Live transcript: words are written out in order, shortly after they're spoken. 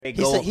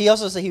He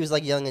also said he was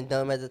like young and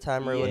dumb at the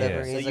time or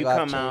whatever. So He's you like,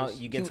 come out,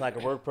 you get to like a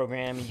work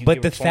program. And you But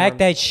get the reformed. fact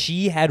that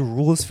she had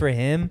rules for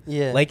him,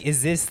 like,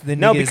 is this the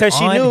No, nigga's because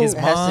she aunt, knew his it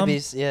has to mom? be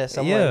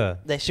someone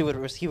that he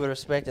would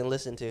respect and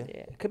listen to. Yeah,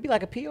 it could be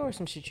like a PO or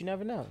some shit. You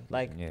never know.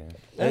 Like,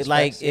 That's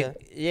like, facts,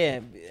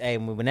 Hey,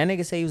 when that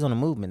nigga say he was on the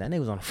movement, that nigga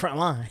was on the front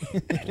line.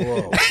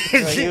 Whoa,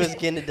 bro, he was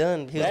getting it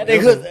done. That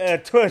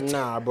nigga was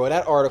Nah, bro,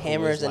 that article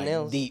hammers was and like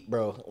nails deep,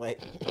 bro. Like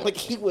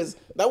he was.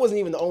 That wasn't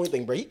even the only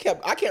thing, bro.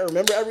 I can't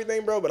remember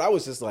everything, bro, but I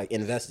was just like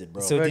invested,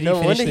 bro. So did no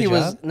he finish wonder the he job?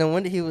 was. No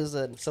wonder he was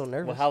so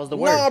nervous. Well, how was the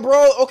word? Nah,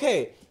 bro.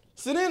 Okay.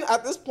 So then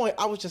at this point,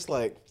 I was just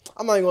like,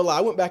 I'm not even gonna lie.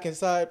 I went back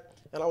inside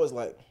and I was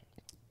like,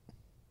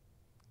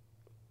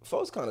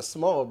 "Fo's kind of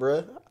small,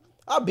 bro.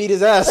 I beat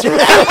his ass." Bro.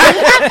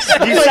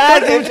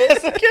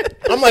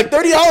 I'm like,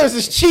 $30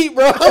 is cheap,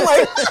 bro. I'm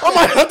like, I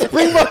might have to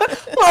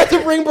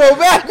bring bro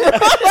back, bro.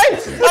 I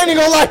ain't even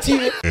gonna lie to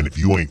you. And if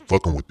you ain't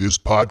fucking with this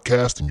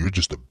podcast, then you're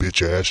just a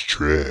bitch ass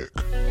trick.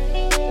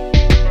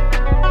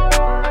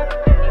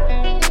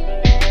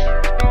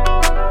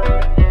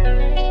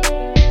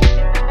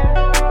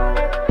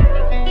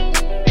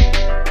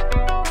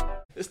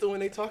 It's the one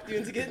they talked you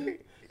into getting?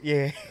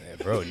 Yeah,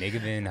 bro,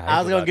 nigga been. I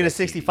was gonna get a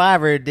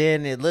 65er,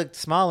 then it looked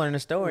smaller in the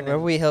store. Remember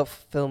we helped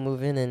Phil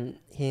move in and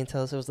he didn't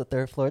tell us it was the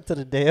third floor to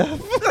the day of.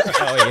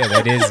 Oh yeah,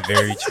 that is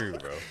very true,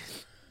 bro.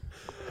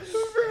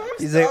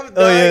 He's like,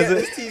 oh yeah,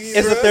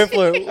 it's the third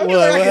floor. What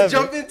I can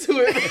jump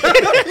into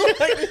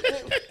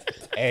it.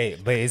 Hey,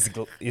 but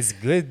it's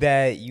good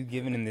that you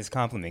giving him this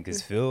compliment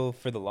because Phil,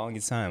 for the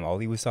longest time, all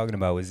he was talking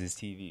about was his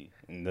TV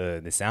and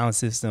the sound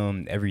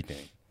system, everything.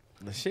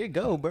 The shit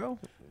go, bro.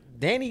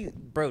 Danny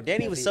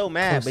was so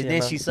mad, but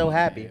then she's so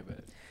happy.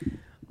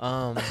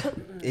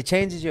 It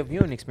changes your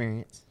viewing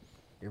experience.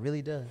 It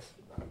really does.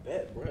 I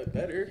bet, bro.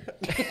 Better.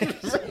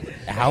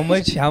 How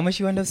much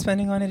you end up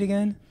spending on it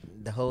again?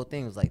 The whole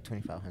thing was like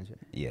 $2,500.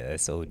 Yeah,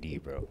 that's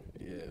OD, bro.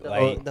 Yeah.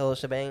 Like, the whole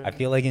shebang. I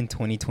feel like in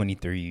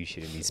 2023 you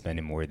shouldn't be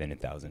spending more than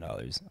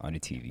 $1,000 on a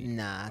TV.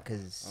 Nah,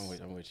 cause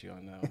I'm with you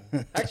on that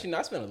one. Actually, no,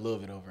 I spent a little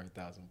bit over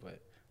 $1,000,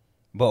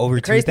 but over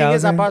the crazy 2,000. thing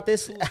is, I bought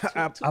this.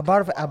 I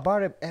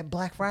bought it at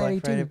Black Friday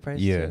too. price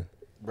Yeah. too.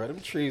 bro, them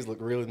trees look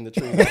realer than the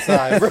trees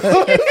outside, bro.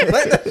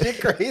 Like, that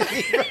shit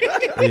crazy,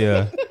 bro.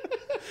 Yeah.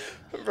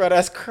 Bro,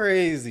 that's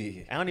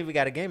crazy. I don't even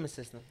got a gaming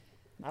system.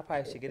 I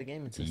probably should get a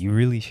gaming system. You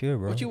really should,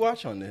 bro. What you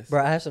watch on this?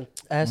 Bro, I have some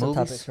Movies?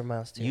 topics for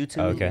Miles too.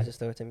 YouTube. Okay. Just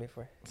throw it to me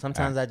for.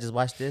 Sometimes I just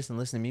watch this and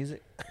listen to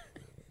music.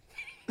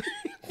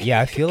 Yeah,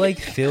 I feel like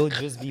Phil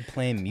just be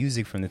playing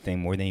music from the thing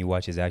more than he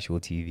watches actual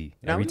TV.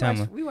 No, Every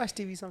time we watch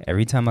TV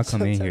sometimes. I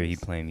come in here, he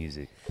playing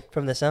music.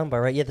 From the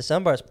soundbar, right? Yeah, the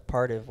soundbar is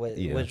part of what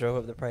Yeah. drove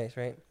up the price,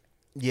 right?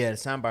 Yeah, the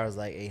soundbar was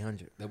like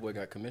 $800. That boy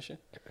got commission?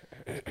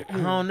 I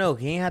don't know.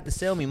 He ain't have to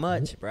sell me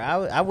much, bro.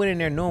 I went in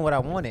there knowing what I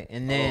wanted,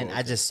 and then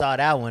I just saw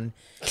that one,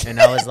 and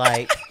I was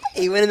like,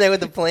 He went in there with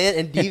the plan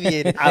and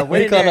deviated. I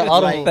went in called there it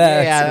audible. like,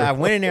 yeah, I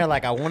went in there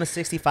like I want a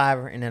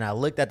 65er, and then I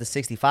looked at the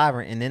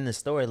 65er, and then the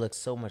store looked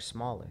so much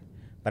smaller,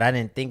 but I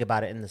didn't think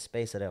about it in the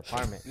space of the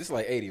apartment. This is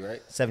like 80,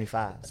 right?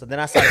 75. So then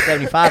I saw the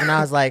 75, and I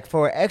was like,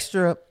 for an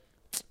extra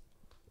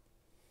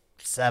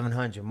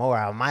 $700 more,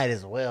 I might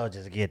as well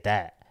just get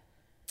that.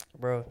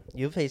 Bro,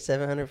 you pay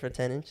 $700 for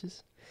 10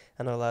 inches?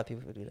 I know a lot of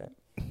people who do that.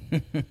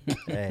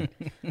 Hey,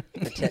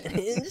 For 10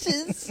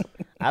 inches?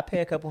 I pay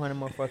a couple $100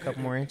 more for a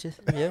couple more inches.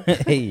 Yeah.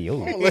 Hey, yo.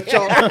 Let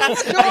y'all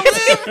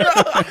live, bro.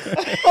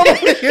 Hold on,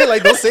 here,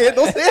 like, don't say it.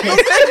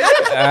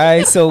 All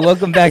right, so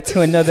welcome back to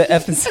another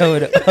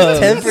episode of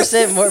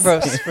 10% more,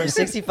 bro. From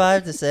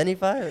 65 to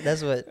 75?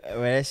 That's what.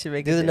 Well, that should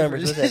make Do a the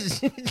numbers.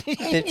 difference. What's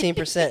that?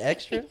 15%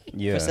 extra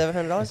Yeah. for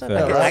 $700? I Facts.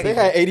 know. If they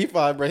had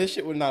 85, bro, his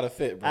shit would not have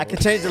fit, bro. I can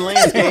change the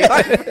landscape.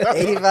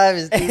 85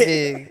 is too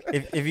big.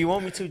 if you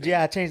want me to,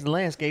 yeah, I change the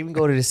landscape. We can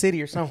go to the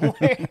city or somewhere.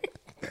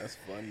 That's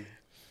funny.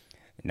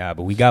 Nah,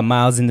 but we got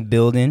Miles in the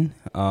building,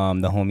 the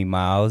homie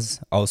Miles.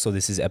 Also,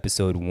 this is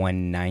episode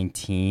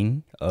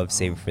 119 of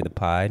Save It for the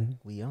Pod.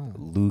 We on.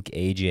 Luke,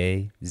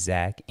 AJ,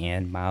 Zach,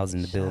 and Miles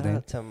in the building. Shout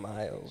out to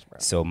Miles, bro.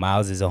 So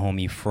Miles is a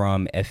homie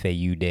from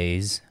FAU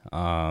days.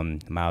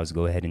 Miles,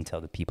 go ahead and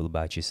tell the people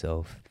about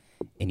yourself.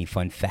 Any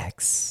fun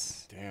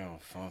facts? Damn,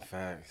 fun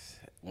facts.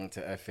 Went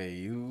to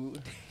FAU.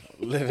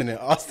 Living in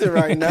Austin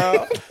right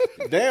now.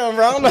 Damn,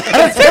 bro. I don't know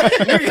how to say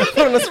you got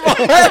on the spot.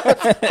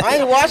 I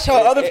ain't watch how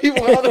other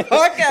people on the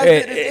podcast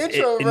did this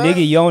intro, bro.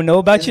 Nigga, you don't know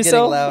about It's getting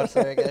yourself? loud,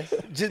 sorry, guys.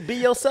 Just be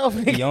yourself,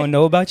 You nigga. don't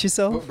know about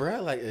yourself? But,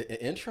 bro, like, an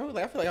intro?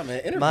 Like, I feel like I'm in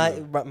an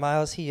interview.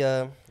 Miles, he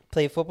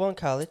played football in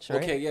college,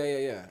 right? Okay,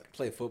 yeah.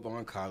 Played football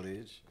in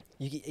college.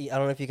 I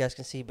don't know if you guys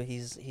can see, but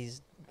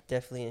he's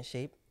definitely in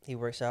shape. He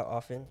works out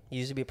often. He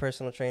used to be a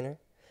personal trainer.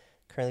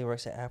 Currently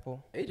works at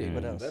Apple. AJ,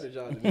 What did a else? better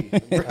job than me.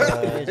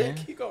 Bro.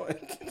 Keep going.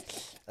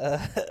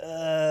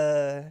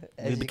 As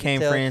We you became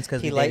can tell, friends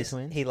 'cause we dated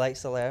twins? He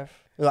likes to laugh.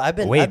 Well, I've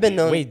been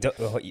known.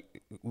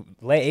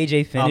 Let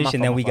AJ finish, my and fault,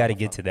 then my we fault, got to my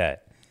get fault. to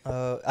that.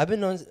 I've been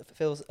known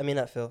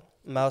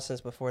Miles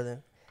since before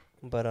then,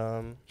 but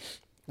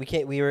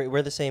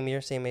we're the same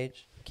year, same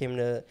age. Came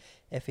to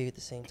FAU at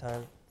the same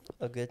time.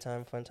 A good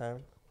time, fun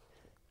time.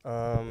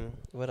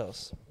 What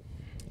else?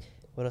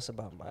 What else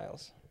about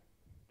Miles?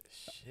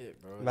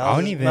 Shit, bro.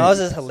 Miles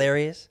is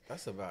hilarious.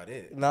 That's about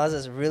it. Miles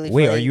is really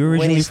Wait, funny. are you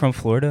originally from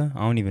Florida? I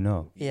don't even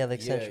know. Yeah,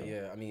 like Central.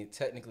 Yeah. I mean,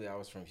 technically, I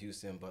was from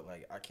Houston, but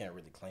like, I can't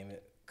really claim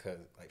it because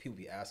like people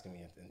be asking me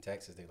in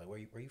Texas. They be like, "Where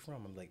you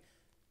from?" I'm like,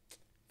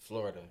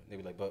 Florida. They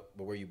be like, "But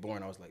where you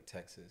born?" I was like,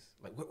 Texas.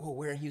 Like,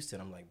 where in Houston?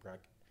 I'm like, bro,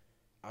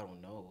 I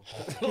don't know.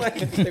 Like,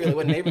 they be like,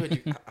 what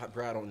neighborhood you?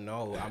 Bro, I don't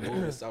know. I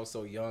moved. I was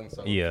so young.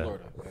 So Yeah.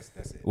 Florida.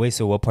 That's it. Wait,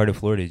 so what part of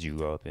Florida did you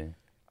grow up in?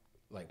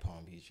 Like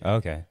Palm Beach.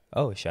 Okay.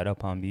 Oh, shout out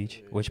Palm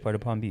Beach. Which part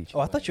of Palm Beach? Oh,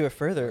 I thought you were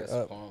further West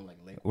up. Palm, like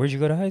Lake. Where'd you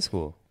go to high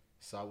school?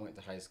 So I went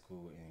to high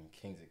school in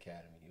King's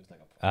Academy. It was like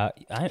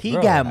a He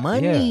got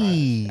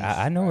money.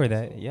 Yeah, I know where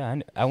that. Yeah,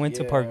 I went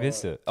to Park Yeah.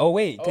 Vista. Oh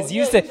wait, because Oh,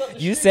 you yeah, said it was up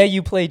the you street. said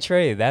you played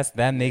Trey.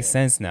 That makes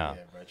sense now.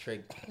 Yeah, bro.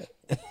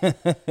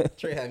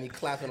 Trey had me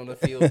clapping on the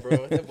field,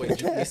 bro. That boy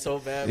juked me so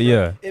bad, bro.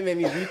 Yeah. It made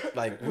me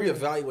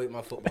reevaluate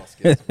my football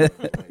skills, bro.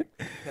 Like,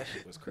 that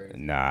shit was crazy.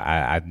 Nah,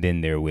 I've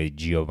been there with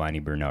Giovanni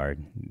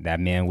Bernard. That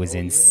man was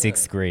in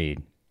 6th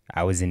grade.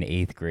 I was in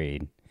 8th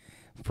grade.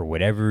 For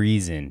whatever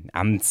reason,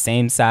 I'm the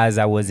same size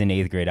I was in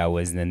 8th grade. I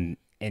was then,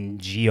 and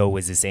Gio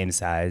was the same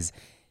size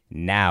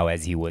now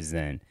as he was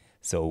then.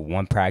 So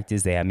one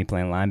practice, they had me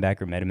playing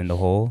linebacker, met him in the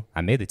hole.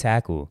 I made the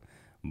tackle,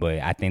 but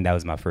I think that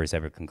was my first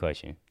ever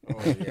concussion. Oh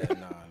yeah,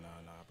 nah,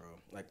 bro.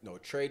 Like no,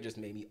 Trey just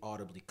made me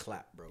audibly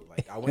clap, bro.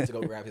 Like I went to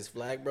go grab his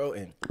flag, bro,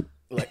 and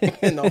like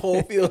in the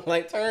whole field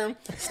like turned,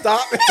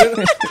 stopped,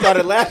 and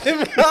started laughing.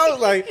 I was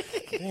like,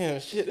 damn,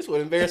 shit, this is what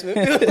embarrassment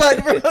feels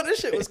like, bro. This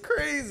shit was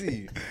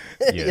crazy,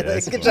 Yeah,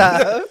 that's good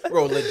funny. job.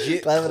 bro.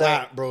 Legit Clap it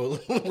up. clap, bro.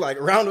 Like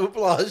round of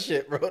applause,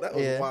 shit, bro. That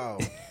was Yeah.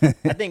 wild.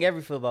 I think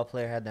every football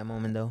player had that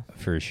moment though.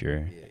 For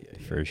sure.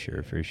 For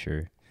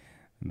sure.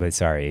 But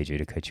sorry, AJ,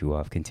 to cut you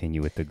off.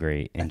 Continue with the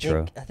great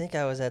intro. I think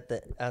I was at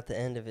the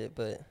end of it,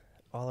 but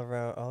all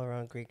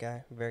around great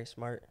guy, very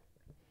smart.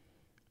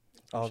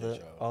 Appreciate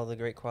y'all. All the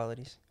great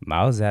qualities.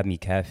 Miles had me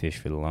catfish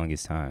for the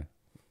longest time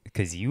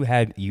because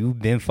you've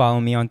been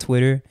following me on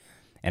Twitter,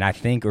 and I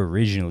think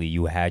originally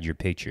you had your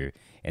picture,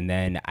 and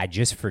then I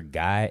just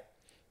forgot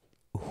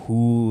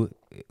who.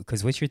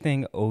 Because what's your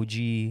thing? OG.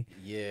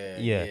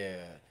 Yeah.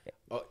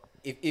 Oh,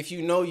 if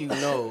you know, you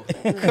know.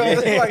 'Cause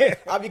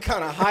like, I be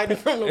kind of hiding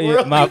from the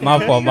world. My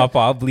fault.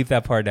 I'll bleep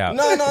that part out.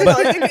 No.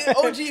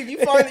 OG, if you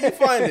find it, you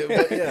find it.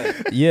 But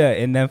yeah. Yeah,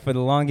 and then for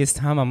the longest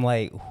time, I'm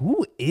like,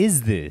 who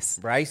is this?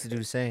 Bro, I used to do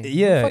the same.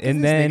 Yeah, fuck is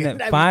and this then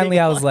nigga? finally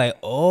I was like,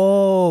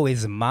 oh,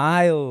 it's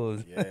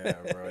Miles. Yeah,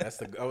 bro.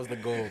 That was the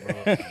goal, bro.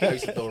 I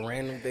used to throw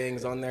random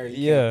things on there.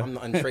 Yeah. I'm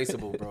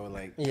untraceable, bro.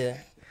 Like, Yeah,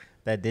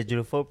 That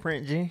digital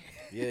footprint, G.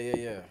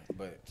 yeah.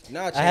 But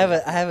now I have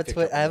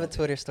a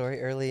Twitter story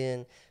early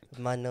in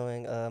my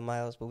knowing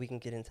Miles, but we can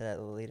get into that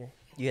a little later.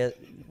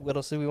 What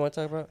else do we want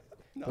to talk about?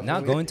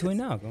 Now go into it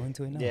now.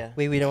 Yeah.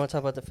 Wait, we don't want to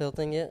talk about the Phil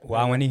thing yet? Well,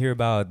 I want to hear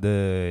about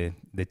the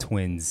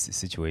twins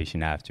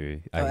situation after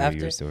I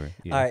hear your story.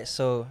 Yeah. All right,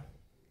 so,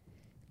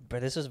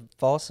 but this was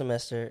fall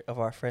semester of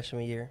our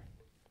freshman year.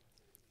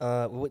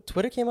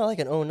 Twitter came out like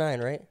in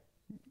 2009, right?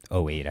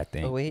 Oh wait, I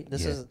think. Oh wait,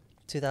 this Yeah. is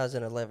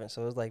 2011,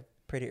 so it was like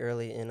pretty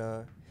early in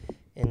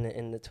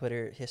the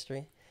Twitter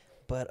history.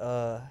 But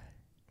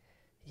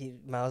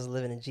Miles was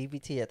living in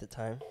GPT at the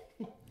time,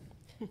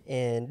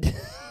 and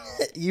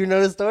you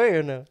know the story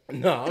or no?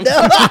 No.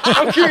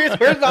 I'm curious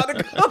where it's about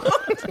to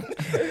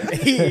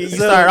go. You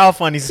started off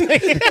funny.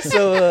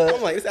 So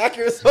I'm like, it's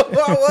accurate so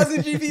far. I was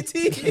in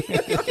GPT.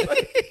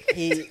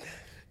 I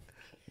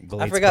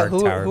Blades forgot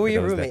Park Tower, who were for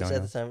your those that roommates don't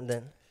at know. the time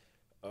then.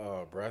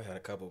 Oh, bro, I had a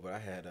couple, but I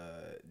had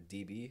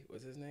DB.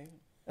 What's his name?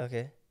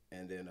 Okay,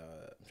 And then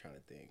I'm trying to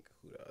think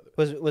who the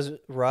other. was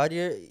Rod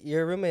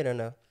your roommate or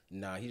no?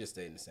 Nah, he just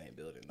stayed in the same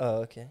building. Oh,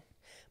 okay.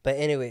 But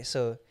anyway,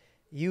 so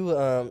you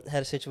had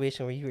a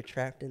situation where you were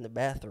trapped in the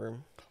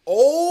bathroom.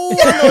 Oh,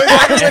 I know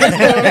exactly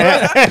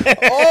what it's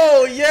going on.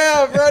 Oh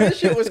yeah, bro, this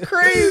shit was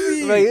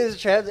crazy. Bro, he was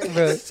trapped.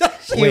 Bro,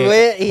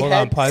 Hold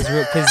on, pause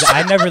real, because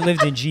I never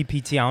lived in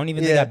GPT. I don't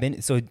even think Yeah. I've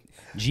been. So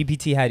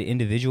GPT had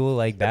individual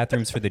like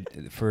bathrooms for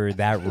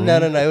that room. No.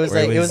 It was or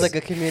like it was like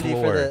a community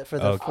floor? for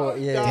the Oh, floor.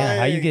 Yeah. Damn,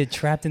 how you get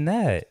trapped in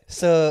that?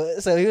 So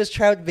he was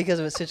trapped because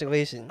of a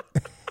situation.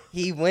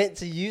 He went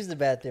to use the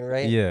bathroom,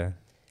 right? Yeah,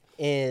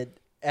 And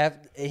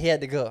after he had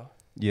to go,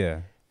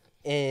 yeah.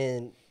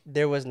 and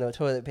there was no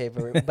toilet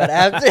paper. But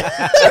after,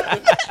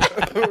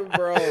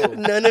 Bro.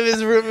 none of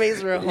his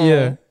roommates were home.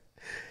 Yeah.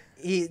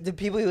 The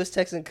people he was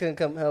texting couldn't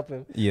come help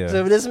him. Yeah.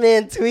 So this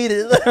man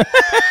tweeted.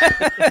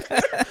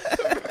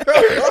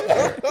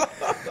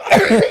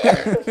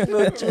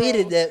 Bro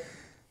tweeted that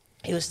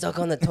he was stuck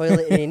on the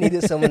toilet and he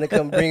needed someone to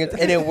come bring him,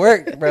 and it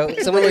worked, bro.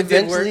 Someone It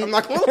did work. eventually, I'm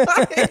not gonna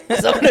lie.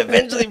 someone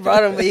eventually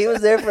brought him, but he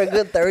was there for a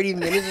good 30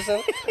 minutes or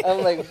something.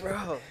 I'm like,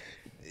 bro,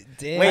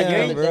 Damn, Wait, you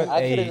ain't- bro.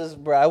 I could Hey, have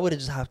just, bro, I would have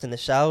just hopped in the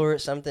shower or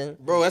something.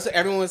 Bro, that's what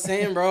everyone was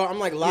saying, bro. I'm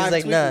like live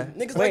like, tweeting. nah.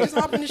 Niggas like, just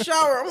hop in the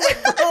shower. I'm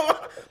like, bro,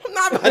 I'm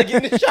not about to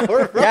get in the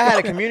shower, bro. Y'all had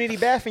a community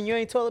bath and you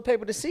ain't toilet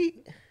paper to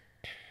seat?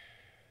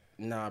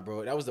 Nah,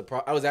 bro, that was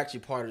I was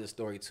actually part of the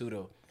story too,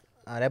 though.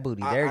 Oh, that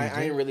booty dirty.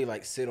 I ain't really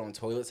like sit on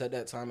toilets at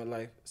that time in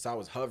life, so I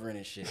was hovering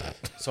and shit.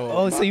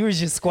 So So you was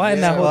just squatting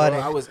yeah, that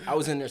whole bro, I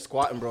was in there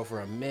squatting, bro,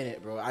 for a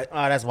minute, bro.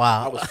 That's I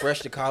wild. was fresh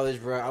to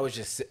college, bro. I was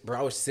just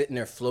I was sitting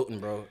there floating,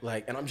 bro.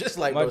 Like, and I'm just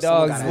like, My bro,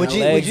 someone dogs gotta Would help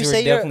you me. would you legs were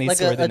say you're definitely like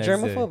sore a the next day.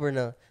 germaphobe or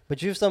no?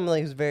 But you're someone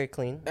who's very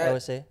clean. I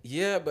would say.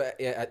 Yeah, but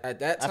at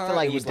that time, I feel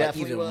like it you was like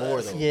definitely even was.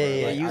 more though. Yeah, bro.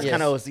 yeah, Like, You was Yes.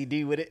 kind of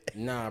OCD with it.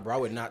 Nah, bro, I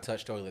would not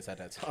touch toilets at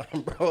that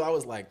time, bro. I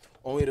was like,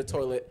 only the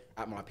toilet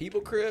at my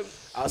people crib.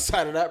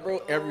 Outside of that,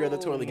 bro, every other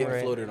toilet getting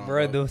Right. floated on.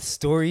 Bro, the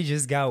story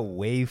just got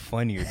way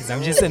funnier because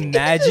I'm just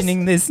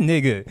imagining this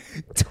nigga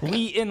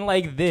tweeting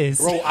like this.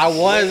 Bro, I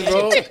was,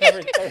 bro.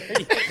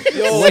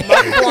 Yo,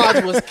 my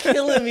quads was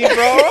killing me, bro.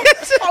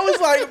 I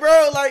was like,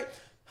 bro, like,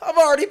 I've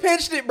already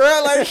pitched it,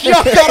 bro. Like, y'all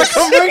gotta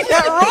come bring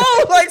that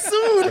roll, like,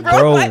 soon, bro.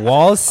 Bro, Like,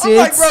 wall I'm like,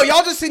 sits. bro,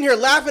 y'all just sitting here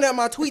laughing at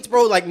my tweets,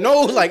 bro. Like,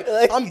 no, like,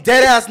 I'm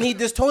dead ass need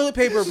this toilet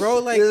paper, bro.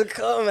 Like, Just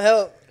come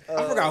help.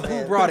 I forgot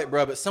who brought it,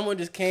 bro, but someone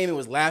just came and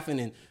was laughing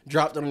and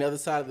dropped it on the other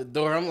side of the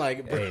door. I'm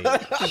like, bro.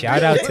 Hey,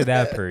 shout out to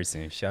that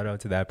person. Shout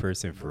out to that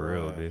person for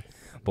real, dude.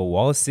 But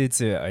wall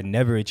sits are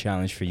never a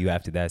challenge for you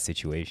after that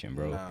situation,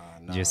 bro. Nah,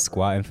 just bro.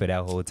 squatting for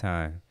that whole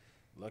time.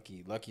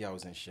 Lucky I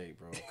was in shape,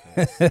 bro.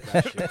 'Cause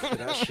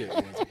that shit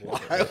was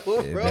wild,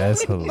 bro.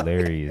 That's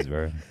hilarious,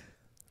 bro.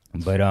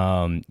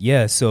 But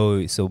yeah.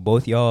 So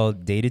both y'all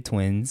dated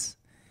twins.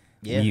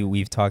 Yeah.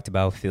 We've talked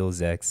about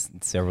Phil's ex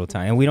several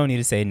times, and we don't need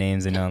to say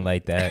names and nothing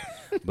like that.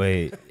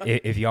 But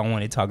if y'all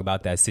want to talk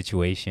about that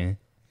situation,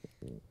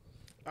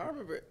 I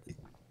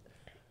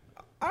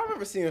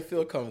remember seeing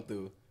Phil come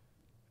through.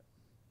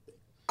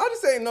 I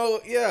just ain't know.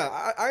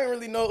 Yeah, I didn't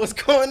really know what was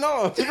going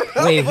on.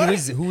 Bro. wait,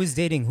 who was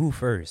dating who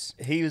first?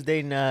 He was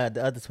dating the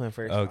other twin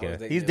first.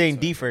 Okay, He was dating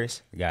D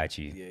first. got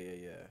you.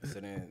 Yeah. So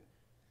then,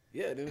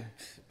 yeah, dude,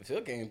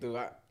 Phil came through.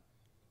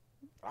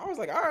 I was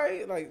like, all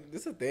right, like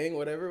this is a thing,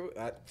 whatever.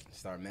 I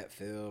started met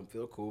Phil.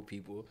 Phil cool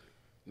people.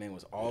 Man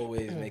was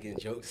always making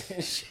jokes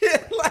and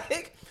shit.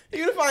 Like,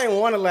 even if I didn't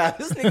want to laugh,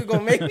 this nigga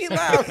gonna make me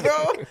laugh,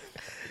 bro.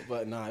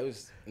 But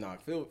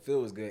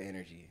Phil was good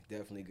energy.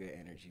 Definitely good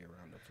energy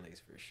around the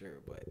place for sure.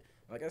 But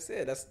like I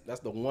said, that's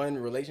the one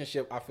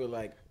relationship I feel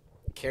like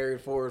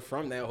carried forward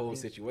from that whole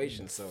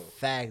situation. So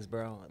Facts,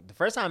 bro. The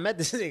first time I met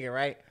this nigga,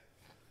 right?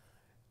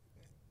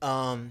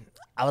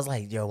 I was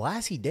like, yo, why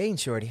is he dating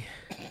Shorty?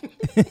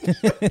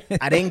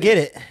 I didn't get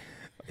it.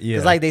 Yeah,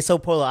 Cause like they so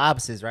polar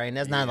opposites, right? And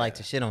that's not like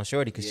to shit on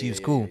Shorty because she was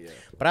cool. Yeah.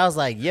 But I was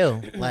like,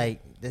 yo,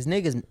 like this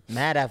nigga's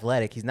mad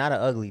athletic. He's not an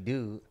ugly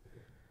dude.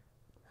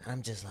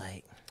 I'm just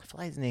like, I feel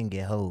like this nigga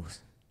get hoes.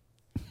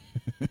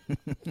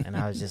 And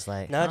I was just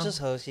like, Not huh? just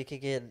host. He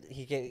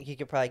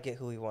could probably get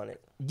who he wanted.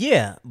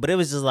 Yeah, but it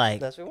was just like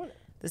That's what he wanted.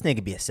 this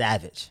nigga be a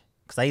savage.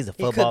 Cause like, he's a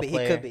He football could be.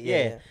 player. He could be.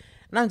 Yeah.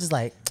 And I'm just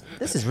like,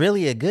 this is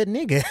really a good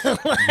nigga.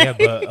 yeah,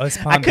 but us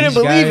Palm I couldn't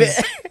Beach believe guys,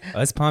 it.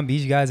 us Palm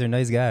Beach guys are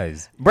nice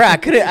guys. Bro, I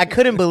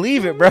couldn't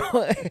believe it, bro.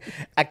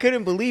 I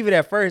couldn't believe it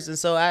at first, and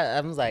so I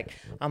was like,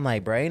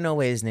 bro, ain't no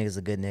way this nigga's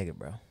a good nigga,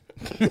 bro.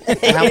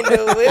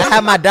 I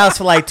had my doubts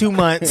for like 2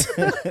 months.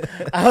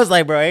 I was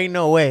like, bro, ain't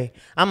no way.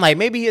 I'm like,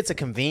 maybe it's a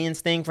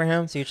convenience thing for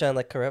him. So you're trying to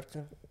like corrupt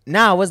him?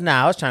 No, I was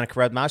not. I was trying to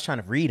corrupt him. I was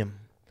trying to read him.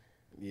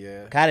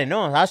 yeah. I didn't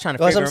know him. I was trying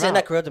to Well, figure I'm him saying out.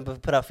 not corrupt him,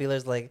 but put out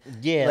feelers like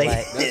Yeah, like, like-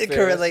 That's fair, correct,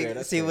 that's like fair,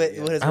 that's see fair, what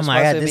yeah. what his I'm response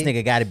like, would this be.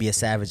 nigga got to be a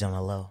savage on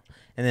the low.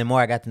 And then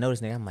more I got to know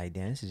this nigga, I'm like,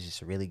 damn, this is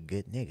just a really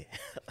good nigga.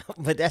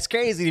 But that's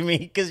crazy to me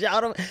because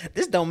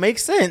this don't make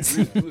sense.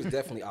 He was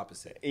definitely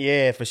opposite.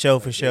 Yeah, for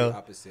sure, for Really sure.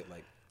 opposite,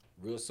 like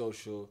real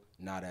social,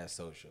 not as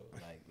social,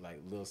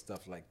 like little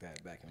stuff like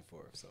that back and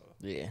forth. So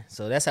Yeah,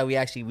 so that's how we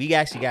actually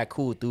got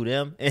cool through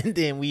them, and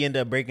then we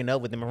ended up breaking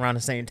up with them around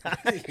the same time.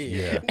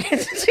 Yeah,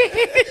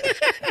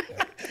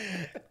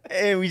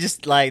 And we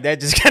just like that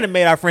just kind of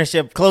made our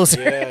friendship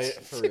closer. yeah,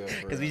 for real.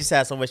 Because we just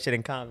had so much shit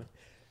in common.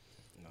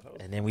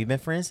 And then we've been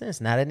friends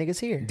since. Now that nigga's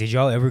here. did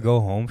y'all ever go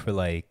home for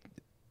like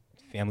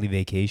family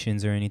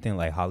vacations or anything,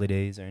 like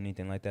holidays or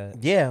anything like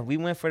that? Yeah, we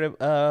went for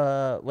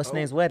the what's his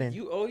name's wedding.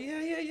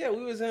 Yeah.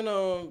 We was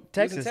in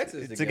Texas,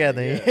 Texas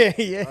together. Yeah. Yeah, I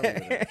yeah.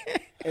 remember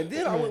that. And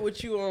then I went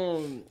with you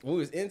when we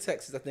was in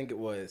Texas. I think it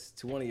was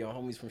to one of your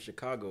homies from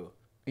Chicago.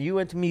 You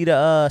went to meet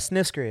a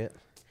Sniff's crib.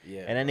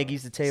 Yeah, And that bro. nigga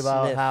used to tell you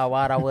about Sniff. how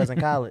wild I was in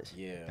college.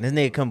 Yeah. And this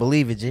nigga couldn't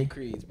believe it, G.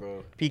 Creeds,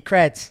 bro. Pete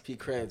Kratz. Pete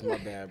Krebs, my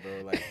bad,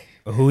 bro. Like,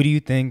 Who do you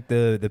think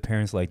the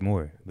parents liked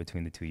more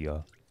between the two of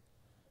y'all?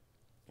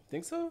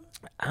 think so?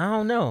 I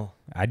don't know.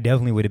 I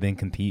definitely would have been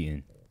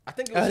competing. I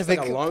think it was just like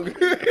a longer.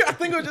 I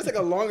think it was just like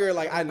a longer.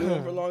 Like I knew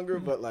him for longer,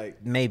 but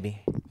like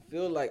Maybe.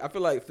 I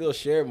feel like Phil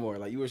shared more.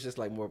 Like you was just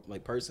like more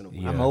like personal.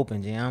 Yeah. I'm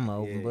open, G. I'm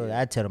open, Yeah, but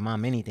yeah. I tell the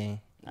mom anything.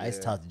 I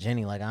used to Yeah. talk to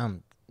Jenny like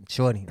I'm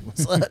Shorty.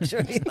 What's up,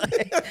 Shorty?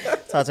 Like,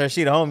 talk to her,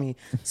 she the homie.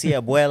 See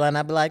abuela, and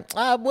I be like,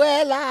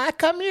 abuela,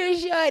 come here,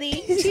 Shorty.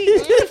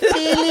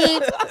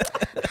 Philip.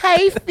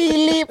 Hey,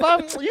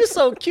 Philip. You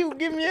so cute.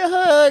 Give me a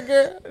hug,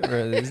 girl.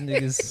 Bro, this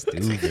nigga's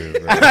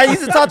stupid, bro. I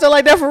used to talk to her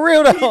like that for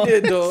real, though.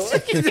 Did though.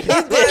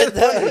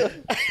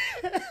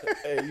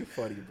 Hey, you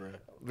funny, bro.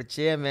 But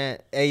yeah, man.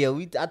 Hey, yo,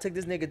 I took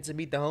this nigga to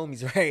meet the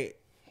homies, right?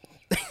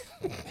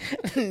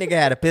 Nigga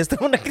had a pistol.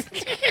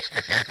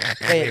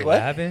 Wait, what?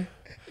 happened?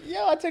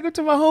 Yo, I took him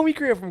to my homie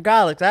crib from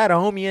college. I had a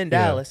homie in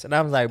Dallas, and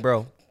I was like,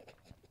 bro,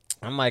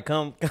 I'm like,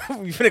 come,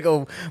 we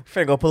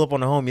finna go pull up on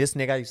the homie. This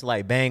nigga I used to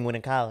like bang when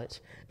in college.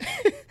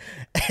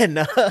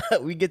 And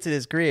we get to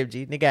this crib,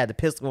 G. Nigga had the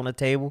pistol on the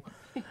table.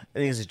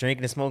 Niggas just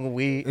drinking and smoking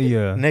weed.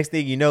 Yeah. Next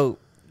thing you know,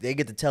 they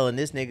get to telling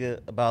this nigga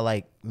about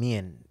like me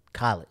in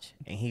college,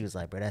 and he was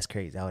like, bro, that's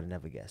crazy. I would have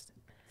never guessed it.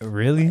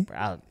 Really?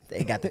 Bro,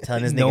 they got to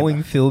telling this nigga.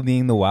 Knowing Phil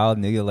being the wild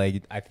nigga,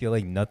 like I feel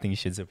like nothing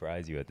should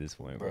surprise you at this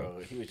point, bro.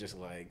 Bro, he was just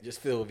like,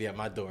 Phil would be at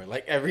my door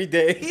like every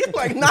day. He's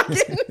like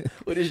knocking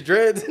with his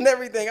dreads and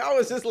everything. I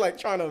was just like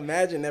trying to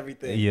imagine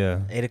everything. Yeah.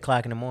 8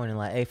 o'clock in the morning,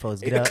 like, hey,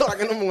 folks, get 8 up. o'clock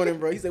in the morning,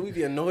 bro. He said we'd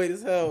be annoyed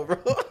as hell, bro.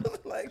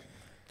 Like,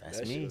 That's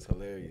that me. shit was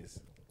hilarious.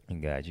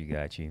 Got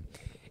you.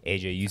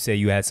 AJ, you said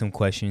you had some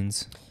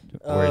questions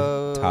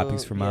or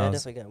topics for Yeah, I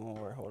Miles. definitely got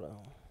more. Hold on.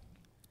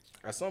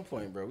 At some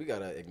point, bro, we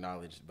gotta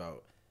acknowledge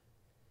about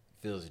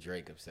Phil's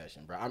Drake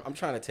obsession, bro. I'm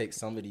trying to take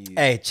some of these.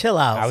 Hey, chill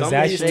out. I was some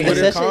of these actually-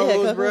 Twitter That shit, yeah,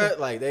 combos, go bro. ahead.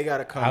 Like they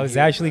gotta come. I was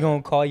here, actually bro.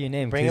 gonna call your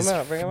name. Bring him 'cause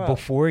out, bring him out.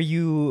 Before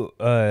you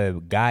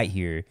got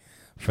here,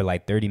 for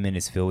like 30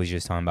 minutes, Phil was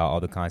just talking about all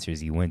the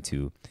concerts he went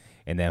to.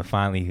 And then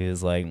finally he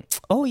was like,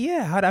 "Oh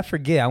yeah, how'd I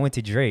forget? I went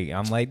to Drake."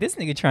 I'm like, "This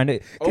nigga trying to,"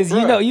 because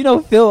bruh. you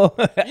know, Phil.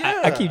 I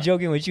Yeah. keep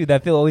joking with you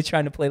that Phil always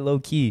trying to play low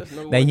key. That's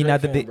number That one he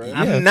not Drake the fan, big. bro.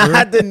 Yeah, I'm for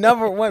not the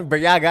number one,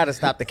 but y'all gotta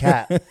stop the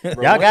cap. Bro,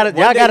 y'all gotta one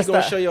day you gonna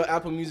stop. show your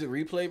Apple Music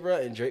replay, bro,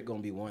 and Drake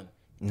gonna be one.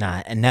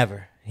 Nah, and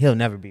never. He'll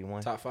never be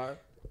one. Top 5?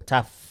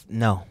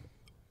 No,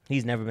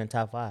 he's never been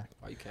top 5.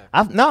 Why you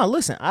capping?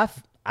 Listen,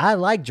 I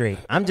like Drake.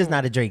 I'm just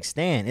not a Drake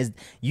stan. Is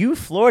you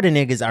Florida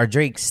niggas are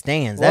Drake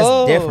stans? That's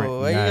Whoa, different.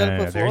 why you gotta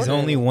put There's Florida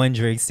only in? one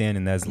Drake stand,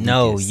 and that's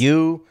No,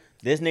 Lucas.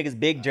 this nigga's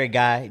big Drake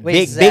guy. Wait,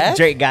 big Zach?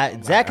 Drake guy.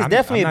 Zach is I'm-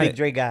 definitely I'm a not- big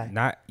Drake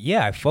guy.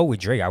 I fuck with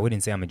Drake. I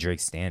wouldn't say I'm a Drake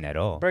stan at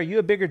all. Bro, you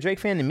a bigger Drake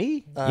fan than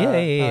me? yeah.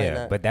 Probably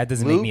not. But that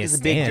doesn't Luke make me a is a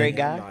big stan. Drake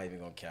guy. I'm not even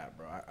gonna cap,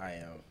 bro. I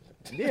am.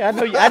 Yeah,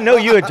 I know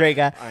you a Drake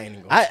guy. I ain't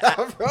even gonna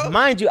cap, bro.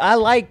 Mind you, I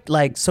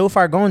like so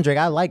far going Drake.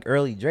 I like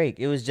early Drake.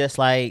 It was just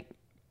like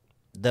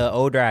the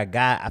older I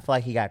got, I feel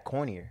like he got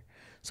cornier.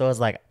 So it's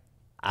like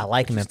I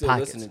like him You in still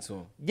pockets. listening to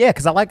him? Yeah,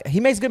 because I like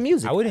he makes good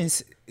music. I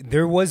wouldn't.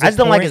 There was. I just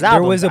don't like his There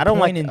albums. was a I don't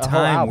point like in a whole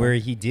time album. where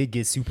he did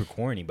get super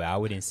corny, but I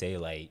wouldn't say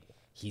like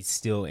he's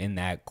still in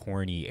that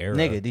corny era.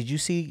 Nigga, did you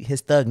see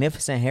his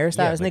Thugnificent hairstyle?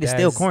 Yeah, this but nigga still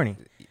that's- corny.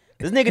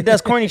 This nigga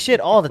does corny shit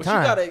all the But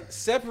time. you gotta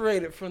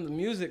separate it from the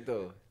music,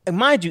 though. And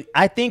mind you,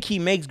 I think he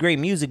makes great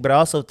music, but I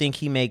also think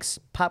he makes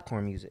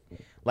popcorn music.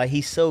 Like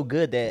he's so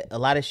good that a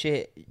lot of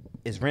shit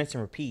is rinse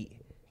and repeat.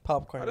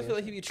 Popcorn. I just feel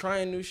like he be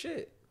trying new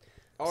shit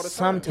all the time.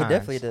 Sometimes, He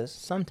definitely does.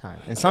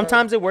 Sometimes, and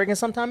sometimes it works, and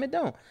sometimes it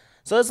don't.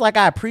 So it's like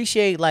I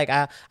appreciate. Like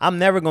I'm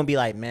never gonna be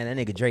like, man,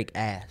 that nigga Drake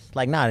ass.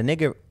 Like nah, the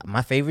nigga.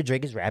 My favorite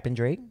Drake is rapping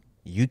Drake.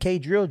 UK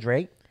drill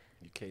Drake.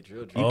 UK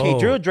drill. UK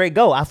drill Drake.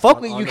 Go. I fuck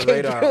with On the UK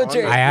radar, drill on the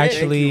Drake. I Thank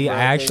actually, you, bro. I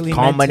Thank actually you.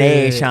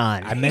 Combination.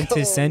 I meant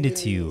to send it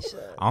to you.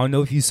 I don't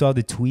know if you saw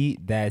the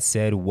tweet that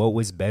said what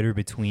was better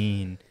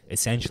between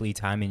essentially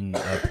Time and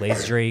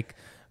Plays Drake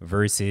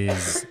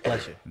versus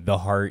the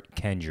Heart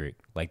Kendrick,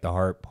 like the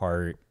Heart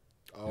part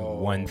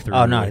 1 through.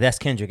 Oh no, that's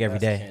Kendrick every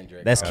That's day.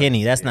 Kendrick. That's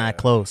Kenny. That's not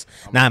close.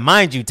 Now,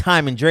 mind you,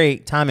 Time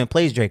and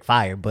Plays Drake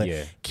fire, but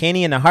Yeah.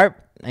 Kenny and the Harp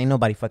ain't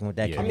nobody fucking with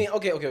that. Yeah. I Kenny. mean,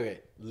 okay.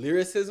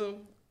 Lyricism,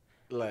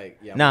 like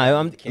yeah. Nah, gonna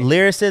I'm give it to Kendrick.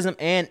 lyricism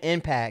and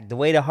impact. The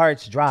way the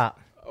hearts drop.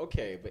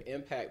 Okay, but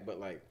impact, but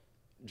like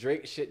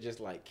Drake shit just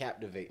like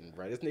captivating,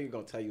 bro. This nigga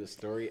gonna tell you a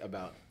story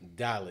about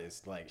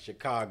Dallas, like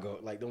Chicago,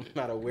 like don't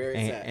matter where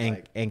it's at. And,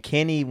 Like, and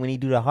Kenny, when he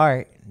do the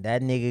heart,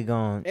 that nigga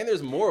gon' and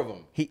there's more of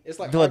them. It's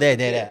like do hard to that.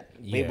 forget.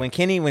 Yeah. When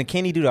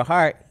Kenny do the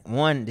heart,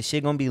 one, the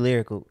shit gonna be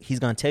lyrical. He's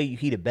gonna tell you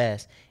he the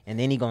best, and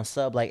then he gonna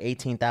sub like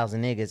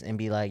 18,000 niggas and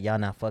be like, y'all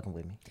not fucking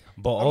with me.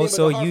 But I mean,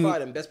 also but the you, hard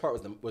fight, and best part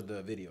was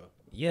the video.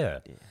 yeah.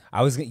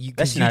 I was you,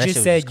 That's 'cause not- you that just shit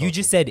was said just you cool.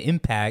 just said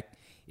impact.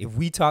 If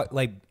we talk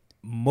like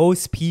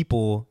most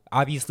people,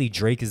 obviously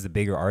Drake is the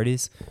bigger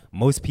artist.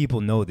 Most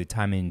people know that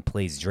Time and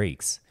Plays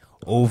Drake's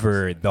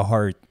over the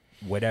Heart,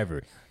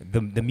 whatever. The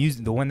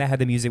music, the one that had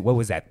the music. What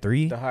was that?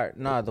 3, The heart,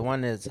 no, the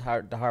one that's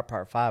heart. The heart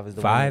part 5 is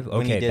the 5. one.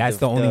 when he Okay, did that's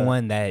the only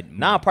one that.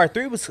 Nah, part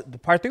 3 was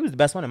the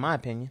best one in my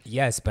opinion.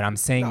 Yes, but I'm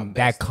saying Not that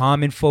best.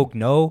 common folk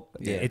know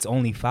Yeah. it's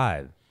only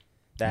 5.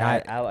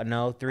 That Not- I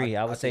no 3.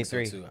 I would say think so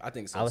 3. too. I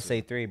think so. I would too.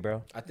 say 3,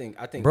 bro. I think.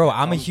 Bro, that I'm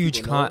a common huge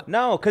people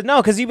know.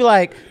 con. Cause you be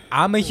like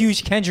I'm a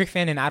huge Kendrick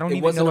fan, and I don't It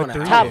even wasn't know on what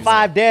the 3 album. is. top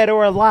 5 dead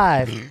or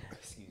alive.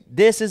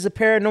 This is a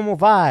paranormal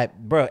vibe,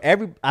 bro.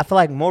 I feel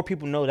like more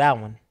people know that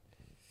one.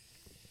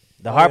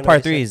 The I hard don't part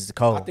know 3 is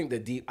cold. I think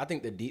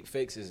the deep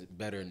fakes is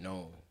better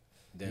known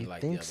than You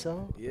like think the other so?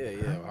 one.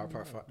 Yeah. Hard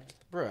part 5,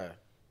 bruh.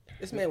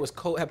 This man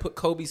had put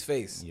Kobe's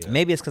face. Yeah.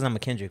 Maybe it's because I'm a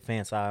Kendrick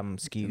fan, so I'm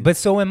skewed. But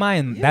so am I,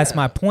 and that's Yeah.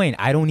 my point.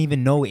 I don't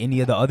even know any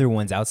of the other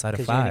ones outside of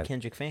because you're a 5.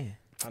 Kendrick fan.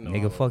 I know Nigga,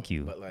 all of fuck them,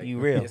 you. But like, You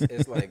real.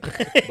 It's like, but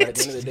at the end of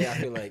the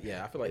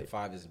day, I feel like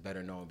 5 is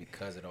better known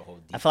because of the whole.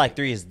 I feel like deep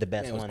 3 is the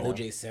best man, was one. though.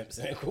 OJ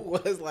Simpson, who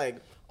was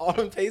like all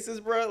them paces,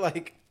 bro.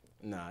 Like,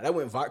 nah, that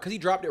went viral because he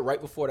dropped it right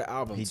before the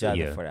album. He too. dropped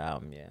Yeah. it for the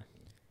album, yeah.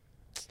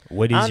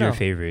 What I is don't your know.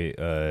 favorite,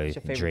 your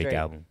favorite Drake, Drake?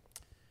 album?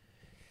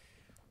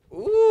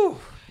 Ooh,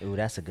 Ooh,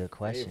 that's a good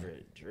question.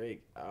 favorite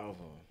Drake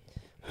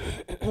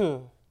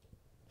album.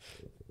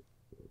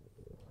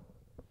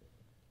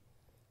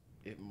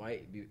 It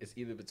might be. It's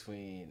either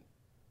between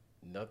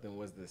Nothing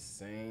Was the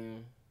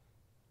Same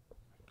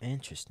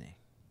Interesting.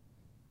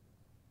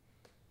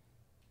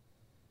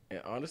 and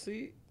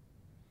honestly,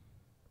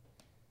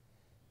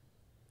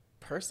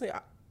 personally,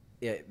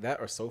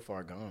 that or So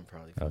Far Gone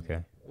probably. For Okay.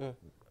 Me.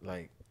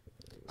 Like.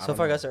 I So don't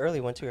far, know. that's an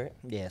early one too, right?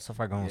 Yeah, So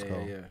Far Gone was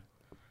cool.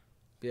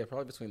 Yeah,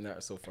 probably between that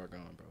or So Far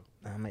Gone,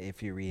 bro.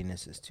 If you're reading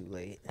this, it's too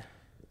late.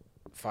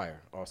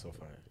 Fire, also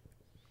fire.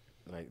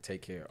 Like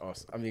Take Care,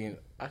 also. I mean,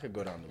 I could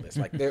go down the list.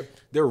 Like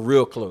they're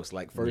real close.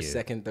 Like first, Yeah.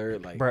 second,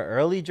 third. Like, Bro,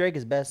 early Drake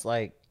is best.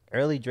 Like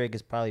early Drake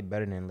is probably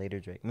better than later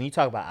Drake. When you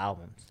talk about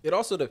albums, it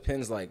also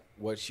depends like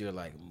what's your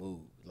like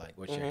mood, like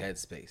what's your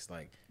headspace.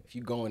 Like if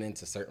you going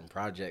into certain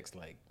projects,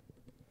 like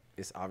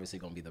it's obviously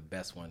gonna be the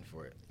best one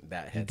for it.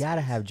 That headspace. you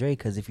gotta have Drake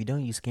because if you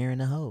don't, you scaring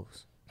the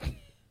hoes.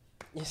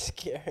 You're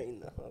scaring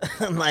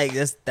them. Like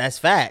that's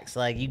facts.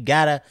 Like you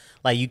gotta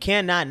you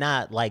cannot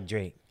not like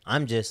Drake.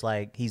 I'm just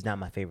like he's not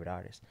my favorite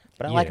artist,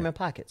 but I like Yeah. him in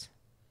pockets.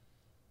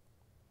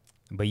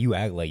 But you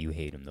act like you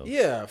hate him though.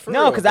 Yeah, for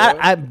No, real, because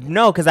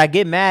bro. I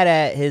get mad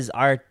at his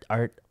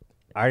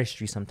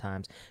artistry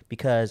sometimes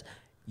because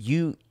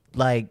you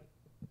like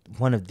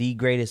one of the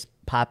greatest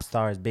pop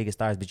stars, biggest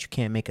stars, but you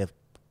can't make a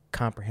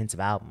comprehensive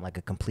album, like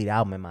a complete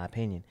album, in my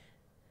opinion.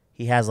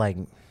 He has But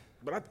you know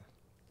what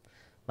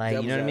I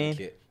devil's mean?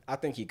 advocate, I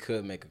think he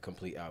could make a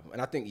complete album,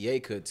 and I think Ye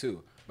could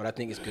too. But I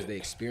think it's because they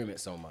experiment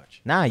so much.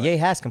 Nah, Ye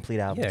has complete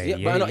albums. Yeah.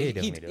 Yeah, but I know Ye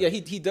definitely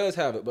does. he does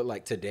have it. But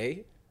like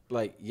today,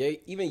 like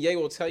even Ye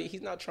will tell you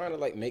he's not trying to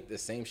like make the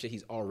same shit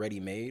he's already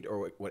made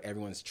or what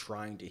everyone's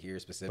trying to hear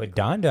specifically. But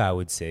Donda, I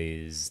would say,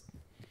 is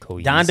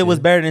cohesive. Donda was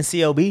better than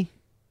CLB.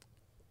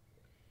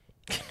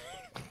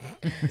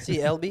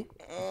 CLB.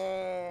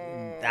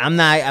 I'm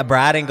not, bro.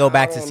 I didn't go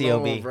back to don't know,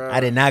 CLB. bro. I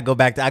did not go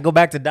back to. I go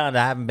back to Donda.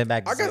 I haven't been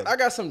back to CLB. I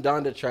got some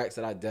Donda tracks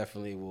that I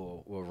definitely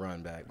will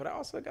run back, but I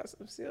also got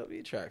some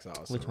CLB tracks. I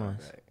also Which run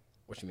ones? Back.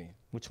 What you mean?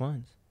 Which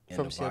ones? In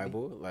From the CLB?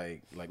 Bible,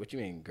 like what you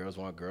mean? Girls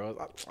want girls.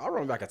 I'll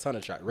run back a ton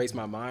of tracks. Race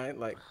My Mind,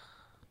 like.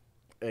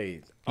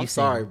 Hey, I'm He's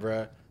sorry, single.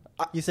 bruh.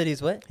 You said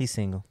he's what? He's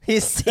single.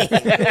 He's saying.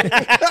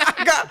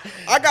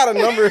 I got a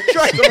number of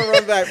tracks I'm gonna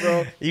run back,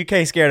 bro. You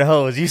can't scare the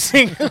hoes. You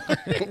single.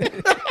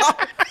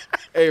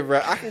 Hey,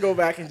 bro, I can go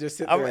back and just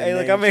sit there. Hey,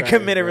 look, I'm in a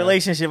committed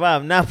relationship.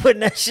 I'm not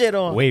putting that shit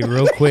on. Wait,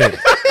 real quick.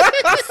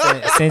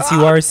 Since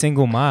you are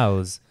single,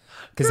 Miles,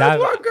 because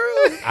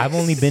I've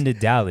only been to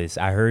Dallas.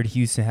 I heard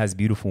Houston has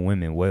beautiful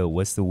women. Well,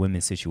 what's the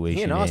women's situation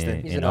He in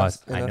Austin. He's in in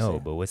Austin? Austin. I know,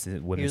 but what's the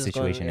women's was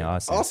going- situation in yeah.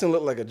 Austin? Austin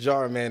looked like a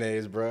jar of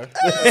mayonnaise, bro.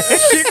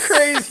 Shit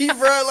crazy,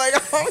 bro.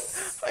 Like I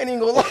ain't even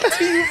gonna lie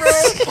to you,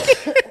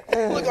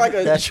 bro. Look like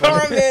a That's jar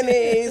funny. of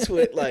mayonnaise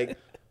with like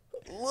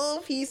little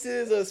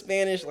pieces of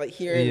Spanish, like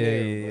here and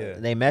there. yeah.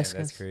 They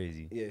Mexicans? That's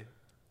crazy. Yeah,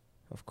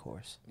 Of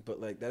course. but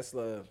like that's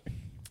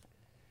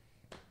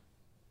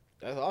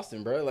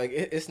Austin, bro. Like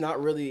it's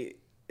not really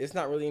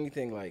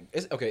anything like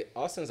it's okay.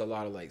 Austin's a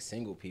lot of like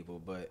single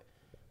people, but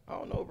I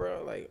don't know,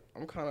 bro. Like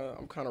I'm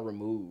kind of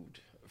removed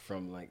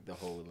from like the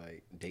whole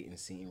like dating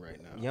scene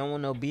right now. You don't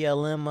want no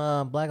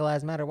BLM, Black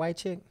Lives Matter white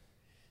chick?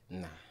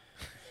 Nah.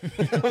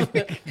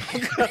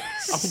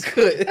 I'm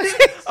good.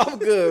 I'm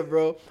good,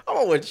 bro. I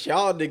don't know what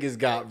y'all niggas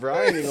got, bro.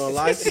 I ain't even gonna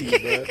lie to you,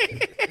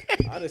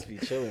 bro. I just be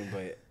chilling,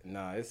 but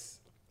nah, it's.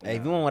 Hey, if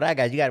nah. you want what I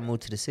got, you got to move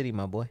to the city,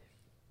 my boy.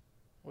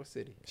 What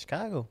city?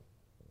 Chicago.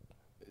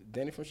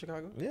 Danny from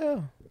Chicago?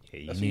 Yeah. Yeah,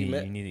 you That's who you need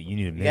met? a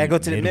You got to go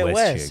to the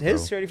Midwest. Chick,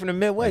 His bro. shorty from the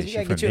Midwest. Like,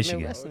 You got she to get you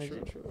from a Michigan.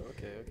 Midwest. Oh, true.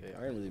 Okay.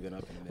 I ain't really been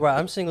up in the Bro,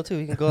 I'm single too.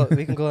 We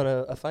can go on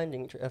a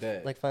finding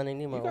Bet. like Finding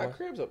Nemo. You got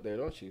cribs up there,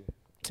 don't you?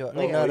 No, Oh,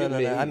 no, you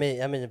no. made-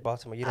 I'm in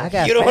Baltimore. You I don't,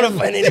 got you don't want to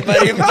family. find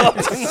anybody in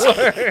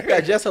Baltimore, You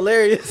got just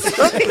hilarious.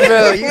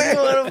 bro. You don't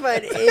want to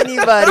find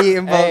anybody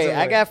in Baltimore. Hey,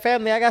 I got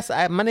family. I got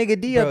my nigga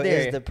D bro, up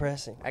there. It's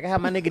depressing. I got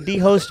my nigga D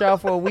host y'all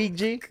for a week,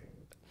 G.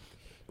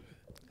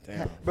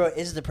 Damn. Bro,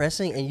 it's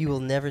depressing, and you will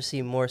never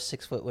see more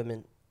 6 foot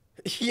women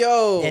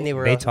Yo,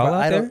 anywhere They else. tall bro,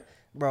 out I don't, there?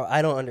 bro.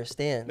 I don't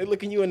understand. they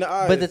looking you in the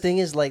eyes. But the thing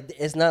is, like,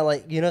 it's not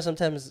like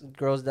sometimes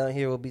girls down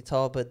here will be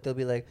tall, but they'll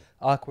be like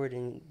awkward,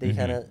 and they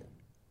kind of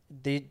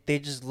they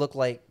just look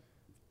like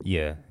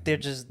Yeah. they're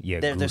just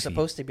Yeah, they're goofy.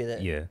 supposed to be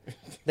that. Yeah.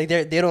 Like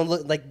they don't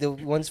look like the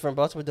ones from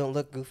Baltimore don't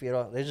look goofy at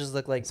all. They just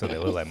look like So they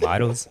look like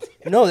models.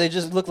 no, they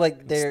just look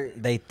like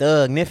They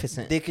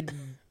thugnificent. they could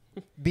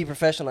be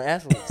professional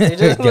athletes. They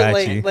just look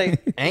Got you.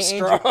 like Ain't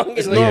strong and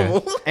it's normal.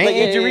 Ain't Like,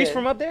 Angel yeah, Reese yeah.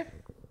 from up there?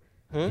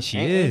 She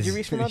Ain't is. Angel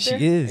Reese from up She there?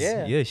 is.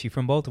 Yeah. Yeah, she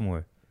from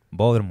Baltimore.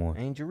 Baltimore.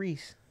 Angel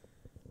Reese.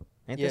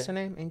 Ain't Yeah. this her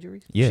name? Angel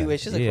Reese? Yeah.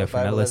 she's like yeah,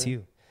 from 5'11".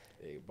 LSU.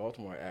 hey,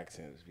 Baltimore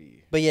accents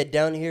be. But yeah,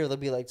 down here they'll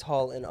be like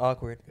tall and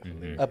awkward.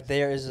 Mhm. Up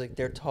there is like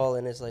they're tall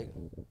and it's like,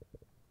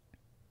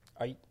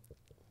 are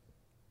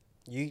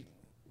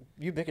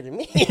you bigger than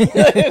me?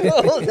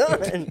 Hold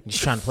on. You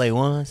just trying to play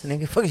ones?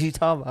 Nigga, fuck is you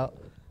talking about?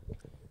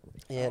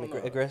 Yeah, and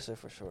aggressive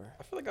for sure.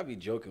 I feel like I be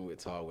joking with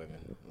tall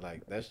women.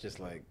 Like that's just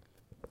like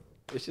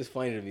It's just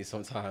funny to me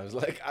sometimes.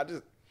 Like I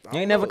You don't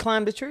ain't never know.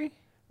 climbed a tree?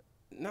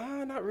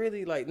 Nah, not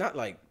really. Like not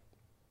like,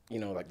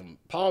 like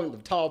the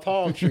tall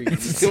palm trees. You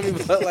feel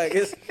me? But like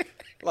it's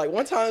like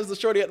one time it was the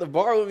shorty at the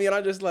bar with me, and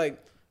I just like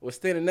was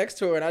standing next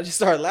to her, and I just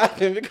started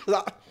laughing because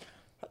I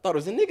thought it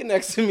was a nigga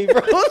next to me,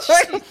 bro.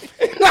 Like, and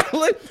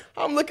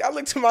I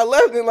look to my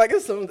left, and like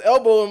it's someone's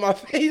elbow in my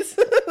face.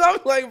 I'm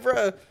like,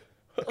 bro.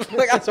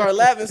 Like I started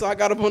laughing, so I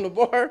got up on the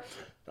bar.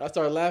 I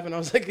started laughing. I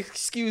was like,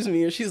 "Excuse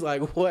me," and she's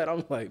like, "What?"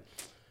 I'm like,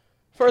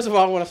 first of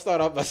all, I want to start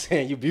off by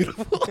saying you're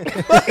beautiful.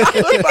 I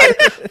was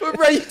like, but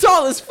bro, you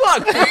tall as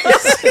fuck.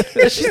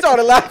 And she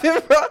started laughing,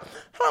 bro.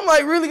 I'm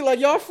like, really? Like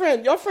your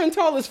friend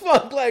tall as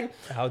fuck. Like,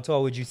 How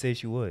tall would you say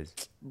she was?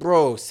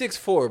 bro,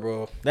 6'4",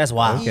 bro. That's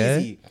wild. Okay.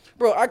 Easy,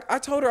 bro. I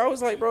told her I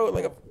was like, bro,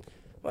 like if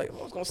I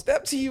was gonna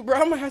step to you, bro,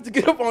 I'm gonna have to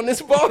get up on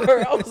this bar.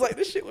 I was like,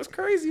 this shit was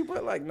crazy,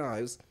 but like, nah,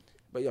 it was.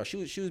 But yo, she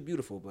was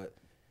beautiful, but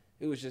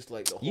it was just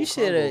like the whole You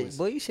should combo have, is-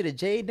 boy. You should have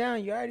jayed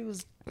down. You already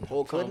was the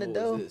whole footing the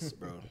combo dough. is this,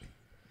 bro.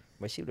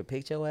 But she would have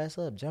picked your ass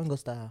up, jungle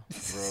style.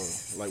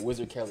 Bro, like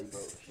Wizard Kelly, bro.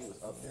 She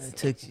was up there.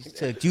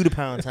 Took you to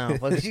Pound Town.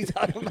 Fuck what you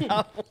talking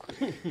about?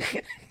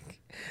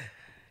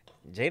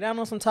 Jay down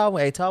on some tall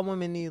women. Hey, tall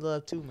women need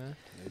love too, man.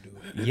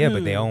 Yeah,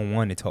 but they don't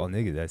want a tall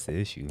nigga. That's the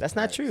issue. That's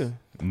not true.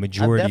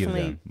 Majority I've of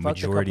definitely them.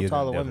 fucked a Majority couple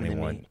of taller them women definitely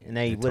than want. me, and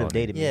they the would have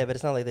tall dated me. Yeah, but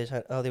it's not like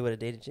they would have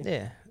dated you.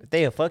 Yeah, if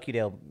they'll fuck you,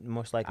 they'll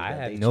most likely. I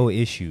they'll have date no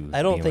you. issue.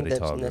 I don't being think with a that's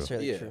tall girl,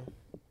 necessarily Yeah. true.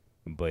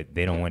 but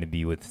they don't want to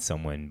be with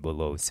someone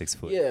below 6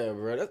 foot. Yeah,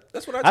 bro.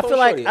 That's what I I told feel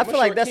like Shorty. I I'm a feel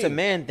like short that's a king.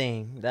 man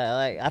thing. That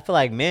like I feel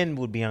like men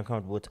would be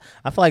uncomfortable.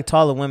 I feel like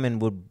taller women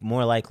would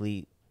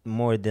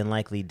more than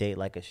likely date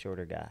like a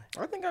shorter guy.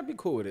 I think I'd be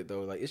cool with it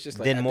though. Like it's just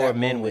like Then at more that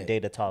men moment, would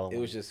date a taller It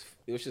woman.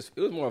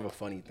 was more of a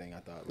funny thing. I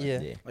thought. Like, Yeah.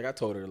 Yeah. Like I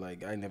told her,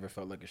 like I never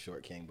felt like a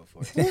short king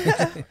before.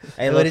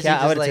 Hey, What look, is he I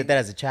just would have like- took that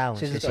as a challenge.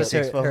 She 'cause just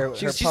she's put 6'4". her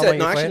she palm said on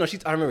no. your Actually, no.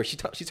 forehead? I remember she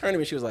turned to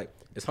me. She was like,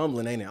 "It's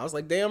humbling, ain't it?" I was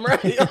like, "Damn right."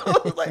 I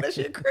was like, "That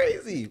shit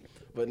crazy."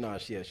 But no,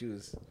 she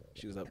was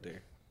up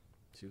there.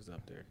 She was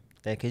up there,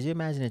 Yeah, could you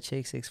imagine a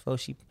chick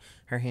 6'4",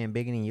 her hand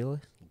bigger than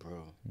yours?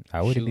 bro.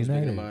 I wouldn't be Shoes bigger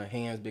mad than at it. mine.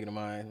 Hands bigger than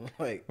mine.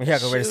 Like Y'all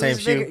gonna wear the same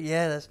Shoes bigger- shoe?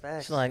 Yeah, that's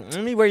facts. She's like,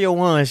 let me wear your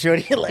one,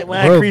 shorty. Like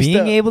when I Bro, creased being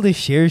up. able to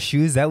share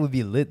shoes, that would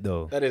be lit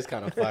though. that is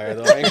kind of fire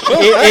though. I ain't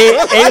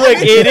Hey, look,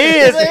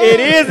 it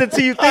is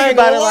until you I think ain't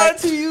about gonna it. lie Like,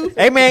 to you.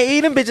 hey man,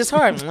 eat them bitches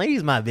hard.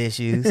 These my bitch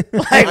shoes.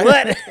 Like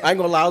what? I ain't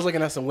gonna lie. I was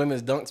looking at some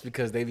women's dunks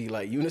because they be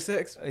like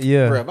unisex.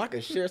 Yeah. Bro, if I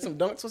could share some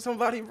dunks with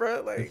somebody,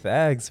 bro, like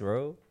Facts,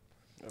 bro.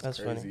 That's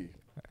funny. crazy.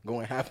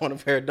 Going half on a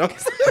pair of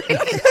dunks.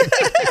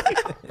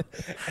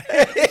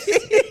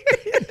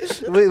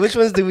 Which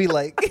ones do we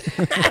like?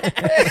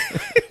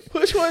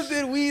 Which ones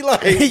did we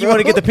like? You want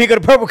to get the pink or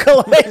the purple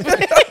color?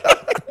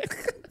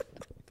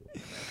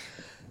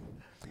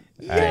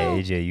 All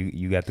right, AJ,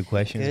 you got the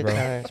questions, Good bro?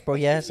 times, bro.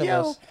 Yeah, something Yo.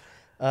 else.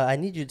 I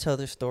need you to tell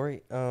this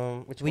story.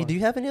 Which Do one? you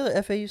have any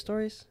other FAU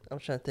stories? I'm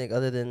trying to think.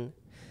 Other than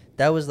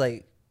that, was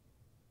like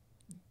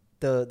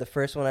the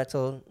first one I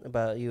told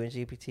about you and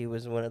GPT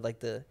was one of like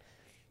the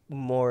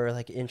more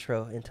like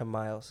intro into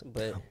Miles,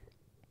 but.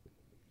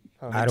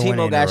 I don't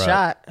wanna Timo got interrupt.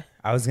 shot.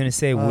 I was gonna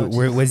say, Oh,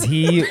 was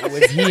he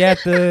at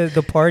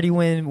the party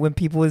when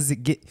people was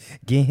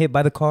getting hit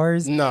by the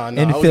cars? No, And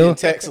I was Phil- getting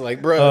texts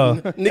like, bro,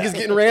 Oh. niggas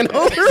getting ran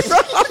over. Bro.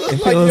 I was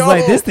And like, Phil was yo.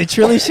 like, "This the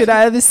trillest shit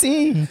I ever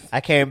seen."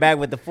 I came back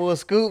with the full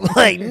scoop.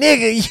 Like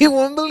nigga, you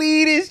wouldn't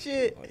believe this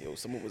shit. Like, yo,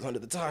 someone was under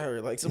the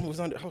tire. Like someone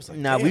was under. I was like,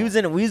 Nah, damn. we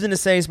was in the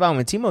same spot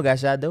when Timo got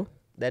shot though.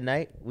 That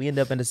night we ended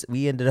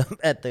up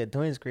at the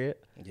twins crib.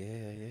 Yeah.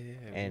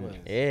 And we was.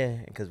 yeah,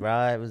 because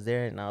Rod was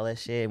there and all that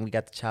shit, and we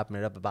got to chopping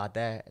it up about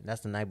that. And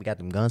that's the night we got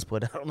them guns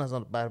pulled out on us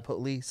by the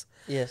police.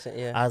 Yes,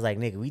 yeah. I was like,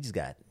 nigga, we just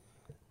got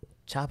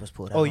choppers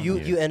pulled out. Oh, on you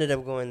us. you ended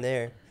up going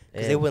there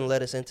because Yeah. they wouldn't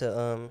let us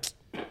into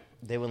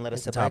They wouldn't let us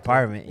Into into our back there.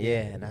 apartment. Yeah, Yeah.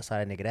 and I saw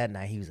that nigga that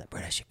night. He was like, bro,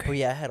 that shit Oh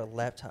crazy. yeah, I had a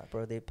laptop,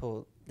 bro. They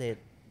had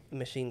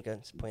machine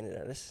guns pointed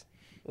at us,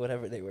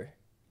 whatever they were.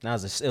 That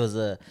was it was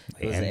an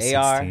M16s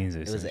AR. or It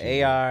was some an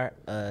shit. AR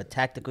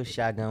tactical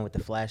shotgun with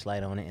the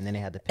flashlight on it, and then they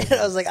had the And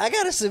picture. I was like, I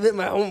gotta submit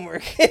my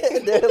homework.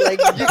 They're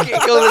like, you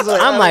can't go this way.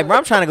 I'm like, bro,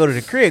 I'm trying to go to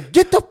the crib.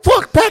 Get the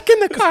fuck back in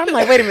the car. I'm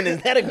like, wait a minute,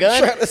 is that a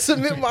gun? trying to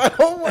submit my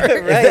homework.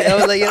 right? I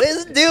was like, yo, this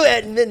is due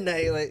at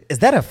midnight. Like, Is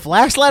that a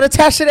flashlight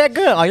attached to that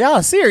gun? Are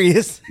y'all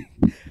serious?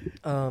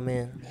 oh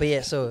man. But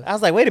yeah, so I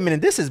was like, wait a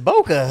minute, this is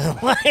Boca.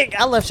 Like,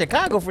 I left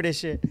Chicago for this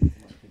shit.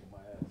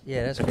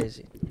 yeah, that's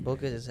crazy.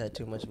 Boca just had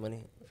too much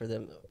money for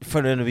them.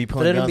 For them to be For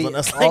pulling them to guns be on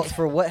us. all, Like,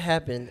 for what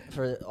happened,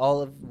 for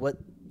all of what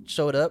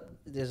showed up,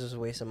 this was a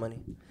waste of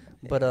money.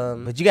 But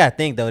but you gotta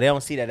think though, they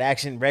don't see that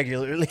action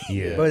regularly.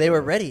 Yeah. bro, they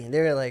were ready.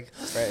 They were like,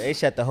 Right, they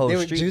shut the whole They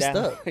were street juiced down.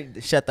 up. They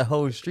shut the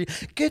whole street.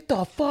 Get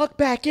the fuck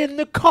back in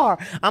the car.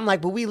 I'm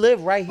like, but we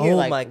live right here. oh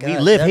like, my god, we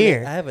live That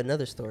here. I have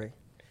another story.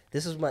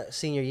 This was my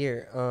senior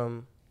year.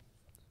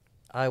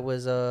 I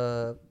was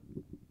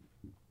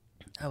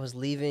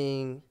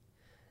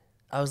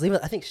leaving.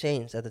 I think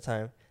Shane's at the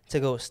time to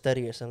go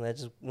study or something. I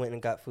just went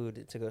and got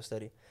food to go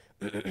study,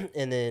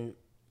 and then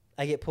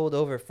I get pulled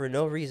over for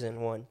no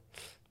reason.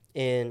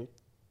 And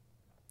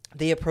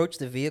they approached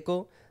the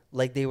vehicle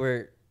like they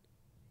were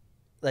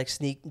like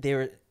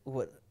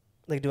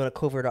like doing a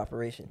covert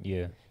operation.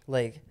 Yeah.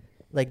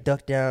 Like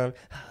duck down,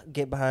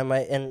 get behind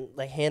and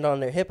like hand on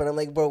their hip, and I'm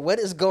like, bro, what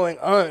is going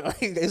on?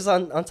 Like it's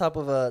on top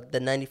of the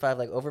 95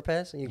 like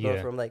overpass, and you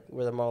go from like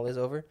where the mall is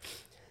over,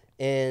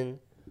 and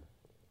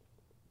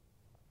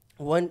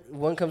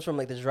one comes from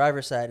like the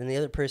driver's side, and the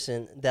other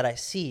person that I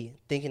see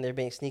thinking they're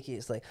being sneaky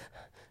is like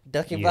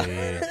ducking behind.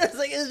 It's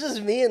like it's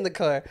just me in the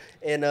car,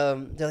 and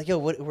they're like, yo,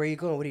 where are you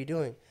going? What are you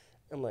doing?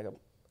 I'm like,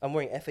 I'm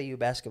wearing FAU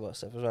basketball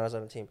stuff. It was when I was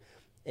on the team,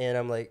 and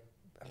I'm like,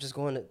 I'm just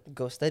going to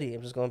go study.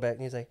 I'm just going back.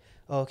 And he's like,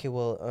 oh, okay,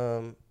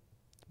 well,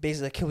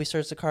 basically, like, can we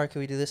search the car? Can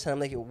we do this? And I'm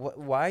like,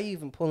 why are you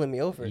even pulling me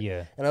over?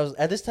 Yeah. And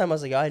at this time, I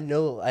was like, I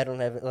know I don't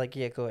have it. Like,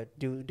 yeah, go ahead.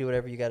 Do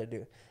whatever you got to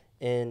do.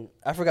 And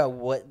I forgot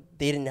what,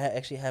 they didn't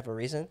actually have a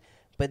reason,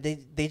 but they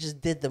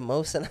just did the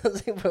most. And I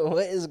was like, bro,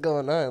 what is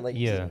going on? Like,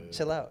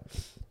 chill out.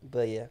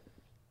 But yeah.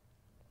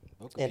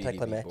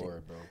 Anticlimactic.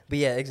 But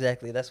yeah,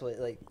 exactly. That's what,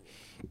 like,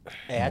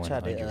 hey, I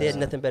tried to. they had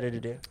nothing better to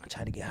do. I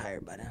tried to get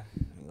hired by them.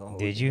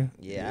 Did you?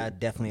 Yeah, I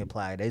definitely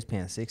applied. They was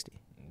paying 60.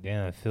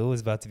 Damn, Phil was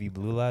about to be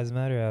Blue Lives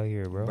Matter out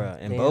here, bro. Bro,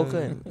 in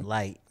Boca,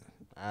 light.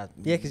 Yeah,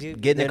 because you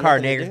get in the car,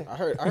 nigga. I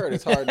heard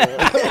it's hard. I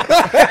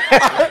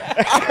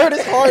heard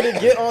it's hard to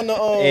get on the.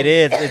 It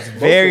is. It's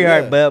very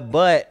hard,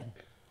 but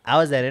I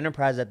was at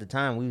Enterprise at the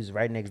time. We was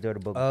right next door to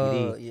Boca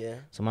PD. Yeah.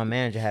 So my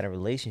manager had a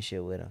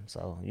relationship with him.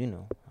 So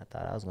I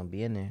thought I was gonna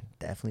be in there.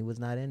 Definitely was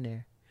not in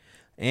there.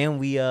 And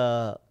we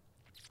the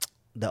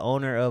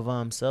owner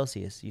of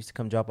Celsius used to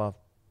come drop off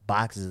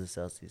boxes of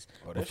Celsius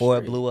before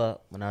it blew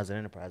up when I was at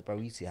Enterprise, bro.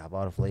 We used to have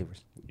all the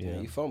flavors. Yeah,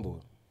 you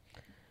fumbled.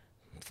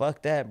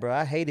 Fuck that, bro.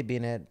 I hated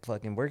being at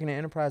fucking working at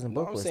Enterprise and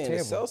Boca was terrible.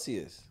 The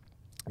Celsius.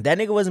 That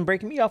nigga wasn't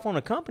breaking me off on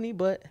the company,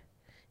 but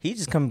he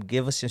just come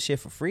give us some shit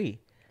for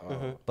free.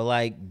 But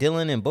like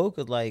Dylan and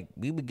Boca, like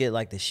we would get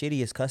like the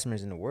shittiest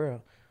customers in the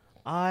world.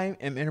 I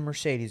am in a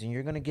Mercedes and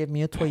you're gonna give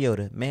me a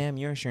Toyota, ma'am.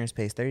 Your insurance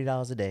pays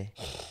 $30 a day.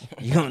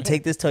 You gonna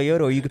take this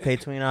Toyota or you could pay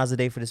 $20 a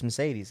day for this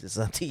Mercedes? It's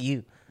up to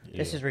you. Yeah.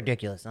 This is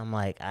ridiculous. I'm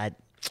like, I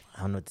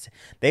don't know what to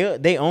say.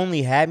 They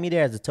only had me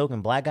there as a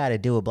token black guy to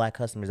deal with black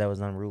customers that was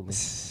unruly.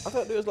 I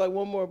thought there was like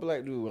one more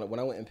black dude when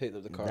I went and picked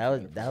up the car. That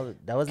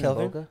wasn't in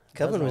Boca.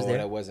 Kelvin was there.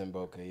 That wasn't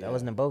Boca. Yeah. That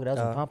wasn't in Boca. That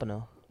was in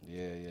Pompano.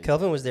 Yeah.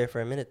 Kelvin was there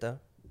for a minute though.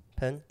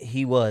 Penn.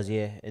 He was,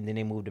 yeah, and then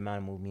they moved him out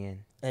and moved me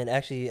in. And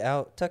actually,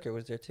 Al Tucker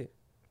was there too.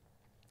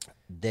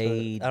 So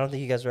I don't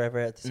think you guys were ever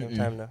at the same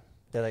time though.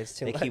 They're like, it's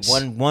too much. They keep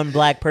one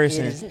black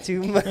person. It's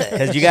too much.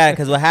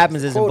 Because what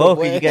happens is in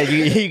Boca, you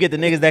get the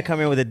niggas that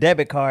come in with the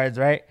debit cards,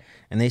 right?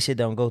 And they shit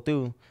don't go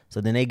through. So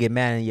then they get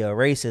mad at your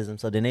racism.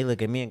 So then they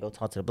look at me and go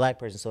talk to the black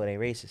person so it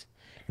ain't racist.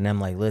 And I'm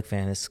like, look,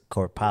 fam, it's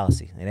court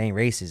policy. It ain't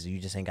racist. You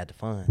just ain't got the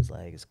funds.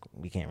 Like,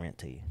 we can't rent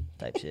to you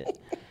type shit.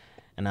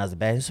 And I was the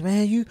bad. So,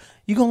 man, you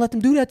gonna let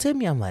them do that to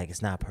me? I'm like,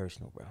 it's not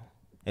personal, bro.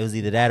 It was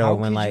either that or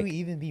when like. How could you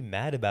even be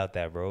mad about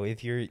that, bro?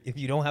 If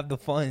you don't have the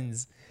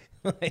funds.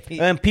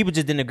 And people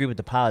just didn't agree with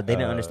the policy. They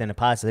didn't understand the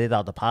policy. They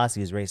thought the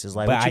policy was racist.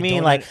 Like, what you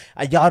mean? Like,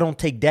 y'all don't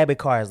take debit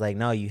cards? Like,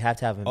 no, you have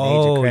to have a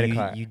major credit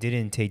card. You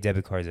didn't take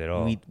debit cards at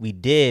all. We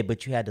did,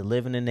 but you had to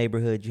live in the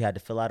neighborhood. You had to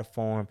fill out a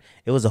form.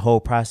 It was a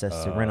whole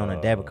process to rent on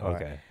a debit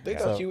card. Okay.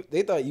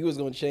 They thought you was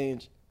gonna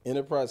change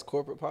Enterprise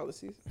corporate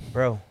policies,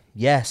 bro.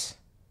 Yes,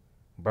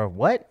 bro.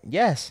 What?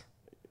 Yes.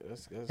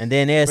 And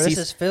then this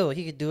is Phil.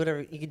 He could do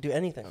whatever. He could do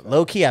anything.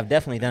 Low key, I've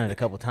definitely done it a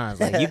couple times.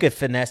 Like you could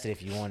finesse it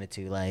if you wanted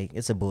to. Like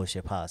it's a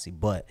bullshit policy,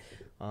 but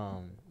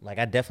like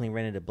I definitely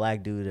rented a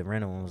black dude at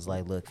rental and was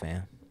like, "Look,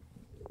 fam,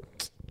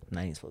 I'm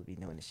not even supposed to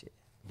be doing this shit."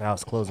 But I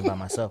was closing by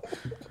myself.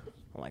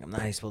 I'm like, I'm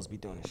not even supposed to be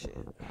doing this shit,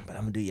 but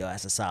I'm gonna do your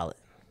ass a solid.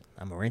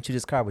 I'm gonna rent you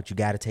this car, but you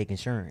gotta take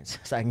insurance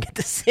so I can get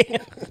the sale.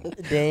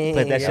 Dang,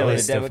 put that shit on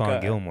the debit Stephon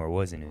card. Gilmore,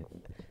 wasn't it?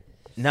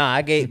 Nah,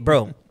 I gave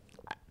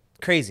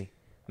crazy.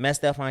 Met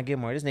Stephon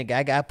Gilmore. This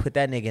nigga, I put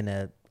that nigga in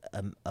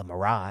a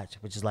Mirage,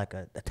 which is like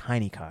a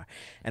tiny car.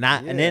 And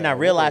then I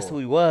realized who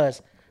he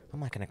was. I'm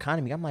like an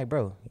economy. I'm like,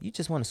 bro, you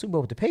just won a Super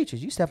Bowl with the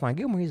Patriots. You Stephon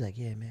Gilmore. He's like,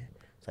 yeah, man.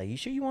 It's like, you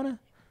sure you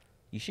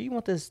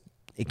want this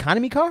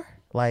economy car?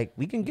 Like,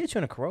 we can get you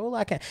in a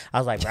Corolla. I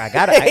was like, bro, I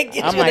got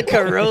it. I'm like,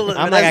 Corolla.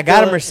 I'm like, I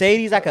got a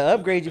Mercedes. I could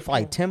upgrade you for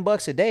like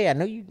 $10 a day. I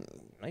know you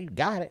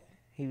got it.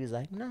 He was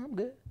like, no, I'm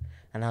good.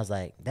 And I was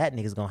like, that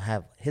nigga's gonna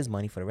have his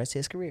money for the rest of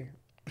his career.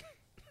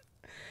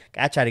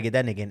 I tried to get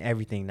that nigga in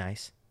everything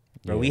nice.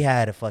 Bro, we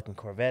had a fucking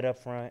Corvette up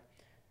front,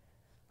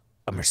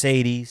 a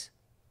Mercedes,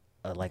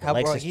 like a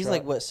Lexus He's truck.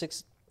 like, what,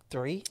 6'3"?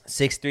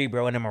 6'3",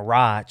 bro, in a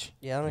Mirage.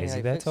 Yeah, I don't know. Is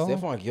he that tall?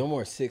 Stephon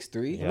Gilmore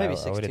 6'3". Yeah, maybe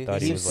I would have 6'2".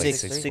 thought He he was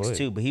was like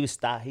 6'2", but he's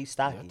stocky.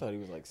 I thought he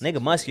was like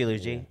Nigga muscular,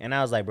 G. And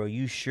I was like, bro,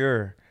 you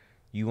sure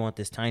you want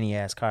this tiny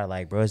ass car?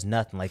 Like, bro, it's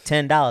nothing. Like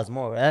 $10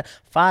 more,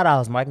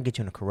 $5 more. I can get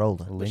you in a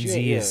Corolla.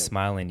 Lindsay is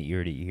smiling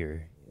ear to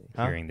ear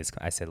hearing this.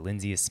 I said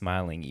Lindsay is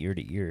smiling ear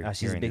to ear. Oh,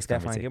 she's a big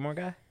Stephon Gilmore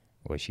guy.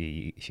 Well,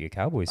 she a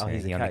Cowboys fan.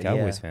 He's a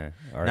Cowboys fan.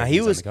 Or now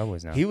he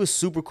was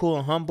super cool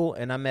and humble.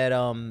 And I met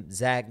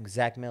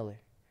Zach Miller.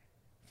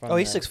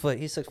 He's 6 foot.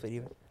 He's 6 foot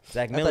even.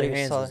 Zach Miller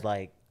hands was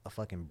like a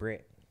fucking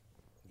brick.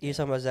 You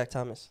talking about Zach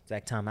Thomas?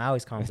 Zach Thomas. I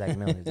always call him Zach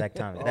Miller. Zach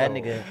Thomas. That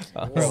nigga.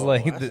 I was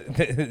like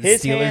the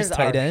His Steelers hands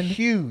tight are end.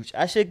 huge.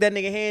 I shook that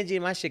nigga hand, G,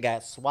 and my shit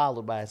got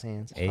swallowed by his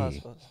hands.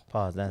 Hey,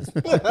 Pause. That's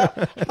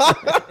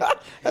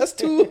That's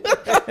too.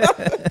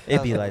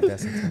 it be like that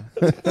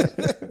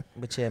sometimes.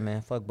 But yeah,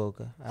 man, fuck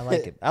Boca. I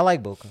like it. I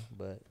like Boca,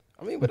 but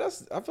I mean, but I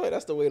feel like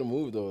that's the way to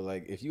move though.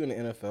 Like if you in the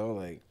NFL,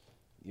 like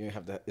you don't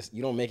have to.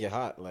 You don't make it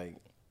hot. Like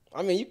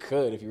I mean, you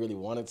could if you really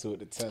wanted to at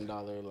the $10.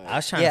 Like I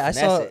was trying Yeah, to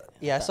finesse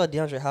it. I saw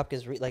DeAndre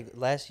Hopkins like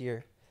last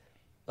year,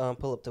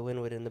 pull up to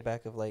Wynwood in the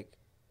back of like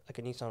a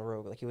Nissan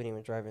Rogue. Like he wasn't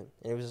even driving,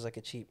 and it was just like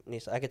a cheap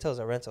Nissan. I could tell it was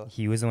a rental.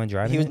 he was the one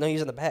driving. He was it? no, he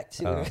was in the back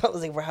too. Oh. I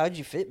was like, bro, how'd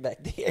you fit back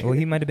there? Well,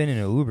 he might have been in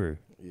an Uber.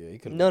 yeah, you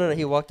could. No,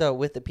 he walked out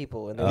with the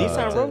people. And then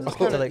Nissan Oh. Rogue's to,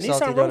 kind of like,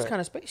 Salty Nissan Rogue's Donut. kind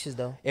of spacious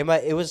though. It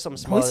was something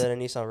smaller What's- than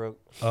a Nissan Rogue.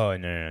 Oh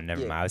no,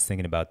 never Yeah. mind. I was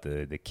thinking about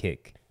the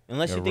kick.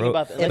 Unless The you think Rogue-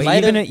 about the. It But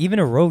might even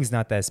a Rogue's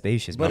not that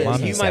spacious. My But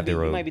mom you used to might have be the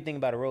you Rogue. might be thinking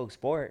about a Rogue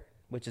Sport,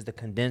 which is the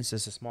condensed,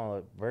 it's a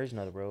smaller version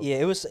of the Rogue. Yeah,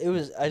 it was.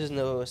 I just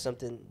know it was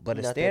something. But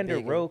a not that standard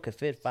big. Rogue could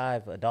fit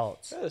 5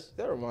 adults.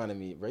 That reminded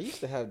me, bro. You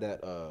used to have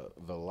that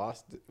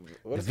Velocity.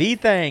 The V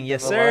thing,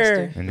 yes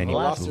sir. Veloster. And then he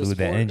Velocity blew the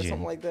Sport or engine.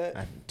 something like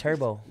that.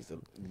 Turbo.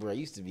 Bro, I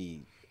used to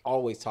be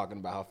always talking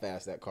about how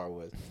fast that car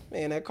was.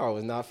 Man, that car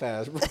was not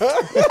fast, bro.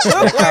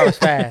 That car was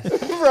fast.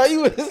 Bro,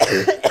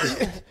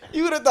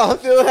 you would have thought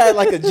Phil had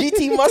like a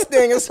GT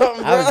Mustang or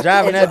something, bro. I was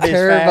driving that bitch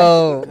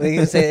Turbo. We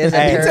can say it's a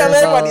Hey. You turbo. tell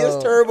everybody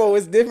it's turbo.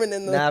 It's different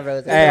than the. Nah, bro.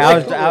 It's Hey, a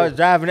I was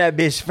driving that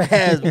bitch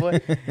fast, boy.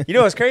 You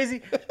know what's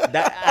crazy?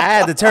 I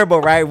had the turbo,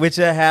 right, which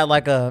had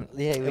like a.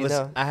 Yeah, we it was.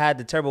 know. I had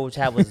the turbo, which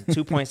was a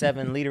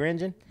 2.7 liter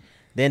engine.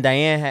 Then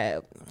Diane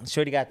had.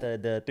 Shorty got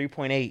the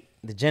 3.8,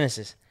 the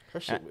Genesis. Her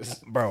shit was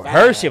Bro, fast.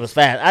 her shit was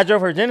fast. I drove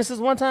her Genesis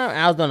one time, and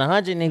I was doing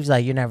 100, and he was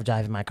like, "You're never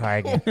driving my car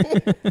again."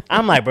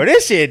 I'm like, bro,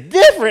 this shit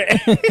different.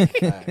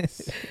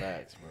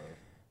 Facts, bro.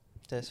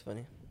 That's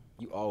funny.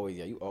 You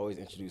always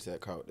introduce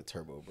that car with the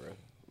turbo, bro.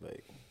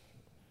 Like,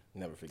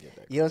 never forget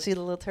that. You don't see the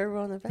little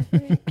turbo on the back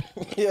there?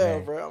 Yeah,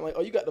 bro. I'm like,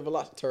 oh, you got the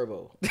Velocity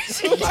Turbo.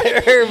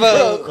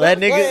 Turbo. Let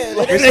niggas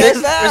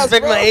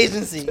Respect my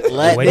agency.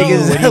 let What do you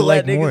let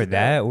like niggas more, know.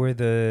 that or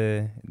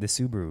the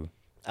Subaru?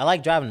 I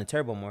like driving the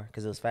turbo more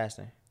because it was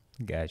faster.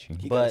 Got you.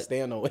 He But- gotta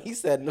stand on what he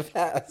said in the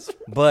past.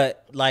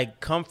 But like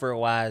comfort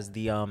wise,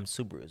 the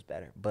Subaru is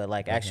better. But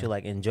like actually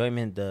like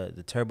enjoyment,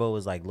 the turbo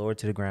was like lower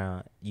to the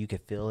ground. You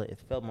could feel it. It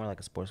felt more like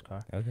a sports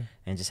car, Okay,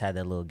 and just had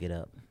that little get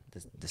up. The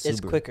Subaru.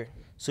 It's quicker.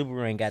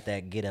 Subaru ain't got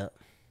that get up.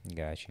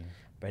 got you.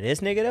 But this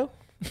nigga though,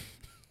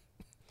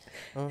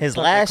 his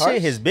Talking last cars?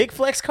 shit, his big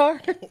flex car.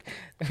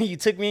 You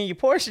took me in your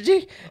Porsche,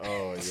 G.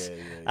 Oh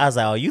yeah. I was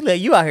like, oh,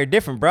 you out here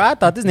different, bro. I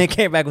thought this nigga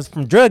came back was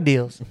from drug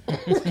deals.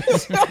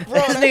 This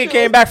nigga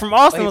came back from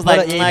Austin Oh, he was put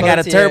like, up- yeah, I he got put a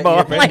up to your turbo.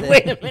 I'm like, birthday.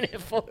 wait a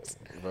minute, folks.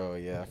 Bro,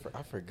 yeah,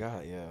 I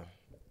forgot. Yeah,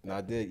 no,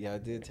 I did. Yeah, I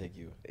did take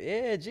you.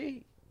 Yeah,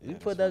 G. You Yeah,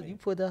 put that's that. You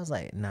put that. I was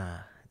like, nah.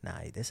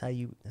 That's how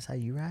you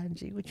riding,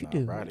 G. What you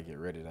do? Bro, I had to get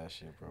rid of that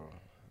shit, bro.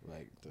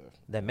 Like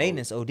That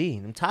maintenance, OD,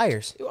 them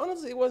tires.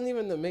 Honestly, it wasn't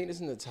even the maintenance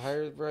in the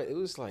tires, bro. It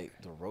was like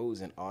the roads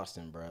in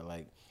Austin, bro.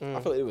 Like I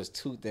feel like it was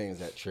two things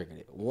that triggered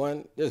it.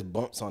 One, there's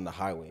bumps on the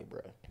highway,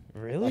 bro.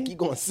 Really? Like you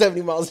going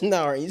 70 miles an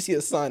hour and you see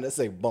a sign that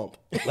say bump.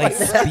 Like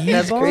speed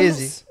That's bumps?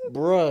 crazy.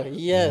 Bruh,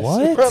 yes.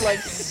 What? Bruh,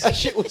 like that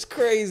shit was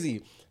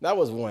crazy. That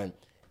was one.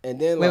 And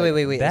then like,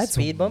 Wait. That's a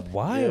speed bump?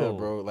 wild. Yeah,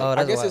 bro. Like, Oh, I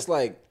that's guess wild. it's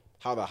like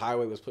how the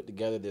highway was put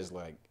together. There's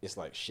like it's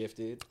like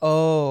shifted.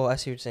 Oh, I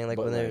see what you're saying. Like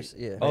But when like- there's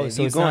yeah. Oh, If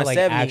so you it's going not like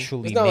 70,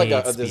 actually It's not like made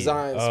a speed.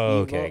 design speed Oh,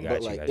 okay, bump, got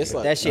but you, like got it's you.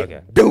 like That shit.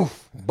 Okay. doof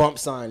bump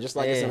sign, just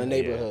like it's in Yeah, a yeah.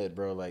 neighborhood,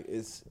 bro. Like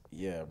it's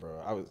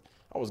bro.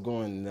 I was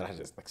going and then I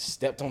just like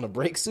stepped on the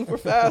brake super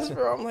fast,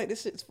 bro. I'm like,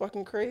 this shit's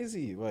fucking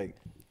crazy. Like,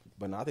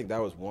 but no, I think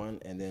that was one.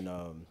 And then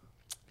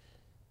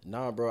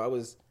nah, bro,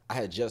 I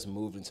had just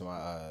moved into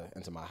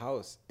my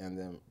house, and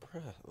then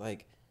bro,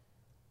 like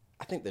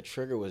I think the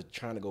trigger was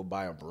trying to go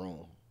buy a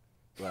broom.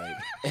 Like,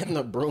 and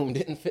the broom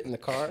didn't fit in the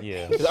car.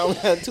 Yeah. 'Cause I only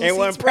had two Ain't seats,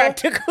 one bro.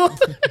 practical.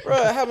 Bro,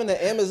 having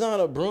to Amazon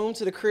a broom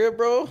to the crib,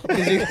 bro. Like,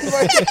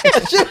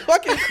 that shit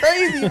fucking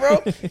crazy,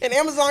 bro. And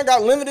Amazon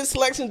got limited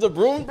selections of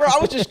brooms, bro. I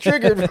was just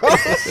triggered, bro. I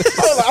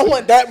was like, I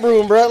want that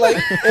broom, bro. Like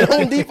at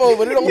Home Depot,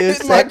 but it don't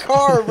fit in my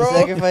car, bro.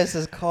 Sacrifice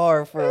his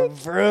car for a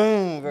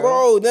vroom, bro.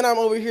 Bro, then I'm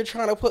over here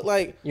trying to put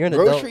like You're an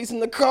adult. groceries in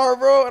the car,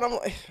 bro. And I'm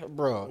like,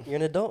 bro. You're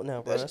an adult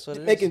now, bro. That's what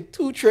it is. Making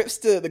 2 trips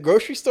to the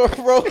grocery store,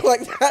 bro.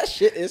 Like that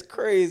shit is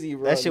crazy,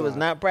 bro. That shit was Nah.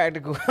 not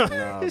practical.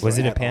 Nah, Was bro, it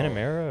a at all.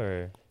 Panamera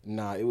or?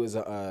 Nah, it was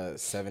a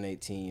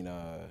 718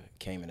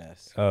 Cayman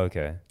S. Oh,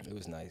 okay. It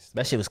was nice.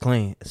 That shit was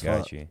clean as fuck.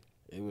 Got you.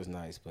 It was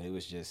nice, but it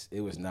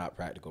was not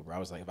practical, bro. I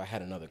was like, if I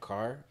had another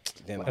car,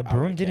 then A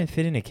broom didn't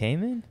fit in a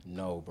Cayman?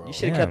 No, bro. You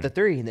should have Damn. kept the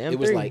 3, the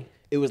M3.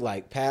 It was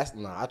like past.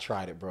 Nah, I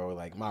tried it, bro.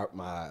 Like my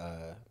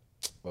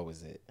what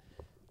was it?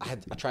 I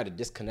tried to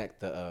disconnect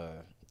the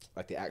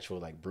like the actual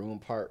like broom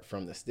part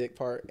from the stick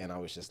part, and I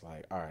was just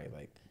like, all right,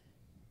 like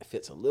it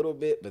fits a little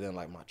bit, but then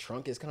like my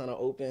trunk is kind of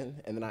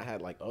open, and then I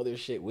had like other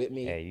shit with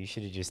me. Hey, you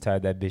should have just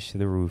tied that bitch to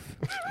the roof.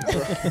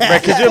 Bro,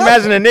 could you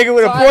imagine a nigga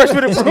with a Porsche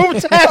with a broom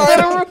tied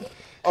to the roof?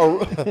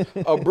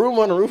 A broom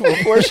on the roof of a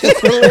Porsche is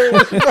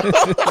hilarious,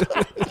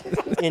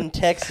 In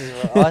Texas,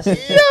 bro.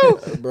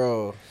 Austin,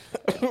 bro.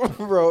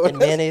 Bro. in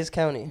Mayonnaise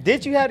County.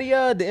 Did you have the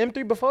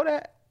M3 before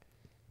that?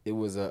 It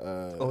was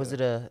a Or was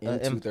it a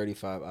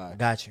M235i.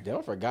 Got you. Damn,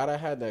 I forgot I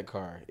had that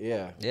car.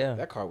 Yeah. Yeah.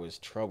 That car was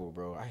trouble,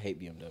 bro. I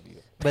hate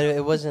BMW. But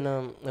it wasn't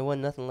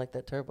nothing like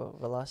that turbo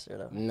Veloster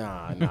though.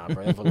 Nah, bro.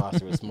 That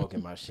Veloster was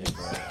smoking my shit,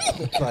 bro.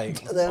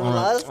 Like, The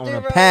Veloster, on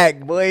a bro. pack,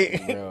 boy.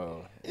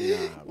 bro.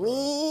 Nah, bro.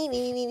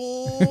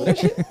 But that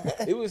shit,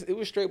 it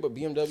was straight, but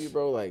BMW,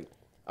 bro, like,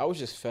 I was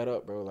just fed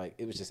up, bro. Like,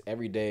 it was just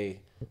every day,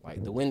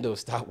 like, the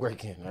windows stopped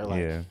working. Or,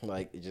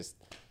 like it just,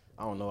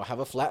 I don't know, I have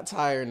a flat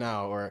tire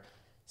now, or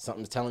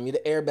something's telling me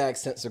the airbag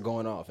sensor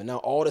going off. And now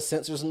all the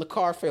sensors in the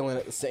car failing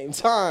at the same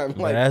time.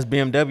 Like, that's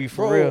BMW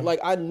for bro, real. like,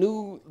 I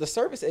knew the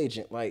service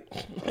agent. Like,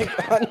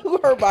 I knew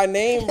her by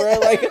name, bro.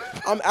 Like,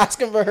 I'm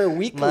asking for her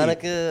weekly.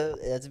 Monica,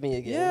 that's me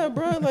again. Yeah,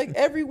 bro. Like,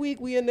 every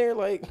week we in there,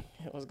 like,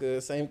 it was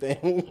good. Same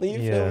thing. You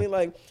feel me?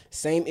 Like,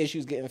 same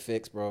issues getting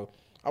fixed, bro.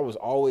 I was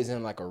always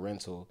in, like, a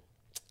rental.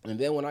 And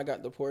then when I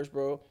got the Porsche,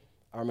 bro,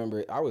 I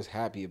remember I was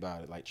happy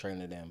about it, like, trading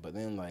it in. But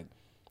then, like,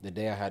 the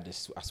day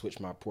I switched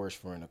my Porsche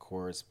for an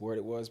Accord Sport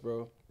it was,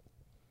 bro.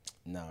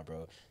 Nah,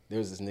 bro. There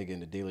was this nigga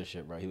in the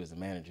dealership, bro. He was the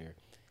manager.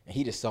 And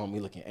he just saw me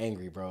looking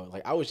angry, bro.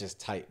 Like, I was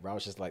just tight, bro. I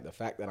was just like, the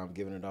fact that I'm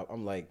giving it up,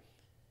 I'm like,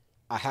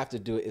 I have to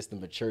do it. It's the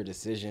mature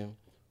decision.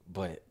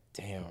 But,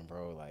 damn,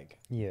 bro, like,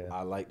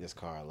 I like this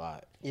car a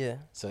lot. Yeah.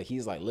 So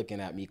he's, like,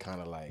 looking at me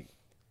kind of like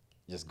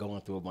just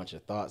going through a bunch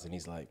of thoughts. And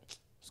he's like,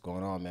 what's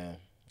going on, man?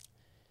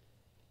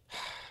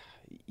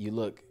 You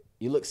look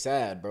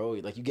sad, bro.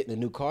 Like, you getting a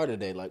new car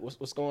today. Like,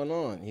 what's going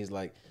on? He's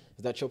like,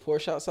 is that your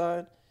Porsche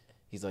outside?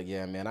 He's like,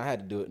 yeah, man, I had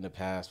to do it in the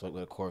past with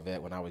a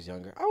Corvette when I was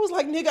younger. I was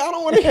like, nigga, I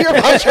don't want to hear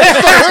about your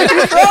story,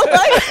 bro.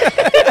 Like,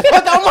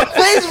 fuck out my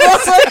face, bro.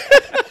 Like,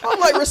 I'm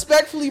like,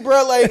 respectfully,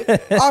 bro, like,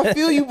 I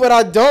feel you, but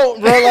I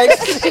don't, bro. Like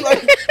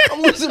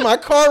I'm losing my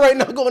car right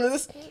now going to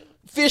this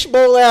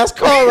fishbowl ass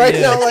car right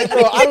now. Like,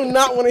 bro, I do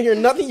not want to hear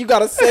nothing you got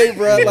to say,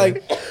 bro.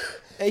 Like,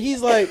 and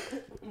he's like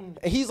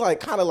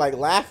kind of like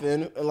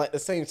laughing and like at the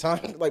same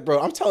time, like, bro,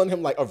 I'm telling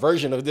him like a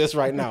version of this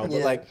right now, but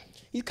like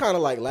he's kind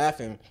of like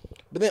laughing.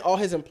 But then all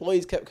his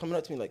employees kept coming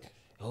up to me like,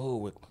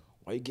 oh,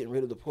 why you getting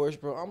rid of the Porsche,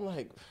 bro? I'm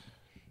like,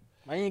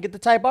 why you didn't get the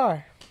Type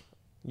R?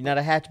 You not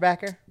a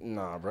hatchbacker?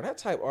 nah, bro. That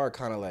Type R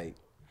kind of like,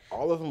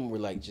 all of them were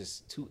like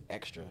just too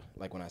extra.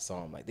 Like when I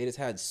saw them, like they just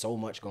had so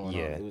much going on.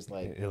 It was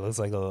like, it looks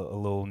like a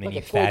little mini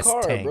a full fast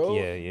car, tank, bro.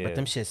 yeah. But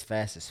them shit's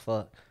fast as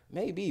fuck.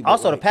 maybe.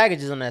 Also, like, the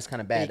packages on that's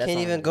kind of bad. You That's can't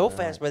all even it go is,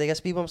 fast, bro. They got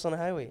speed bumps on the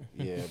highway.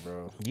 yeah,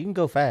 bro. You can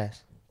go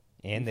fast.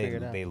 And figure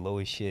it out. they low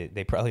as shit.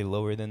 They probably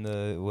lower than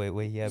the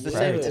way he had It's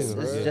prior same, to. It's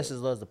bro. just as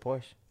low as the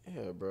Porsche.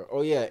 Yeah, bro.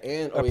 Oh yeah,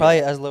 and Or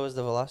probably as low as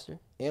the Veloster.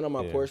 And on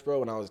my Yeah. Porsche, bro,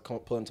 when I was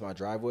pulling to my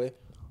driveway,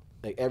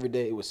 like every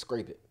day it would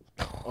scrape it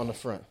on the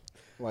front.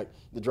 Like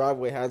the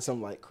driveway had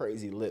some like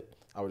crazy lip.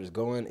 I would just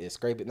go in, it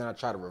scrape it, then I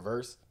try to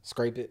reverse,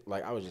 scrape it.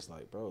 Like I was just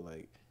like, bro,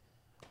 like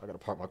I gotta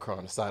park my car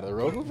on the side of the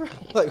road, bro.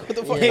 Like what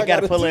the fuck? You I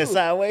gotta pull do? in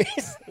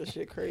sideways. That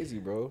shit crazy,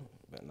 bro.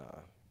 But nah,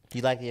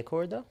 You like the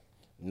Accord though?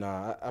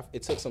 nah.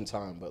 it took some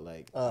time, but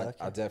like Okay.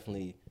 I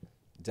definitely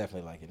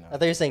like it now. I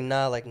thought you were saying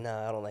nah, like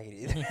nah, I don't like it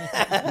either.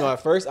 No,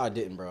 at first I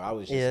didn't, bro. I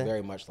was just Yeah.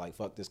 very much like,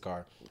 fuck this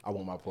car. I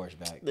want my Porsche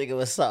back. Nigga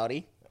was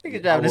Saudi. Nigga I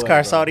driving this was, car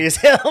bro. Saudi as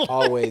hell.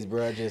 Always,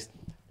 bro.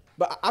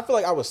 But I feel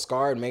like I was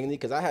scarred mainly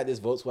because I had this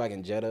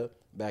Volkswagen Jetta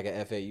back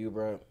at FAU,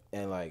 bro,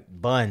 and like,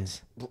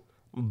 Buns.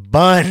 bro,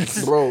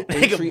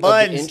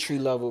 Nigga, entry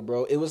level,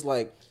 bro. It was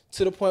like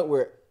to the point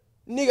where,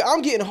 nigga,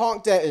 I'm getting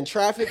honked at in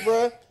traffic,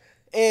 bro.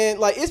 And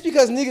like it's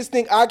because niggas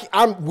think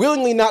I'm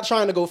willingly not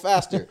trying to go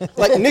faster.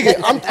 Like nigga,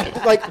 I'm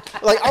like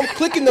I'm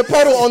clicking the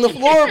pedal on the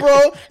floor,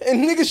 bro.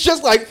 And niggas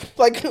just like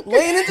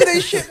laying into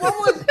their shit. Bro,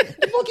 what the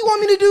fuck you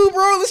want me to do,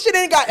 bro? This shit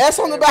ain't got S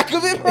on the back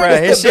of it, bro. Bro,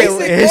 It's the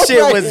basic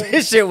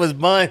his shit was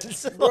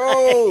buns.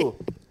 Bro,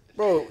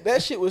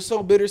 that shit was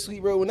so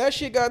bittersweet, bro. When that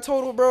shit got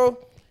totaled, bro,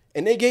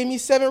 and they gave me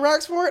 7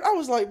 racks for it, I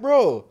was like,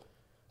 bro,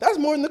 that's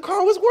more than the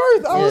car was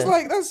worth. I was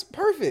like, that's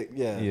perfect.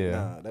 Yeah.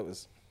 Nah, that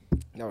was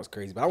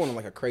crazy. But I went on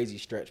like a crazy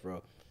stretch,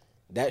 bro.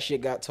 That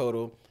shit got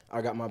totaled.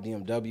 I got my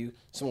BMW.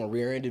 Someone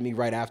rear-ended me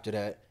right after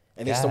that.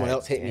 And then someone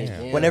else hit me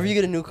again. Whenever you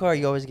get a new car,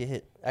 you always get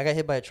hit. I got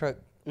hit by a truck.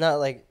 Not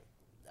like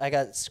I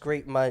got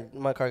scraped. My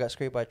car got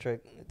scraped by a truck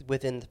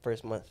within the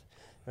first month.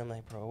 And I'm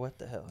like, bro, what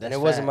the hell? And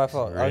it wasn't my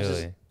fault. I was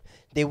just.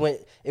 They went.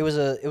 It was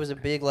a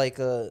big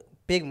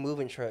big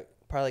moving truck.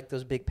 Probably like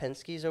those big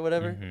Penske's or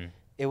whatever. Mm-hmm.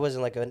 It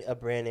wasn't like a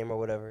brand name or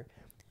whatever.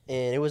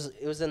 And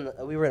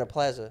we were in a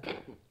plaza.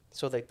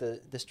 So like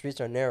the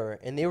streets are narrower,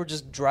 and they were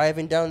just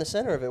driving down the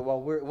center of it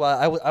while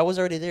I was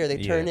already there.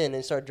 They turned in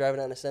and started driving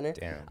down the center.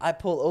 Damn. I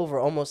pull over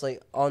almost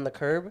like on the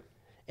curb,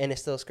 and it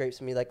still scrapes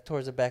me like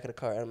towards the back of the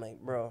car. And I'm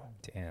like, bro.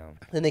 Damn.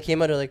 Then they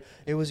came out, they're like,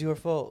 it was your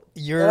fault.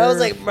 And I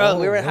was like, bro,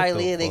 we were in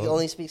Hialeah. They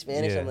only speak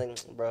Spanish. Yeah. I'm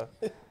like, bro,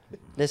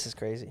 this is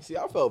crazy. See,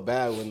 I felt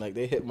bad when like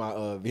they hit my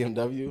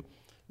BMW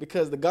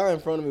because the guy in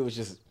front of me was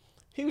just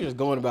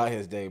going about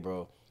his day,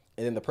 bro.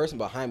 And then the person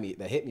behind me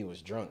that hit me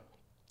was drunk.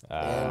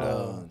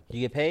 And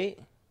You get paid?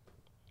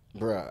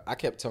 Bruh, I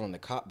kept telling the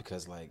cop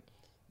because, like,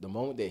 the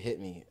moment they hit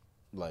me,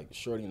 like,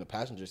 shorty in the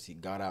passenger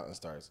seat got out and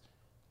starts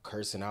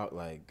cursing out,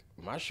 like,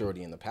 my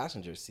shorty in the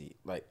passenger seat.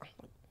 Like, I'm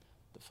like,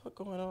 the fuck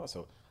going on?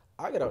 So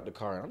I get out the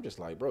car and I'm just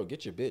like, bro,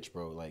 get your bitch,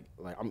 bro. Like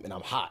I'm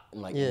hot.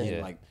 And, like, and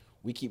then, like,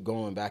 we keep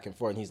going back and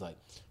forth. And he's like,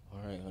 all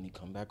right, honey,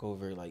 come back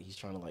over. Like, he's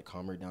trying to, like,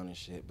 calm her down and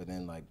shit. But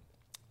then, like,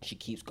 she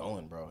keeps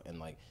going, bro. And,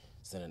 like,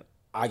 so then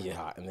I get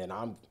hot. And then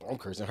I'm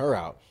cursing her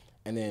out.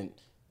 And then,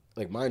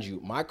 like, mind you,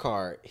 my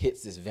car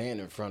hits this van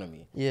in front of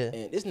me. Yeah.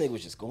 And this nigga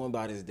was just going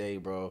about his day,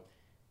 bro.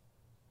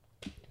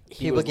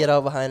 People get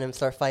all behind him,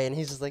 start fighting.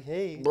 He's just like,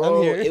 hey, bro,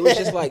 I'm here. It was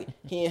just like,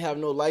 he didn't have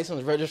no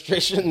license,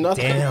 registration,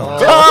 nothing. Damn.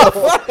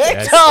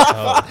 That's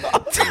tough.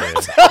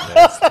 That's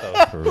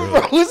tough for real. Bro,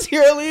 I was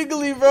here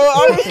illegally, bro.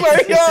 I was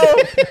like, yo.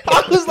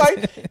 I was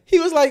like, he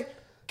was like,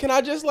 can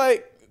I just,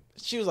 like,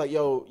 she was like,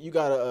 yo, you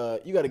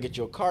gotta get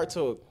your car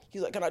towed.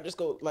 He's like, can I just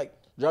go, like,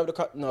 drive the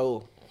car?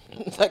 No.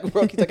 It's like,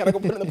 bro, he's like, can I go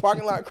put it in the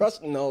parking lot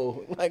across?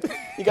 No. Like,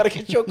 you gotta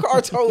get your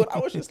car towed. I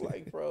was just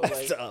like, bro,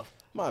 like, tough.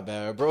 my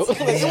bad, bro.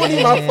 Like, it wasn't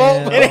even my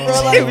fault, bro.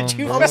 Like,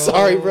 I'm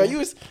sorry, bro. You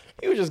was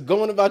just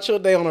going about your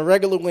day on a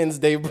regular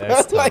Wednesday, bro.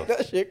 That's Like, tough.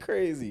 that shit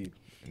crazy.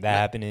 That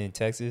happened in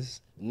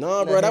Texas?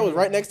 Nah, bro, that was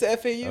right next to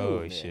FAU.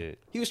 Oh, shit.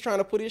 He was trying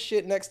to put his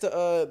shit next to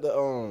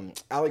the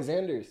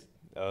Alexanders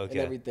Okay.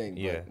 and everything.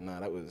 But Yeah. nah,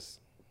 that was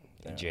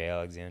J.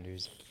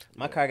 Alexander's.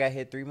 My car got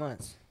hit 3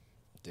 months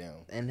damn.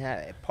 and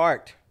had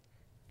parked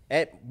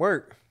at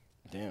work.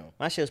 Damn.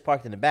 My shit was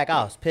parked in the back.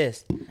 I was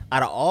pissed.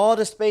 Out of all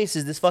the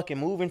spaces this fucking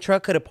moving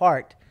truck could have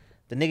parked,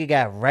 the nigga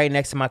got right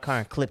next to my car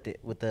and clipped it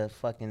with the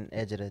fucking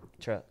edge of the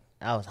truck.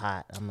 I was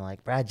hot. I'm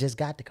like, bro, I just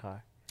got the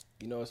car.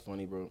 You know what's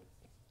funny, bro?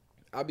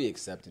 I'll be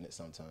accepting it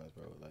sometimes,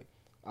 bro. Like,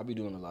 I'll be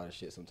doing a lot of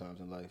shit sometimes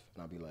in life,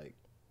 and I'll be like,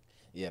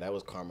 yeah, that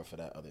was karma for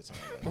that other time.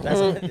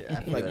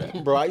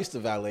 Like, bro, I used to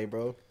valet,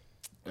 bro.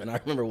 And I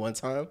remember one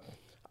time,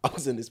 I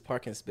was in this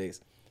parking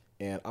space,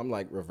 and I'm,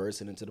 like,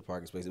 reversing into the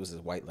parking space. It was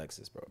this white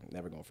Lexus, bro.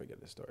 Never gonna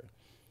forget this story.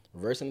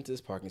 Reversing into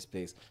this parking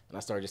space, and I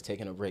started just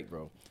taking a break,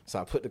 bro. So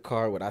I put the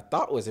car, what I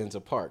thought was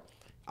into park,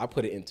 I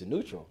put it into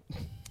neutral.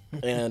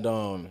 And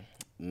I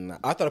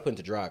thought I put it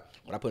into drive,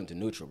 but I put it into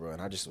neutral, bro.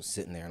 And I just was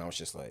sitting there, and I was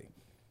just like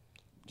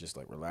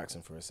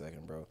relaxing for a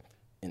second, bro.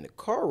 And the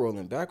car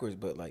rolling backwards,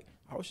 but, like,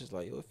 I was just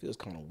like, yo, it feels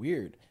kind of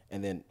weird.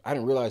 And then I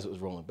didn't realize it was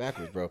rolling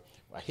backwards, bro.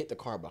 I hit the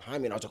car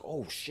behind me, and I was like,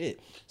 oh, shit.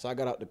 So I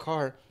got out the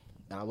car,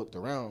 and I looked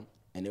around,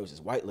 and there was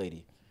this white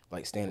lady,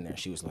 like, standing there.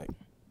 She was like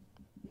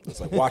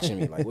watching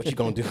me, like, what you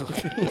gonna do?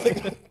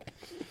 Like,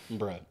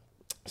 bruh.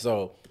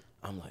 So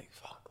I'm like,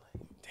 fuck,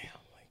 like, damn,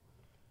 like,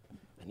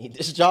 I need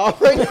this job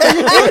right now.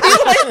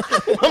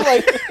 I'm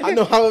like, I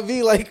know how it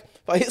be. Like,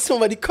 if I hit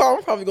somebody's car,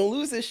 I'm probably gonna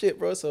lose this shit,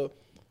 bro. So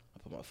I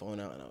put my phone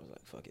out, and I was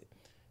like, fuck it.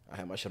 I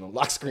had my shit on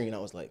lock screen. I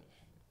was like,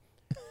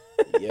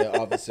 yeah,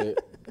 officer,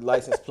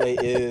 license plate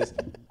is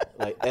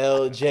like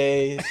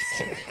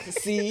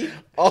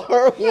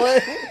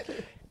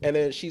LJCR1. And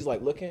then she's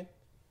like looking,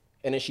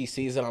 and then she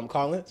sees that I'm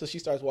calling, so she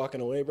starts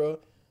walking away, bro.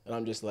 And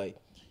I'm just like,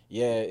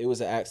 yeah, it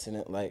was an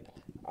accident. Like,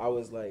 I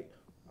was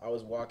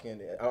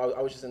walking, I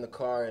was just in the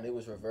car, and it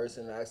was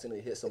reversing, and I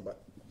accidentally hit somebody.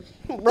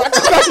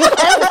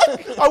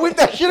 I whipped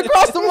that shit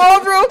across the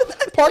mall, bro.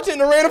 Parked it in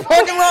the random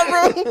parking lot,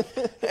 bro.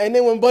 And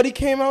then when Buddy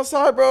came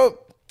outside, bro,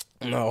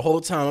 the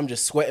whole time I'm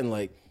just sweating,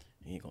 like,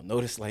 you ain't gonna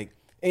notice, like,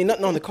 ain't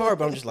nothing on the car,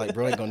 but I'm just like,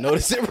 bro, ain't gonna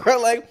notice it, bro.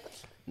 Like,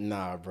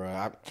 nah, bro.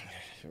 I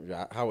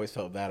always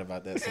felt bad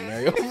about that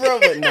scenario, bro,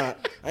 but nah,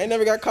 I ain't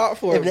never got caught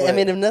for it. I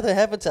mean, if nothing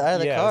happened to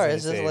either Yeah, car, I was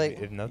it's gonna just say,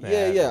 like, if nothing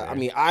yeah. happened, I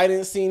mean, I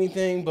didn't see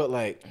anything, but,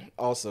 like,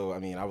 also, I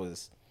mean,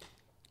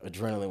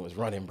 adrenaline was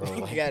running, bro.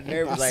 Like, got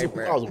nervous, like,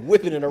 bro. I was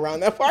whipping it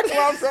around that parking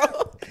lot, bro.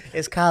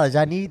 It's college.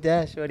 I need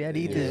that, shorty. I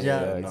need this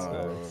job.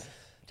 Nah, bro.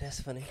 that's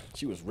funny.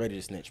 She was ready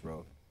to snitch,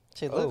 bro.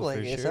 She looked like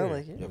for it. It sure. sounded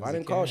like it. If I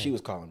didn't call, she was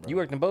calling, bro. You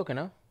worked in Boca,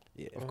 no?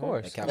 Yeah, Of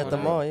course. At Capitol At the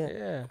Grill. mall, yeah.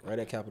 Yeah. Right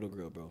at Capitol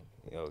Grill, bro.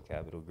 Yo,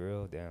 Capitol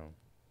Grill, down.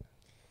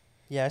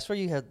 Yeah, I swear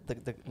you had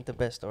the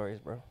best stories,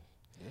 bro.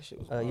 That shit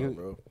was you- wild,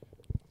 bro.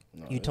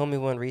 No, You told me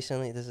one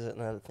recently. This is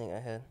another thing I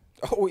had.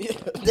 Oh, yeah.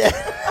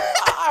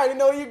 I already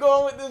know where you're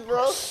going with this,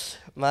 bro.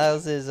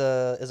 Miles is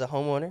a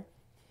homeowner.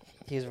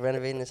 He was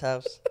renovating his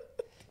house.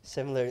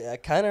 Similar,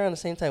 kind of around the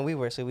same time we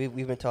were. So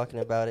we've been talking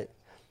about it,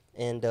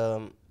 and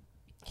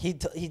he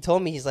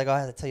told me, he's like, oh, I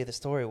have to tell you the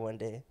story one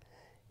day,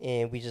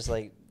 and we just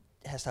like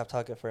had stopped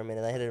talking for a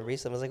minute. I had to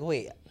erase him. I was like,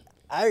 wait,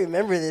 I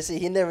remember this.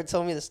 He never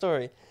told me the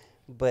story,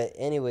 but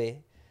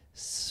anyway,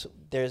 so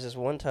there's this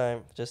one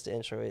time, just to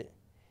intro it.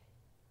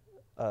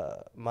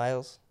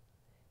 Miles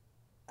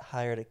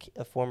hired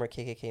a former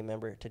KKK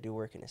member to do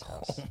work in his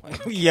house.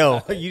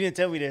 Yo, you didn't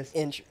tell me this.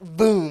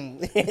 Boom.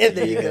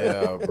 There you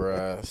go. Yeah,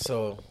 bruh.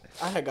 So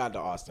I had got to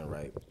Austin,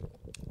 right?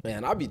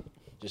 Man, I'd be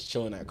just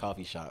chilling at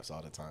coffee shops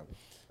all the time.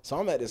 So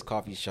I'm at this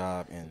coffee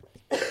shop, and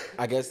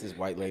I guess this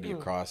white lady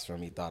across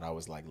from me thought I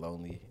was, like,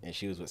 lonely, and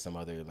she was with some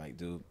other, like,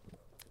 dude.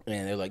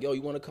 And they're like, yo,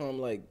 you want to come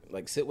like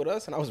sit with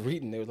us? And I was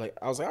reading. I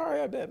was like, all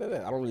right, I bet.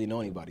 I don't really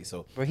know anybody.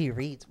 So Bro, he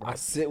reads, bro. I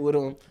sit with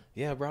him.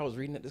 Yeah, bro, I was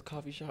reading at this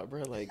coffee shop,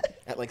 bro, like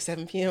at like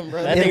 7 p.m.,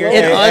 bro. He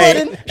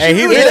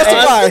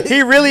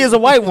really is a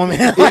white woman.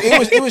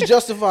 It was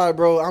justified,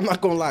 bro. I'm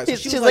not gonna lie. So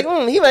She's like,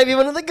 he might be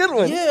one of the good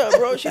ones. yeah,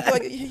 bro. She's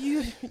like,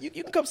 you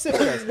can come sit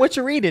with us. What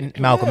you reading,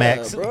 Malcolm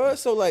X? Bro.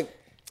 So like,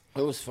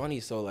 it was funny.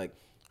 So like,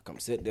 come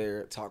sit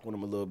there, talk with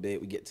them a little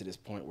bit. We get to this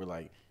point where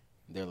like,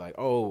 they're like,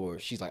 oh, or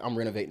she's like, I'm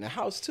renovating the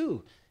house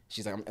too.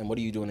 She's like, and what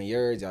are you doing in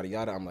yours? Yada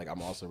yada. I'm like,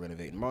 I'm also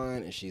renovating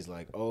mine. And she's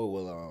like, oh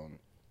well,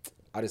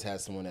 I just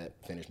had someone that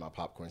finished my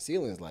popcorn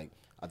ceilings. Like,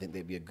 I think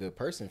they'd be a good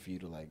person for you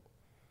to like,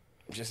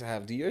 just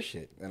have do your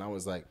shit. And I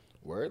was like,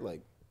 word,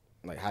 like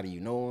how do you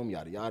know him?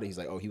 Yada yada. He's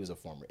like, oh, he was a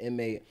former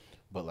inmate,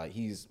 but like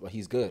he's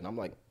good. And I'm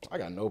like, I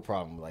got no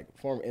problem. Like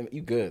former inmate,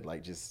 you good?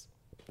 Like just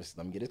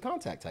let me get his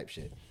contact type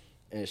shit.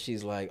 And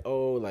she's like,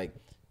 oh, like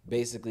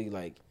basically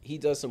like he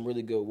does some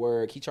really good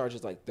work. He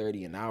charges like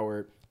 $30 an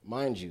hour,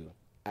 mind you.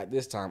 At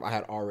this time, I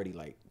had already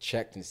like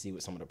checked and see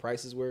what some of the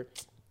prices were.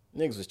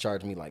 Niggas was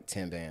charging me like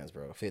 10 bands,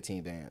 bro,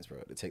 15 bands, bro,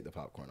 to take the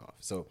popcorn off.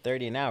 So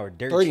 30 an hour,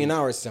 30 an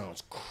hour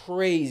sounds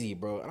crazy,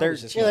 bro. I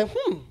was just You're like,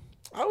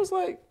 I was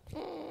like,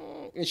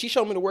 and she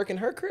showed me the work in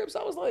her crib.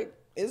 So I was like,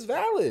 it's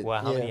valid.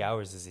 Well, how many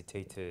hours does it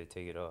take to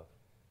take it off?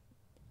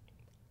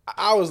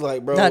 I was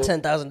like, bro, not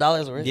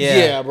 $10,000 worth.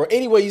 Yeah, bro.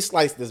 Anyway, you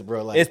slice this,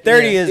 bro. Like It's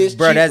 30 it's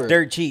bro. That's cheaper.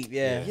 dirt cheap.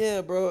 Yeah.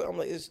 Yeah, bro. I'm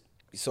like,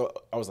 so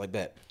I was like,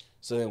 bet.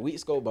 So then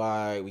weeks go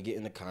by, we get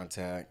into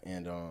contact,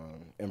 and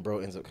bro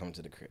ends up coming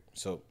to the crib.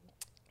 So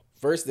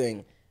first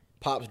thing,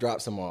 Pops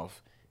drops him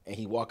off, and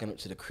he walking up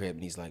to the crib,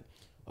 and he's like,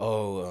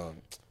 oh,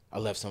 I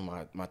left some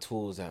of my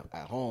tools at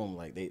home,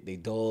 like they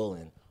dull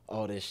and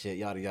all this shit,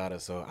 yada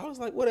yada. So I was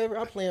like, whatever,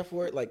 I'm playing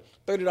for it. Like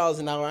 $30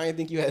 an hour. I didn't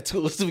think you had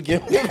tools to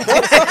begin with.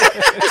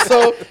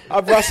 So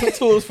I brought some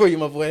tools for you,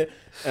 my boy,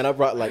 and I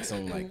brought like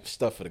some like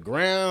stuff for the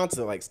ground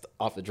to like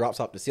off the drops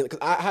off the ceiling,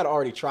 because I had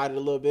already tried it a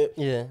little bit.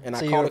 Yeah. And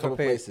So I you called were a couple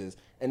prepared. places,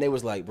 and they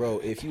was like, bro,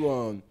 if you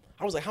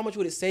I was like, how much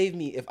would it save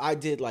me if I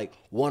did like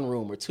 1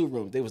 room or 2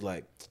 rooms? They was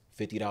like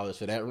 $50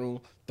 for that room,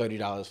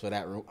 $30 for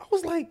that room. I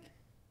was like,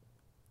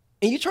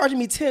 and you charging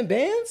me 10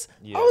 bands?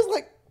 Yeah. I was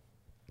like,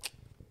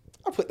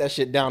 I put that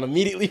shit down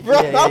immediately, bro.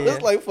 I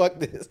was like, fuck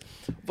this.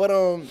 But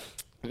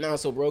now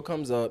so bro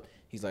comes up.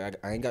 He's like,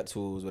 I ain't got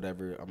tools,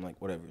 whatever. I'm like,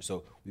 whatever.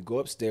 So we go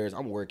upstairs.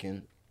 I'm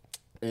working,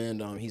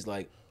 and he's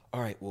like,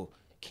 all right, well,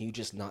 can you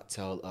just not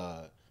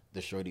tell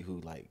the shorty who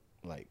like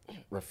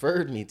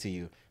referred me to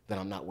you that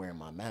I'm not wearing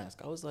my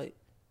mask? I was like,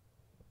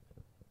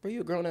 bro,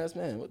 you a grown ass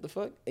man. What the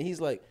fuck? And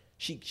he's like,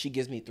 she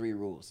gives me 3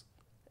 rules.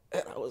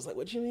 And I was like,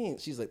 what you mean?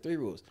 She's like, 3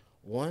 rules.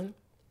 1,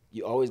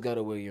 you always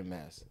gotta wear your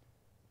mask.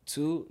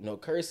 2, no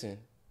cursing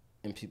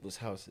in people's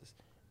houses.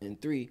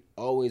 And 3,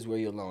 always wear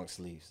your long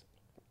sleeves.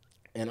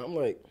 And I'm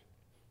like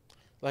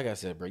I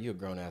said, bro, you a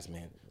grown ass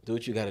man. Do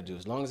what you gotta do.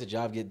 As long as the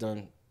job get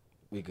done,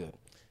 we good.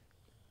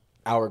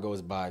 Hour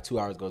goes by, 2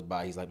 hours goes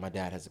by. He's like, my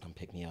dad has to come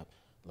pick me up.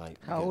 Like,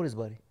 How old is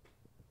buddy?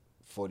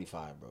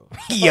 45, bro.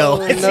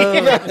 Yo, I'm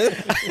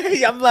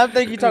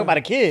thinking you talking about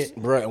a kid.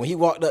 Bro, and when he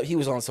walked up, he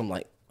was on some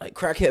like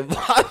crackhead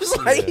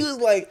vibes. Like he was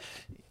like,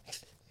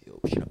 yo,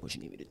 what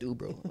you need me to do,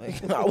 bro?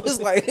 Like I was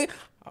like,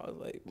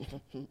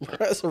 bro,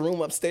 that's a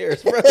room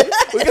upstairs, bro.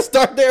 We can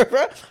start there,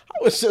 bro.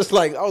 I was just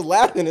like, I was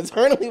laughing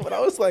internally, but I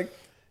was like,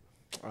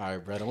 all right,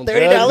 bro, don't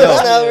 $30 an hour.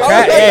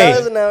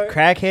 $30 an hour.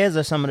 Crackheads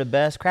are some of the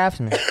best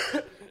craftsmen.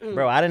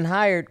 Bro, I done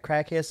hired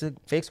crackheads to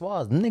fix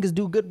walls. Them niggas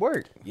do good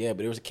work. Yeah, but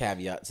there was a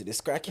caveat to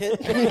this crackhead.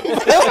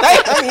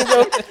 I mean,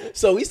 bro,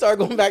 so we started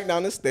going back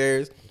down the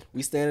stairs.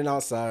 We standing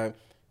outside,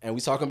 and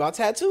we talking about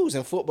tattoos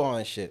and football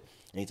and shit.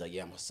 And he's like,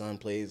 yeah, my son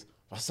plays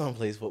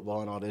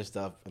football and all this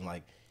stuff. And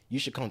like, you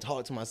should come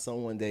talk to my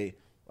son one day,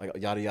 like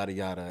yada, yada,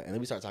 yada. And then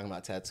we start talking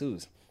about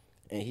tattoos.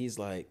 And he's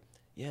like,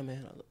 yeah,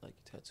 man, I like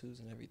tattoos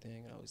and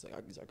everything. And I was like,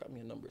 I got me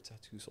a number of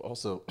tattoos. So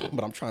also,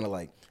 but I'm trying to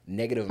like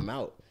negative them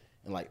out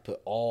and like put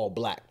all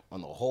black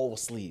on the whole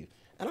sleeve.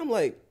 And I'm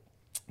like,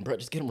 bro,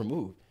 just get them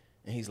removed.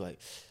 And he's like,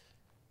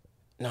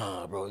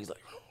 nah, bro. He's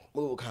like,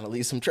 we'll kind of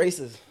leave some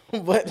traces.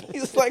 But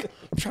he's like,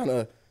 I'm trying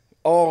to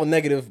all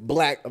negative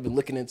black. I've been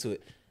looking into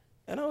it.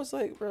 And I was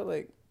like, bro,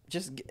 like,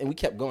 and we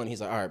kept going. He's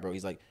like, all right, bro.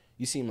 He's like,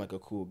 you seem like a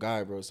cool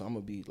guy, bro. So I'm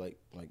going to be like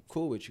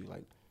cool with you.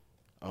 Like,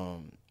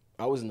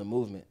 I was in the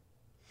movement.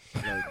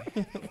 Like,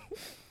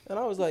 and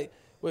I was like,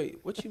 wait,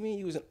 what you mean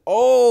you was in?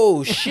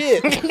 Oh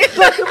shit!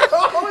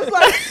 I was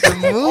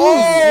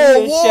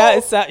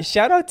like,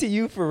 Shout out to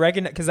you for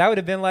recognizing, because I would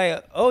have been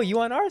like, oh,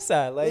 you on our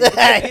side, like,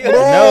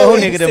 No,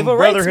 nigga, them civil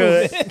rights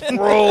brotherhood. movement.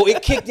 bro,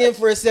 it kicked in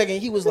for a second.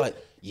 He was like,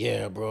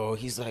 yeah, bro.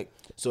 He's like,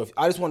 so if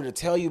I just wanted to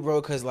tell you,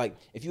 bro, because like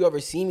if you ever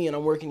see me and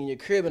I'm working in your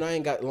crib and I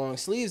ain't got long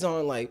sleeves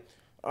on, like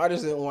I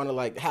just didn't want to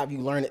like have you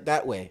learn it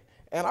that way.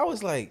 And I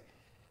was like,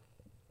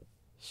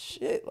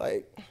 shit,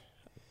 like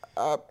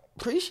I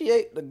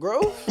appreciate the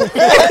growth. Like,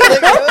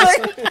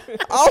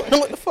 I don't know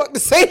what the fuck to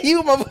say to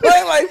you, my boy.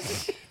 Like,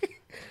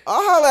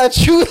 I'll holler at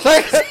you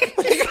like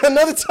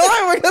another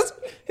time. I guess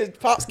his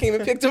pops came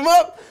and picked him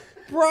up.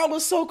 Bro, I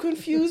was so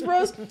confused,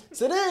 bro.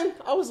 So then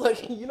I was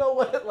like, you know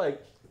what?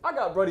 Like, I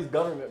got Brody's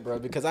government, bro,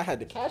 because I had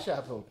to cash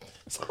app him.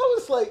 So I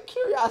was like,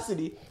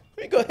 curiosity,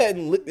 let me go ahead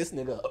and look this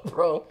nigga up,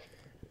 bro.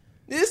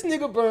 This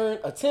nigga burned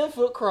a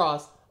 10-foot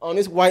cross on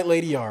this white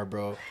lady yard,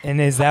 bro. And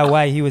is that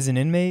why he was an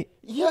inmate?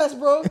 Yes,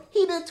 bro.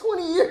 He did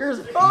 20 years,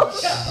 bro.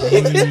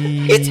 He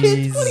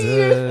did 20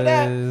 years for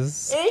that.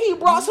 And he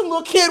brought some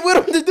little kid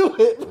with him to do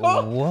it,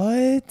 bro.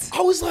 What?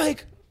 I was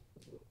like,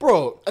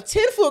 bro, a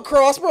 10-foot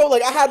cross, bro.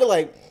 Like, I had to,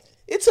 like,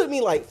 it took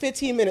me like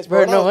 15 minutes,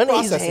 bro. Bro, no wonder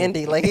he's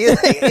handy. Like, yeah,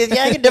 I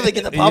can definitely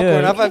get the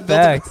popcorn off. I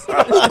built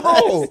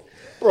it.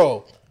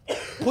 Bro,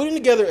 putting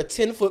together a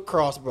 10-foot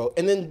cross, bro,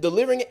 and then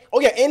delivering it. Oh,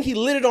 yeah, and he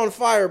lit it on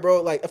fire,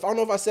 bro. Like, if I don't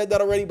know if I said that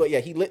already, but yeah,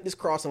 he lit this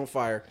cross on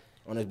fire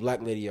on his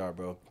black lady yard,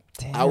 bro.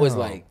 Damn.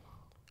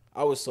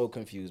 I was so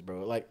confused,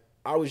 bro. Like,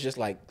 I was just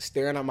like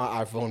staring at my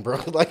iPhone, bro,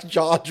 like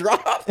jaw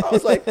dropped. I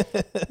was like,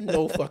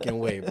 no fucking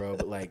way, bro.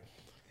 But like,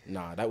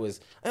 nah, that was,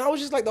 and I was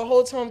just like the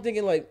whole time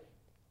thinking like,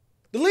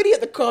 the lady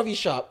at the coffee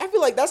shop, I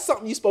feel like that's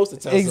something you're supposed to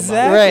tell somebody.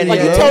 Exactly. Like,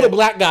 you tell the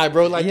black guy,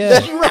 bro. Like,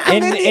 that's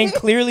and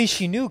clearly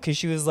she knew because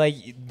she was like,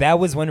 that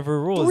was one of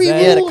her rules. 3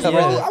 that, rules, bro.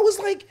 I was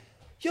like,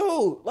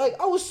 yo, like,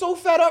 I was so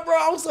fed up, bro.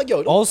 I was like,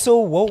 yo. Also,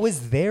 what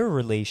was their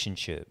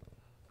relationship?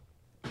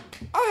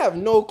 I have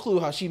no clue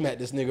how she met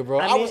this nigga, bro.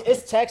 I mean,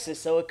 it's Texas,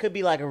 so it could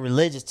be like a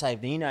religious type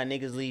thing. You know how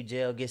niggas leave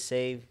jail, get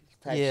saved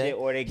type shit,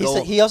 or they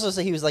go. He also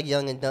said he was like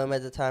young and dumb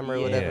at the time or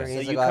whatever. So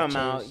He's you like, come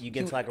out, you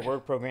get to like a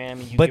work program.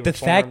 And you But get the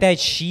reformed. fact that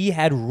she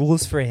had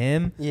rules for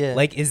him, Yeah.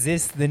 like, is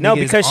this the No,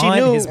 nigga's because she aunt,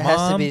 knew his it has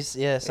to mom? be,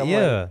 someone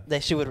Yeah.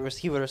 that he would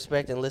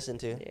respect and listen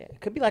to. Yeah, it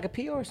could be like a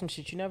PR or some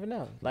shit. You never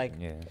know. Like,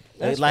 Yeah.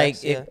 That's like,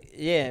 facts,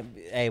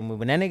 Hey,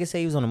 when that nigga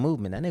say he was on the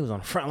movement, that nigga was on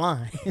the front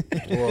line.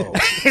 Whoa.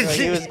 Like,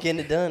 he was getting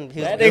it done.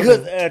 He was That nigga was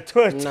building.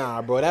 twist.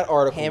 Nah, bro, that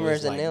article Hammers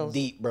was and like nails.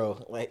 deep,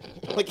 bro. Like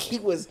he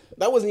was.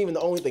 That wasn't even the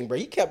only thing, bro.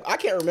 I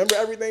can't remember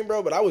everything,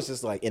 bro. But I was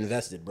just like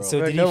invested, bro. So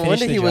Bro, did no he finish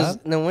wonder the he was.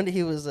 job? No wonder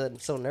he was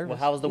so nervous. Well,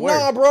 how was the word?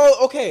 Nah, bro.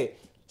 Okay.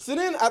 So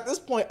then at this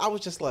point, I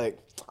was just like,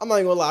 I'm not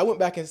even gonna lie. I went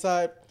back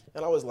inside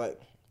and I was like,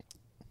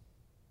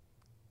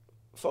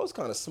 folks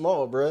kind of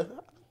small, bro.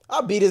 I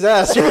beat his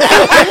ass. I'm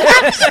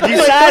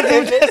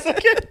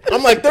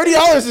like,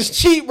 $30 is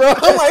cheap, bro.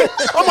 I'm like,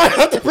 I might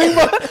have to bring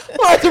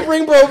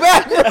bro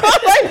back, bro. Like,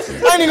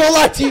 I ain't gonna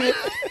lie to you.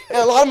 And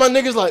a lot of my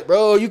niggas like,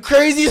 bro, you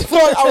crazy as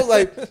fuck. I was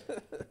like,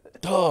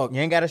 dog,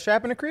 You ain't got a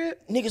strap in the crib?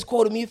 niggas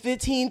quoted me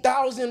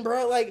 15,000,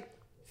 bro. Like,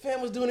 fam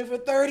was doing it for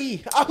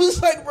 30. I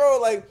was like, bro,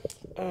 like,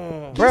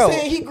 Bro. he's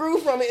saying he grew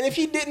from it, and if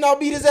he didn't, I'll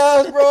beat his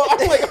ass, bro.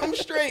 I'm like, I'm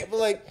straight. But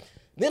like,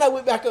 then I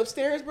went back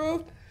upstairs,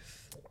 bro,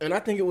 and I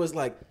think it was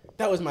like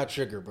that was my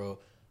trigger, bro.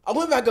 I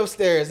went back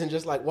upstairs and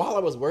just like while I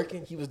was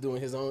working, he was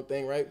doing his own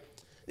thing, right?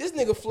 This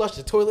nigga flushed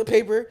the toilet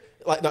paper,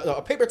 like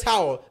a paper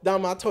towel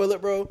down my toilet,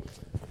 bro.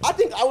 I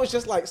think I was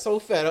just like so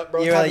fed up,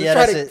 bro. You're Trying like, to yeah,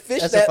 try that's to it. fish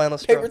That's the that final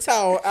straw. paper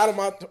towel out of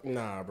my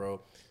nah,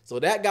 bro. So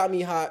that got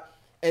me hot.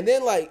 And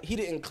then like he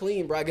didn't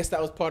clean, bro. I guess that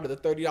was part of the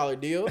 $30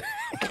 deal.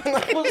 And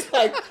I was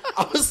like,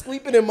 I was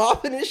sleeping and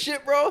mopping and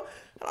shit, bro.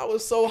 And I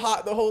was so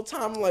hot the whole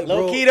time. I'm like,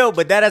 Low bro, key though,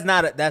 but that's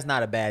not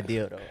a bad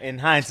deal though. In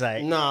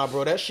hindsight, nah,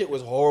 bro, that shit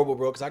was horrible,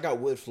 bro. Cause I got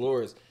wood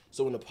floors,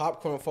 so when the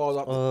popcorn falls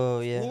off,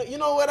 Oh, yeah. you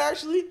know what?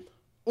 Actually,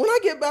 when I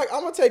get back,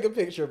 I'm gonna take a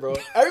picture, bro.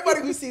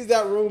 Everybody who sees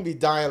that room be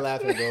dying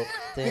laughing, bro,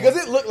 Damn. because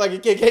it looked like a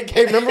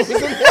KKK member was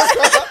in there.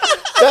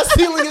 That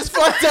ceiling is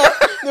fucked up.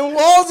 The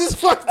walls is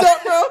fucked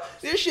up, bro.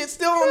 This shit's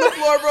still on the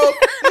floor, bro.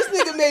 This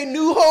nigga made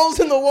new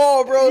holes in the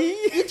wall, bro.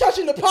 You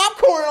touching the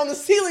popcorn on the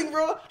ceiling,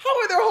 bro. How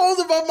are there holes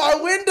above my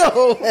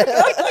window?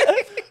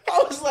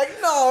 I was like,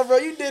 no, bro.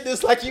 You did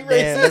this like you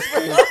Damn, racist,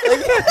 bro.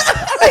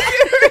 that's Like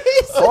you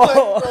racist. Like,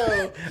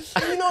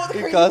 bro. You know what the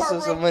It crazy cost part,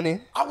 us bro? some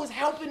money. I was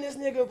helping this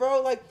nigga,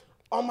 bro. Like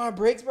on my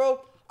breaks, bro.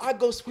 I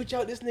go switch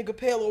out this nigga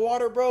pail of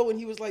water, bro. When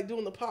he was like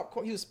doing the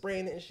popcorn, he was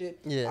spraying it and shit.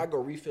 Yeah. I go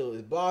refill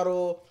his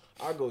bottle.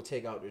 I go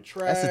take out the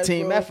trash. that's a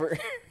team bro. effort.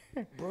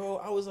 Bro,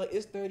 I was like,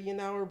 it's 30 an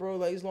hour, bro.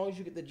 Like, as long as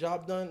you get the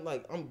job done,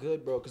 like, I'm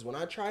good, bro. Because when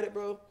I tried it,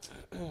 bro,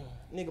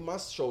 nigga, my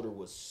shoulder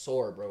was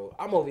sore, bro.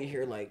 I'm over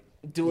here, like,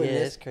 doing Yeah,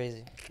 this. it's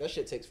crazy. That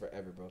shit takes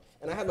forever, bro.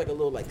 And I had, like, a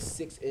little, like,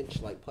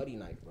 6-inch, like, putty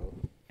knife, bro.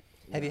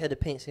 Have you had to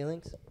paint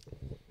ceilings?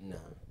 Nah.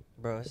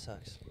 Bro, it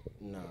sucks.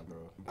 Nah, bro.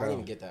 I didn't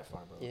even get that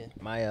far, bro. Yeah.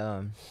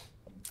 My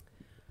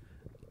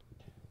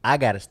I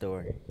got a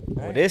story. Well,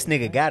 Alright. this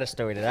nigga got a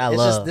story that I It's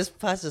love, just this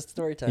past is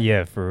story time.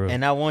 Yeah, for real.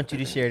 and I want you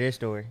to share this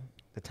story.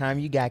 The time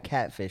you got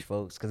catfish,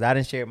 folks, because I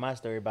didn't share my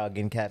story about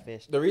getting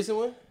catfish. The recent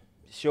one?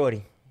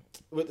 Shorty,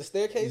 With the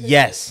staircase?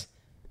 yes,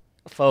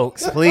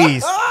 folks,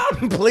 please,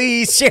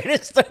 please share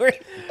this story.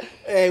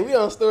 Hey, we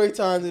on story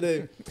time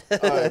today.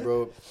 All right,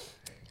 bro.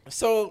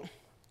 So,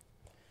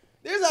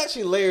 there's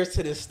actually layers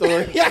to this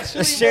story.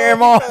 Actually, Share them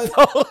bro, all, because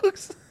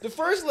folks. the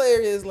first layer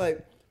is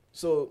like,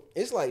 so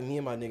it's like me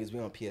and my niggas, we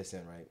on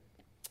PSN, right?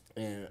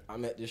 And I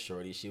met this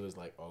shorty. She was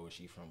like, oh,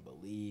 she from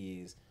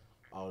Belize,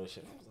 all this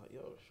shit. I was like,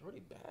 yo, shorty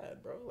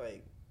bad, bro.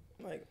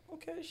 Like,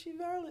 okay, she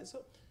valid. So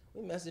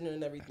we messaging her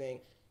and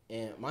everything.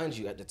 And mind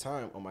you, at the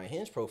time on my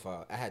Hinge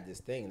profile, I had this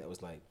thing that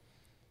was like,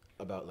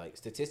 about like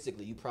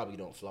statistically, you probably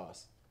don't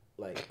floss.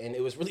 Like, and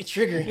it was really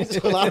triggering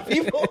to a lot of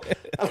people.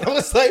 And I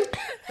was like,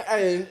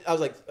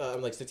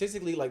 I'm like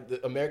statistically, like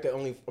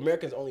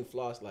Americans only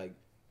floss like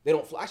they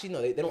don't. Actually,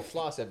 no, they don't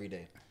floss every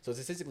day. So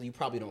statistically, you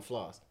probably don't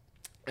floss.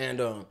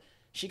 And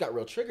she got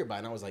real triggered by it.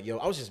 And I was like, yo,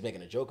 I was just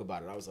making a joke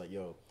about it. I was like,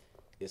 yo,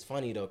 it's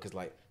funny though, cause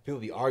like people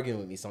be arguing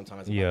with me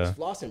sometimes about this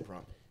flossing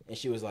prompt. And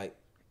she was like,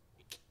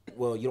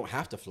 well, you don't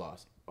have to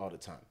floss all the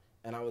time.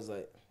 And I was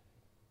like,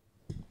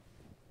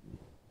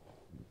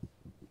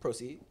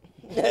 proceed.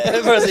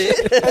 Proceed.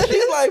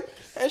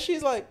 and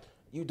she's like,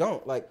 you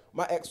don't. Like,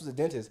 my ex was a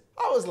dentist.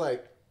 I was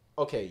like,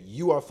 okay,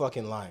 you are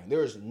fucking lying.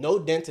 There is no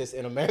dentist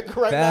in America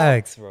right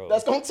now bro.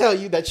 that's gonna tell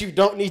you that you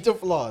don't need to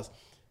floss.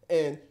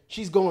 And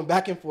she's going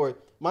back and forth.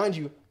 Mind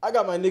you, I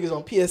got my niggas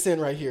on PSN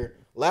right here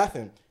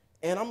laughing.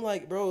 And I'm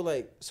like, bro,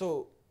 like,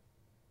 so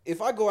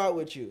if I go out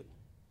with you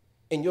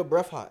and your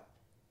breath hot,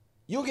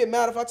 you'll get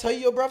mad if I tell you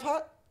your breath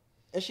hot?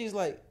 And she's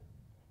like,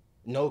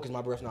 no, because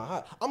my breath not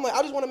hot. I'm like,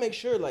 I just want to make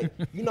sure, like,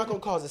 you're not going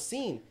to cause a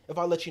scene if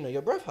I let you know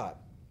your breath hot.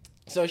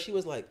 So she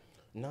was like,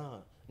 nah,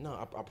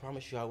 I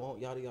promise you I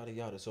won't, yada, yada,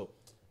 yada. So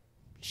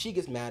she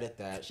gets mad at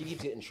that. She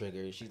keeps getting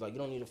triggered. She's like, you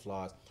don't need to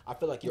floss. I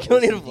feel like you're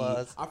don't OCD. need to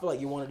floss. I feel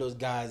like you're one of those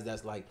guys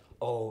that's like,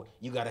 oh,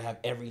 you got to have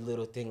every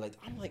little thing. Like,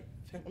 I'm like,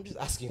 I'm just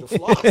asking you to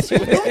floss. You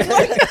know?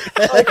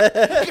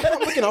 like, I'm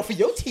looking out for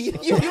your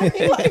teeth. You feel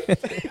me? Like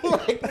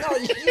no,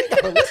 you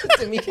gotta listen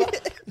to me.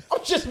 Like,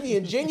 I'm just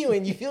being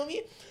genuine. You feel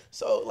me?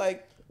 So,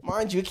 like,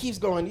 mind you, it keeps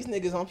going. These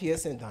niggas on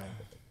PSN time.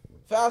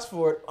 Fast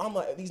forward, I'm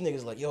like, these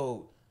niggas like,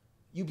 yo,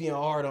 you being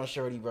hard on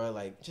Shorty, bro.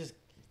 Like, just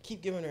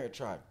keep giving her a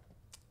try.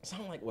 So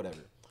I'm like, whatever.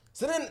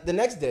 So then the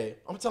next day,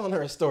 I'm telling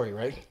her a story,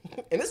 right?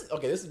 And this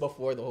is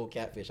before the whole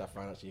catfish. I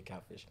found out she a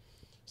catfish.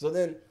 So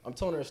then I'm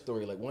telling her a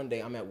story. Like, one day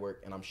I'm at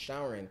work and I'm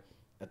showering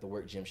at the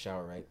work gym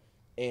shower, right?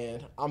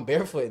 And I'm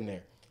barefoot in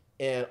there.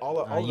 And all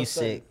of a sudden,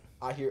 sick.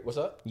 I hear, what's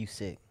up? You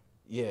sick.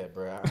 Yeah,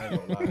 bro. I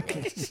ain't gonna lie.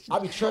 Like, I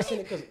be trusting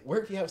it because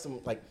work, you have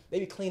some, like, they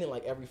be cleaning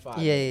like every 5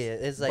 Yeah.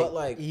 minutes. It's like, But,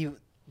 like, did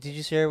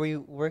you share where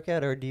you work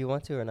at, or do you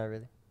want to, or not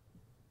really?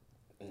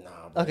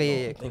 Nah, bro.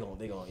 Okay, They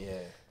gon' yeah.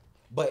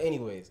 But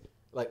anyways,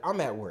 like, I'm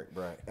at work,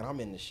 bro, and I'm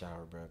in the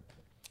shower, bro.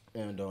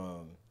 And,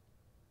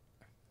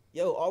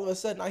 yo, all of a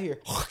sudden I hear,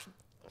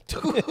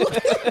 dude.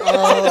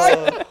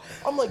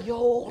 I'm like,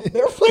 yo, I'm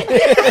barefoot.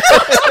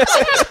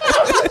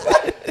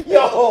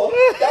 Yo,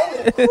 that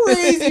was a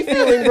crazy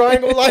feeling, bro. I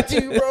ain't gonna lie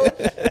to you, bro.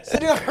 So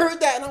then I heard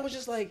that, and I was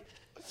just like,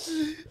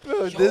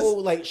 bro,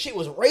 like, shit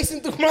was racing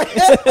through my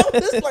head. I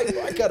was just like,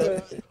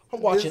 bro,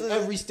 I'm watching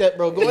every step,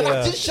 bro. Going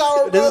out to the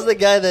shower, bro. This is the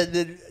guy that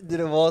did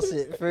a wall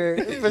sit for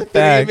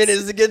 30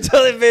 minutes to get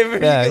toilet paper.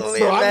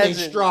 Bro, I made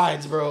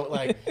strides, bro.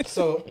 Like,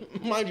 so,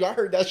 mind you, I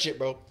heard that shit,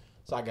 bro.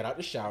 So I got out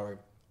the shower,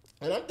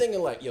 and I'm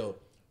thinking, like, yo,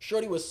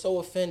 Shorty was so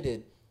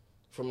offended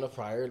from the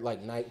prior,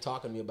 like, night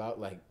talking to me about,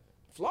 like,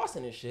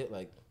 flossing and shit.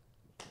 Like,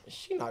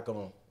 she not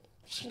gonna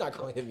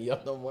hit me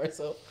up no more.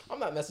 So I'm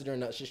not messaging her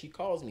that shit. She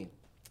calls me,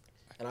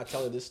 and I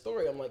tell her this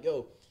story. I'm like,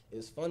 yo,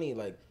 it's funny.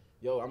 Like,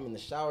 yo, I'm in the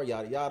shower,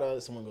 yada yada.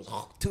 Someone goes,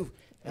 oh, dude,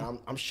 and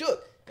I'm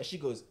shook. And she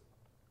goes,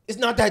 it's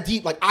not that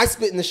deep. Like, I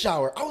spit in the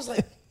shower. I was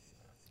like,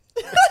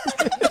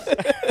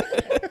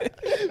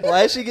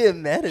 why is she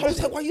getting mad at you? I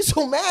was like, why you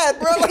so mad,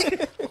 bro?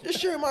 Like, I'm just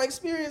sharing my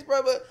experience,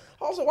 bro. But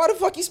also, why the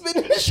fuck you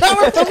spitting in the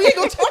shower? So we ain't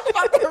gonna talk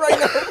about that right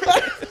now, bro.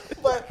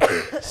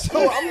 But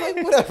so I'm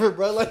like, whatever,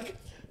 bro. Like,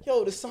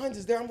 yo, the signs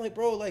is there. I'm like,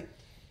 bro, like,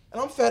 and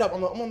I'm fed up.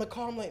 I'm on the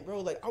call. I'm like, bro,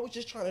 like, I was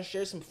just trying to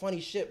share some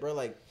funny shit, bro.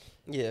 Like,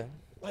 yeah,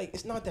 like,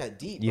 it's not that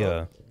deep, bro.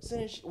 Yeah. So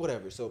then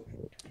whatever. So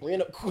we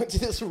end up going to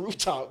this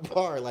rooftop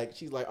bar. Like,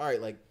 she's like, all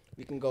right, like,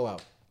 we can go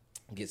out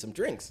and get some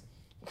drinks.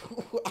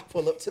 I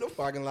pull up to the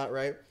parking lot,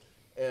 right?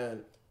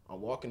 And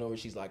I'm walking over.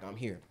 She's like, I'm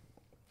here.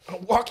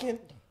 I'm walking.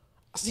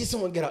 I see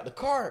someone get out the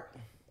car,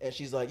 and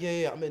she's like,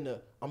 yeah, I'm in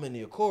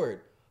the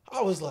Accord.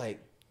 I was like,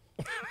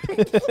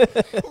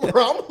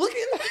 bro, I'm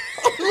looking.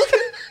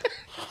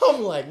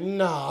 I'm like,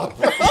 nah,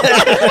 bro.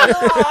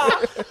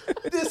 Nah,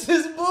 this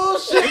is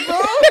bullshit,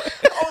 bro.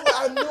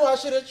 I knew I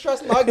should have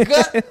trusted my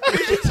gut.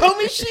 She told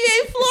me she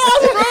ain't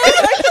flawed, bro.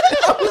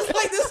 I was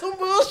like, this some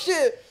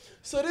bullshit.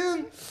 So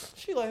then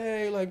she like,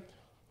 hey, like,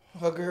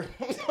 hug her.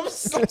 I'm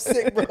so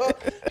sick, bro.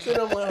 So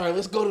then I'm like, all right,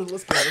 let's go.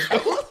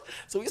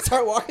 So we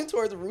start walking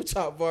towards the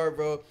rooftop bar,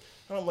 bro.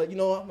 And I'm like, you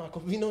know, I'm not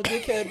gonna be no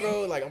dickhead,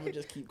 bro. Like, I'm gonna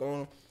just keep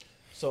going.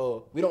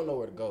 So we don't know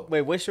where to go. Wait,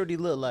 what Shorty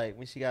look like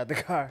when she got the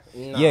car?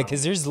 Nah. Yeah,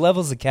 because there's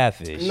levels of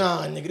catfish.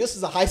 Nah, nigga, this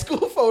is a high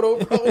school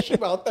photo, bro. She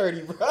about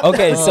 30, bro.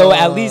 Okay, so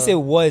at least it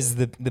was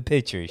the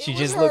picture. She It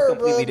just was looked her,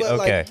 bro, completely but,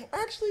 okay. Like,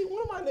 actually,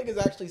 one of my niggas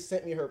actually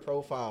sent me her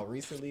profile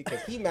recently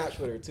because he matched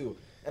with her too,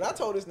 and I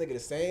told this nigga the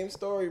same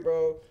story,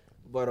 bro.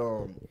 But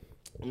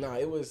nah,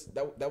 it was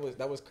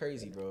that was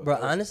crazy, bro. bro.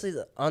 Honestly,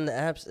 on the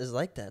apps is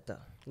like that though.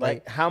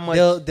 Like, how much?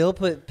 they'll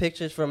put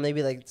pictures from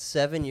maybe like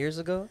 7 years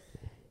ago,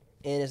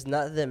 and it's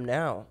not them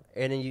now,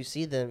 and then you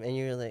see them and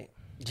you're like,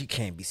 You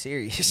can't be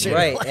serious.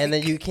 right, Like, and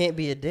then you can't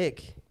be a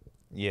dick.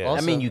 Yeah.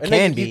 Also. I mean, you Or,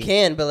 can like, be. you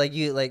can, but like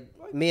you like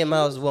Me and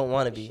Miles won't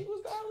want to She be.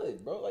 was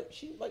valid, bro.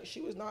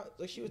 She was not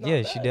not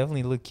Yeah, bad. she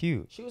definitely looked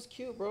cute. She was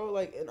cute, bro.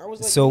 Like, and I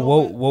was like, So you know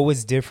what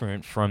was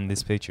different from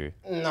this picture?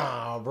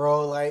 Nah,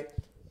 bro. Like,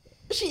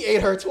 she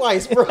ate her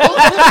twice, bro.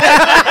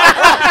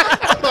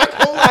 I'm not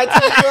gonna lie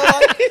to you, bro.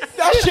 Like,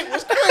 that shit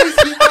was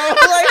crazy, bro.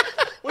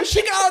 Like, when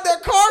she got out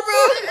that car,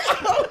 bro,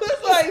 I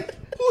was like,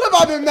 who have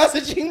I been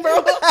messaging,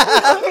 bro?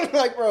 I'm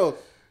like, bro,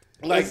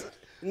 like,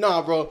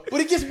 nah, bro.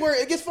 But it gets worse.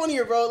 It gets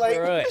funnier, bro. Like,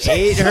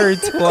 Ate her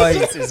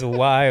twice is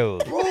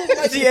wild. bro,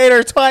 like, She ate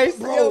her twice,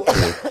 bro.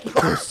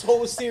 I'm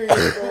so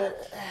serious, bro.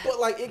 But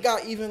like, it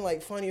got even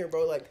like funnier,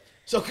 bro. Like,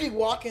 so we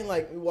walking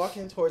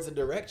towards the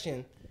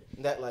direction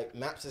that like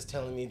Maps is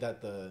telling me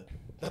that the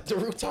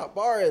rooftop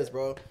bar is,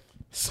 bro.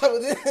 So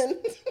then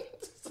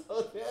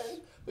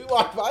we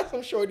walked by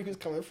some shorty who's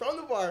coming from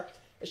the bar,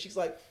 and she's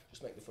like,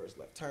 just make the first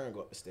left turn, go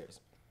up the stairs.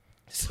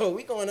 So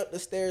we going up the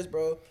stairs,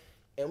 bro,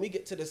 and we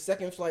get to the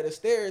second flight of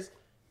stairs,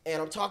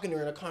 and I'm talking to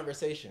her in a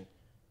conversation.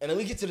 And then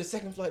we get to the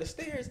second flight of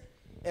stairs,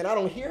 and I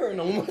don't hear her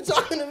no more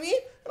talking to me.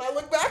 And I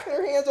look back, and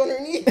her hands on her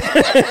knees.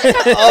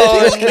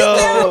 Oh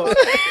no!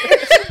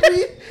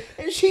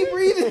 And she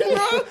breathing,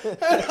 bro.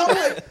 And I'm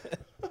like,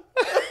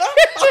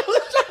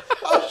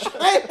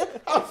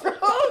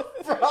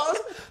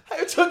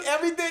 I took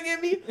everything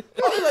in me.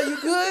 I was like,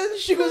 you good?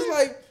 She was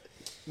like,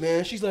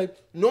 man, she's like,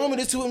 normally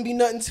this wouldn't be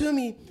nothing to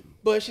me.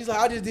 But she's like,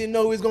 I just didn't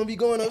know we was going to be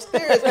going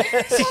upstairs. So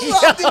I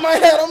laughed in my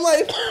head. I'm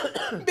like,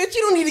 bitch,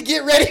 you don't need to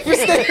get ready for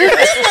stairs.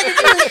 It's like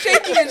if you were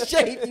shaking in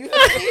shape. You know?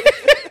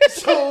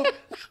 So,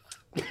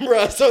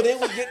 bro, so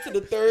then we get to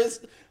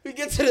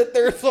the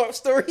third floor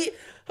story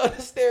of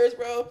the stairs,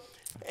 bro.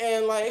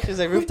 And like, She's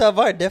like, rooftop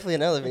bar, definitely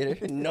an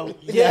elevator. No.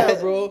 yeah,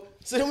 bro.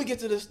 So then we get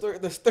to the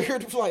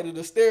third flight of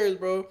the stairs,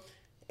 bro.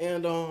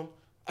 And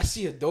I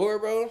see a door,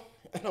 bro.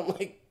 And I'm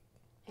like,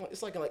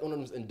 it's like one of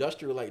those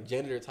industrial like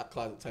janitor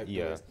closet type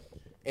doors.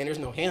 And there's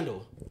no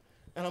handle.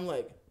 And I'm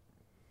like,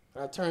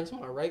 I turn to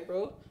my right,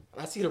 bro,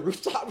 and I see the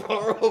rooftop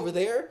bar over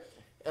there.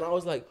 And I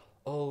was like,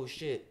 oh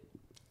shit,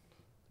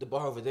 the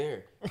bar over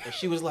there. And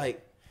she was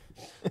like,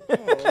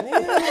 oh man.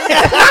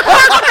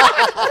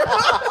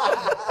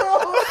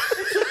 Bro,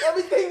 it took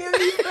everything in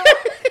me, bro.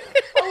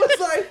 I was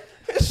like,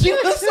 she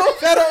was so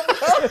fed up,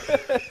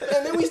 bro.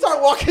 And then we start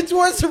walking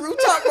towards the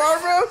rooftop bar,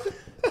 bro.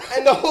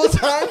 And the whole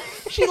time,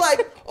 she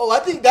like, oh, I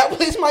think that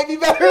place might be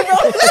better, bro.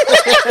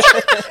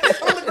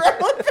 It's on the ground.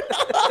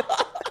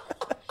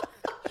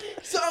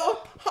 So,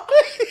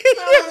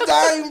 I'm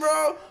dying,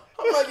 bro.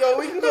 I'm like, yo,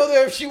 we can go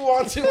there if she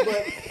wants to.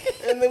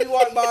 And then we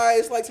walk by,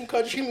 it's like some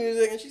country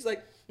music, and she's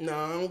like, no,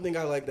 I don't think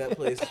I like that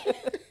place.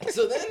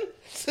 So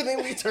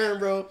then we turn,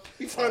 bro.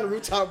 We find a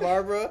rooftop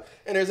bar, bro,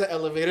 and there's an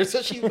elevator,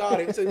 so she's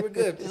nodding, so we're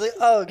good. She's like,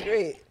 oh,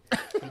 great.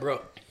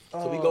 Bro,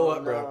 so we go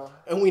up, bro,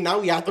 and we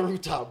at the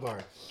rooftop bar.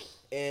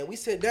 And we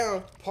sit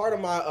down. Part of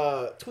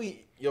my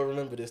tweet, you'll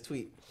remember this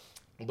tweet.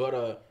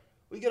 But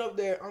we get up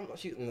there.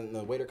 And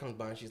the waiter comes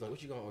by and she's like, what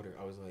you gonna order?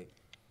 I was like,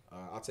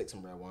 I'll take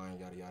some red wine,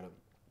 yada, yada.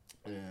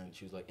 And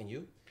she was like, and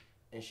you?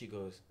 And she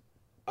goes,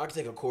 I can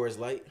take a Coors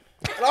Light.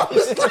 And I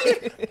was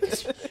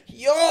like,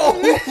 yo.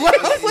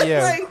 I was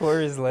like,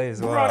 Coors Light as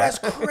well. bro, that's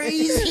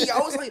crazy. I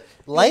was like,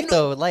 Light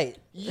though, light.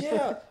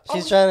 yeah.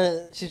 She's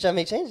trying to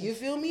make changes. You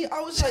feel me?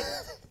 I was like,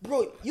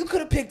 bro, you could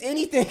have picked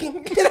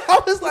anything. And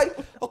I was like,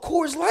 a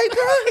Coors Light,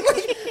 bro?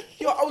 Like,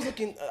 yo, I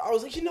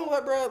was like, you know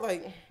what, bro?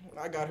 Like,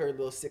 I got her a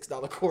little $6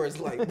 Coors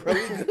Light, bro.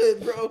 We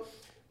good, bro.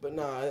 But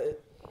nah,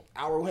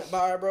 hour went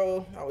by,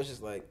 bro. I was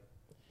just like,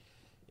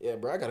 yeah,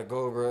 bro, I gotta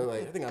go, bro.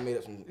 Like, I think I made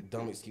up some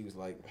dumb excuse,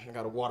 like, I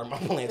gotta water my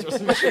plants or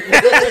some shit.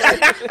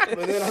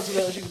 But then after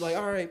that, she was like,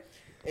 all right.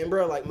 And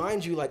bro, like,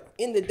 mind you, like,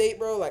 in the date,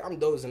 bro, like, I'm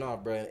dozing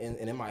off, bro. And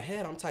in my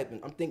head, I'm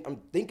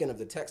thinking of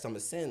the text I'm gonna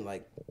send,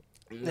 like,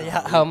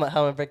 nah, How am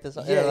I break this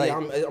up? yeah, Like,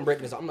 I'm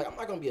breaking this up. I'm like, I'm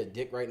not gonna be a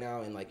dick right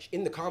now. And like,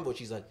 in the convo,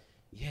 she's like,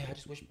 yeah, I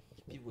just wish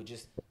people would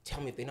just tell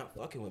me if they're not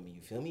fucking with me.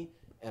 You feel me?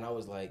 And I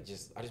was like,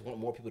 I just want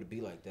more people to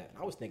be like that. And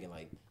I was thinking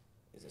like,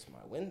 is this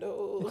my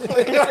window?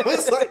 Like, I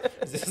was like,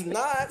 is this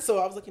not? So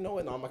I was like, you know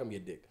what? No, I'm not gonna be a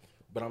dick.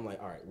 But I'm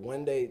like, all right.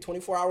 One day,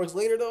 24 hours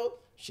later though,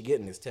 she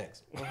getting this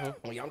text.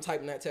 Like, I'm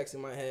typing that text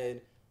in my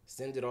head,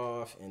 send it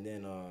off, and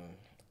then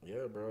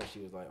yeah, bro. She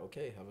was like,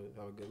 okay,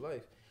 have a good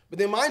life. But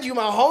then, mind you,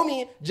 my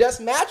homie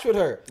just matched with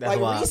her That's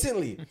wild.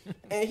 recently,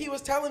 and he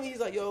was telling me, he's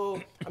like,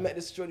 "Yo, I met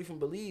this shorty from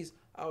Belize."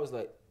 I was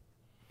like,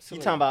 You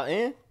talking about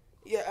in?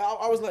 Yeah,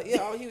 I was like,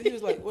 yeah. He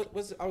was like,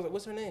 what's? I was like,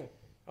 what's her name?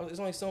 There's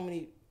only so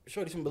many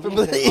shorties from Belize,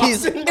 Belize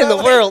Austin, in bro. the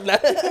Like, world.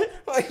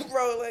 like,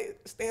 bro,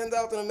 like stands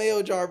out in a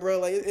mail jar, bro.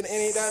 Like, it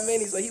ain't that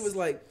many. So he was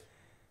like,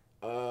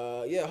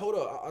 yeah, hold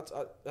up.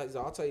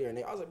 I'll tell you her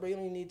name. I was like, bro, you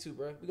don't even need to,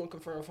 bro. We gonna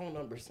confirm phone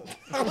numbers.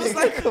 I was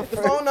like, the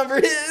phone number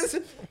is.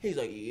 He's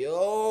like,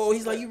 yo.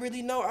 He's like, you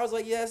really know? I was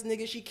like, yes,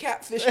 nigga. She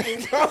catfished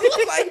me, bro.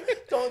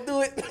 Like, don't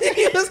do it.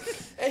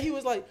 And he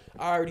was like,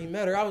 I already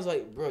met her. I was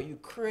like, bro, you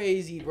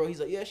crazy, bro. He's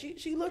like, yeah,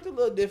 she looked a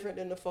little different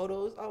than the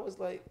photos. I was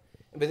like,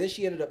 but then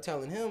she ended up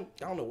telling him.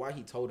 I don't know why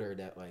he told her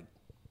that. Like,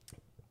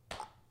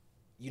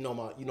 you know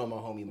my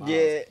homie Miles.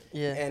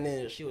 Yeah. And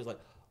then she was like,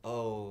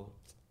 oh.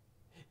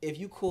 if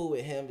you cool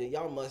with him, then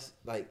y'all must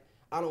like.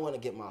 I don't want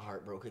to get my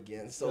heart broke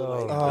again. So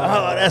like,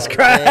 that's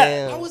crap.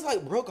 I was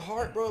like broke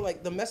heart, bro.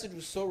 Like the message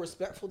was so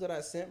respectful that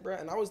I sent, bro.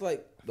 And I was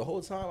like the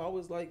whole time I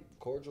was like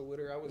cordial with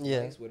her. I was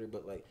nice with her,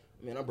 but like,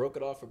 man, I broke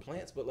it off for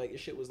plants. But like,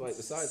 this shit was like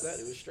besides that,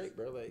 it was straight,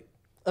 bro. Like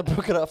I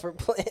broke it off for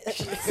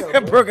plants. I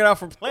broke it off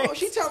for plants. Bro,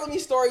 she telling me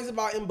stories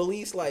about in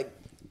Belize, like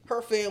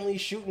her family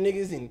shooting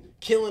niggas and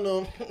killing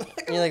them.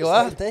 And you're like,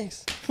 wow,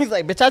 thanks. He's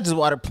like, bitch, I just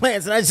watered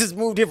plants and I just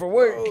moved here for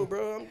work.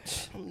 Bro,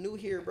 I'm new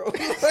here, bro. I'm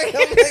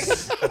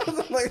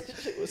like,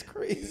 this shit was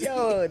crazy.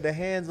 Yo, the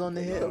hands on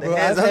the hip, the Bro,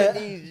 hands on the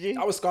knees, G.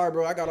 I was scarred,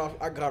 bro. I got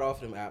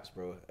off them apps,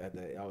 bro. At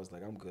that, I was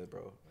like, I'm good,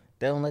 bro.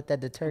 Don't let that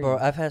deter you. Bro,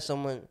 I've had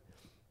someone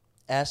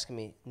ask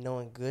me,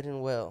 knowing good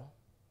and well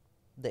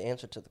the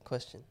answer to the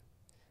question,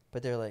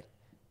 but they're like,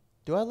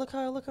 do I look how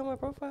I look on my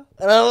profile?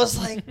 And I was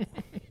like,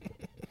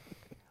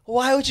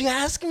 why would you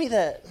ask me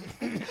that?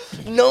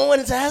 No one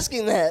is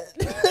asking that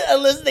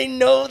unless they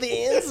know the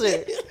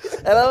answer.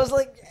 And I was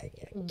like,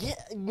 yeah,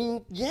 I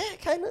mean, yeah,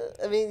 kind of.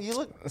 I mean, you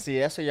look. See,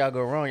 that's where y'all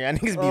go wrong. Y'all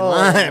niggas be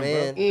lying,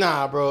 man. bro.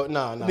 Nah, bro.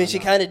 Nah. I mean, she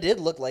kind of did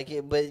look like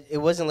it, but it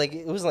wasn't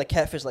like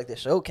catfish like the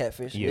show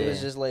Catfish. Yeah. It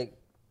was just like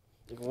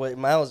what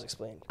Miles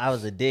explained. I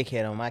was a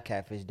dickhead on my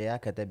catfish day. I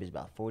cut that bitch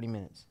about 40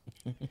 minutes.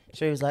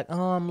 She was like,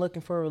 oh, I'm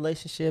looking for a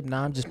relationship.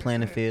 Nah, I'm just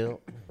playing the field.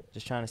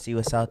 Just trying to see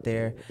what's out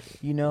there.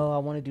 You know, I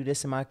want to do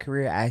this in my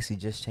career. I actually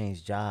just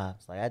changed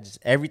jobs. Like,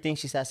 everything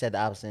she said, I said the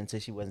opposite until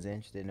she wasn't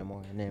interested no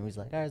more. And then we was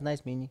like, all right, it's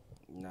nice meeting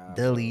you. Nah.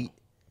 Delete. Bro.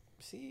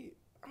 See,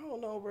 I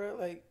don't know, bro.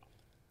 Like,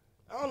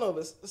 I don't know,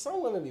 but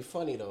some women be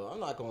funny, though. I'm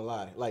not gonna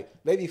lie. Like,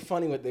 they be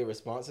funny with their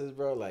responses,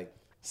 bro. Like,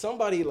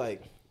 somebody,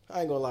 like, I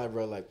ain't gonna lie,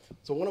 bro. Like,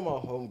 so one of my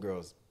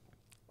homegirls,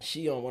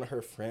 she on one of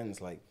her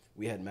friends, like,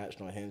 we had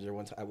matched on Hinge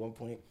at one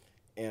point.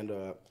 And,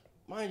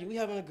 mind you, we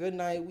having a good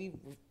night. We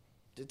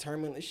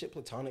determined this shit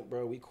platonic,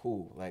 bro. We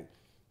cool. Like,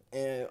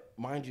 and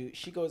mind you,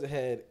 she goes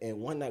ahead,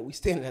 and one night we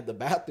standing at the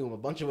bathroom, a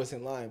bunch of us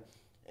in line,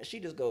 and she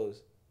just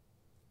goes,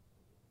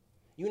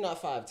 you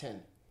not 5'10".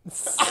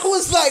 I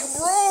was like,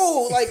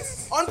 bro, like,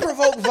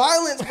 unprovoked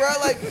violence, bro.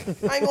 Like,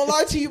 I ain't gonna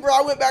lie to you, bro.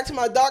 I went back to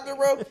my doctor,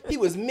 bro. He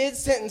was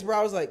mid-sentence, bro.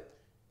 I was like,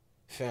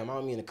 fam, I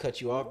don't mean to cut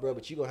you off, bro,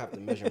 but you gonna have to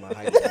measure my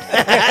height. Bro,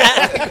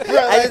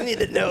 I just need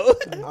to know.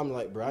 I'm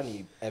like, bro, I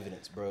need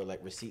evidence, bro, like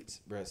receipts,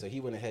 bro. So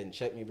he went ahead and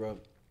checked me, bro.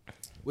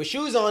 With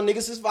shoes on,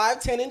 niggas is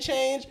 5'10" and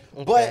change,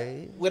 but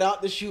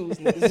without the shoes,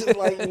 niggas is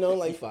like,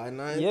 like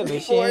 5'9". Yeah,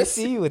 but she ain't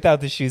see you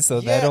without the shoes, so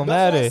that don't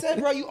that's matter. what I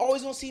said, bro, you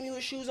always gonna see me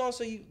with shoes on,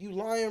 so you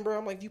lying, bro.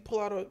 I'm like, you pull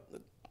out a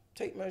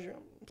tape measure,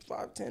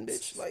 I'm 5'10",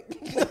 bitch. Like,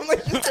 I'm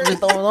like, Just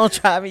don't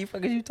try me.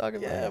 Fuck is you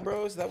talking about? yeah,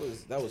 bro, that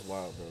was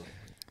wild, bro.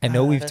 I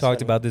know we've That's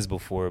talked funny. about this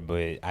before,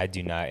 but I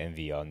do not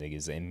envy y'all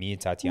niggas. And me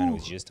and Tatiana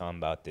was just talking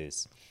about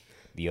this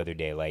the other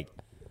day. Like,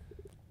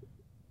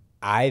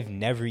 I've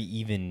never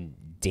even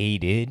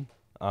dated.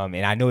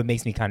 And I know it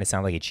makes me kind of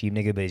sound like a cheap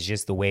nigga, but it's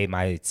just the way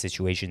my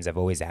situations have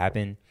always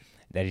happened.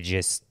 That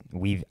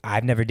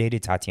I've never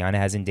dated. Tatiana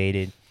hasn't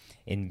dated.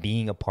 And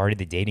being a part of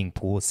the dating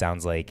pool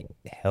sounds like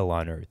hell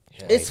on earth.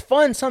 It's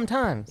fun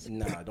sometimes.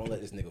 Nah, don't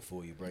let this nigga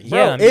fool you, bro.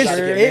 Yeah, I'm it's-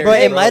 sure.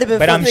 It might have been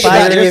But fun I'm to sure,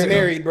 get get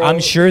married, bro. I'm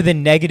sure the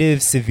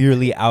negative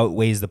severely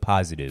outweighs the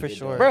positive. for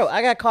sure. Bro,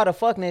 I got caught a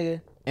fuck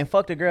nigga and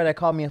fucked a girl that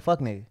called me a fuck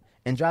nigga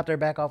and dropped her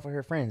back off with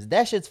her friends.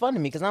 That shit's fun to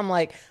me because I'm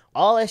like,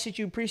 all that shit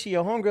you appreciate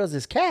your homegirls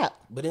is cap.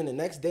 But then the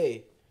next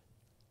day,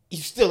 you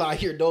still out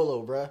here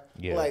dolo, bro.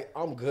 Yeah. Like,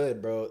 I'm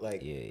good, bro.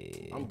 Like,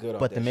 Yeah. I'm good.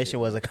 But the mission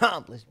was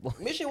accomplished. Boy.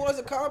 mission was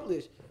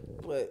accomplished,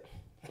 but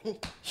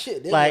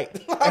shit. Then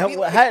Like, I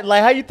mean,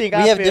 how you think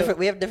I feel?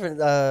 We have different.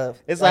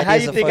 It's like how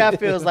ideas you of think fun. I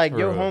feel is like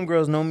your Bro.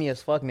 homegirls know me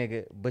as fuck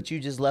nigga, but you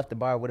just left the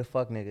bar with a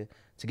fuck nigga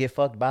to get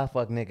fucked by a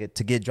fuck nigga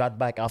to get dropped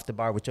back off the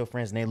bar with your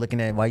friends and they looking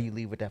at why you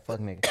leave with that fuck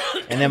nigga.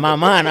 And in my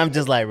mind, I'm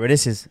just like, bro,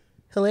 this is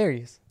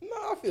hilarious. no,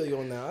 I feel you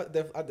on that.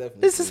 I definitely.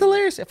 This is feel you.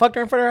 hilarious. I fucked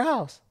her in front of her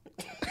house,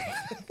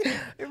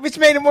 which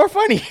made it more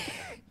funny.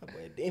 I'm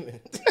a demon.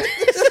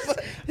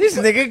 This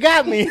nigga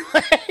got me.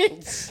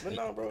 But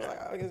no, bro.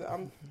 Like, I guess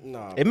I'm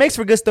no. It makes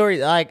for good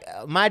stories. Like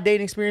my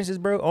dating experiences,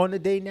 bro, on the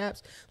dating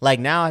apps. Like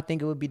now, I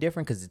think it would be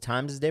different because the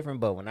times is different.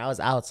 But when I was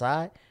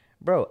outside,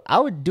 bro, I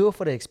would do it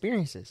for the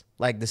experiences.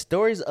 Like the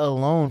stories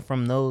alone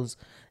from those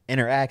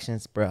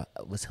interactions, bro,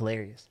 was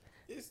hilarious.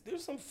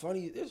 There's some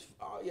funny. There's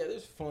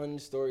fun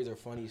stories or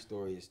funny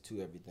stories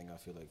to everything. I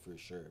feel like for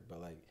sure. But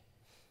like,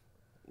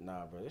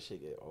 nah, bro, this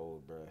shit get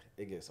old, bro.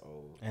 It gets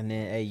old. And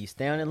then, hey, you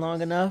stay on it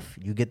long enough,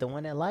 you get the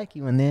one that like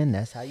you, and then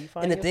that's how you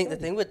find. And the your thing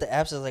partner. with the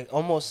apps is like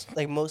almost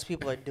like most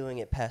people are doing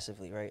it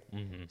passively, right?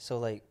 Mm-hmm. So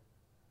like,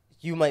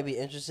 you might be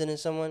interested in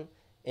someone,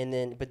 and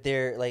then but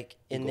they're like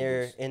in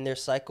their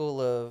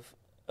cycle of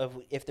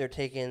if they're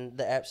taking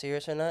the app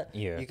serious or not.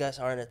 Yeah. You guys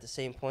aren't at the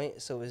same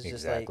point, so it's just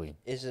Exactly. like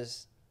it's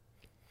just.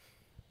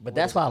 But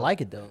that's why I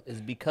like it though,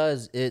 is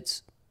because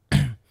it's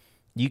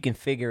you can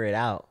figure it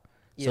out.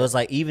 So Yeah. it's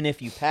like even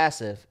if you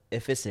passive,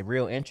 if it's a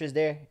real interest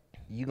there,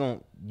 you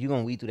gon'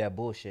 weed through that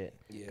bullshit.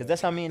 Yeah. Cause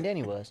that's how me and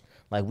Danny was.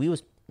 Like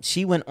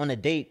she went on a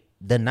date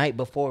the night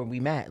before we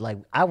met, like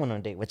I went on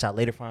a date, which I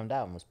later found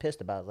out and was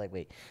pissed about. I was like,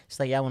 wait, it's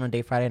like, yeah, I went on a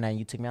date Friday night and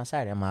you took me on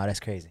Saturday. I'm like, oh, that's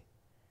crazy.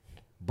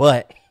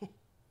 But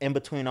in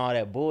between all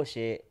that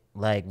bullshit,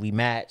 like we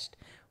matched,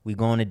 we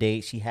go on a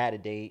date, she had a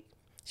date,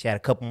 she had a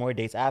couple more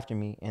dates after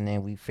me, and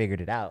then we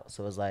figured it out.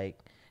 So it's like,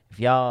 if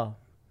y'all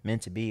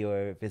meant to be,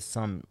 or if it's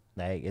some,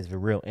 like, it's a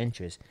real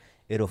interest,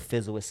 it'll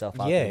fizzle itself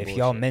out. Yeah, if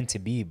y'all meant to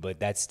be, but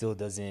that still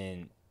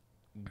doesn't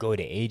go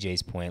to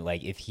AJ's point.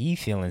 Like, if he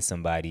feeling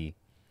somebody,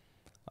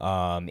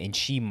 and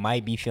she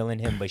might be feeling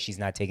him, but she's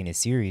not taking it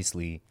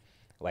seriously,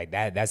 like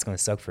that's gonna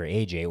suck for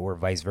AJ, or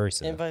vice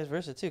versa. And vice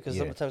versa too, because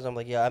sometimes I'm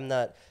like, yeah, I'm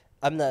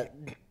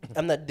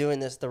not doing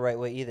this the right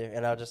way either,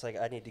 and I'll just like,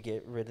 I need to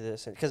get rid of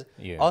this, because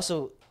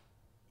also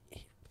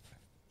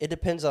it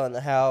depends on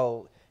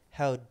how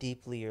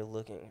deeply you're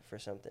looking for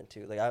something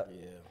too. Like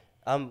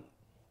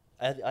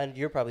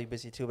you're probably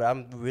busy too, but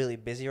I'm really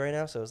busy right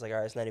now, so it's like, all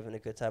right, it's not even a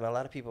good time. A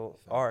lot of people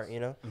are, you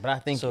know. But I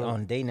think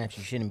on dating apps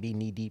you shouldn't be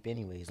knee deep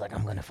anyways. Like,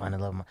 I'm gonna find a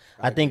love.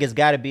 I think it's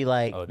got to be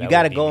like, you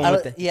got to go in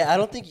with I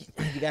don't think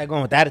you got to go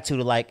in with the attitude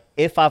of like,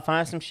 if I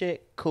find some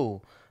shit,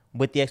 cool.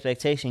 With the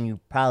expectation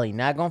you probably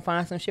not gonna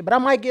find some shit, but I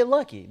might get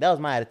lucky. That was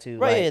my attitude.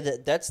 Right? Like,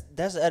 Yeah,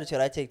 that's the attitude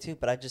I take too.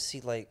 But I just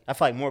see like, I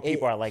feel like more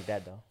people are like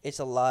that though. It's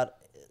a lot.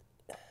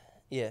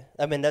 Yeah,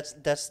 I mean that's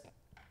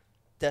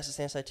the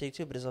stance I take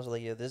too. But it's also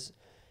like,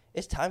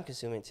 it's time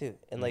consuming too,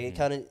 and like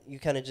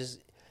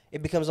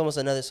it becomes almost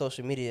another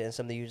social media and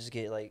something you just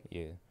get like.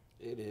 Yeah,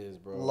 it is,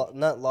 bro.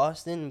 Not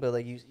lost in, but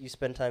like you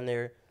spend time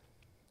there,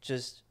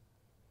 just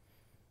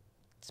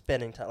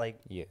spending time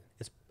like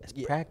It's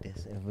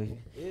practice.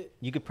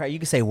 You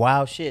could say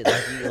wild shit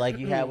like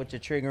you had with your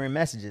triggering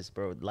messages,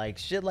 bro. Like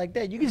shit like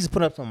that. You can just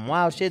put up some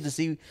wild shit to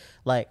see,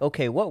 like,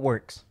 okay, what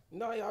works.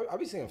 No, I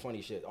be saying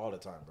funny shit all the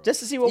time, bro.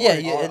 Just to see what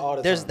works. Yeah, all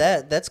the there's time,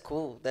 that. That's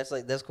cool.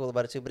 That's cool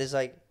about it too. But it's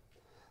like,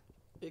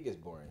 it gets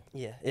boring.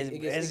 Yeah,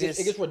 it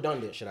gets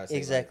redundant. Should I say?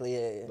 Exactly.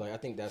 Like, yeah. Like I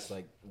think that's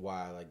like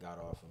why I like got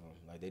off of them.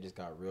 Like they just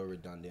got real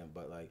redundant.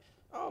 But like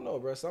I don't know,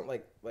 bro. Some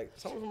like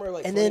some of them are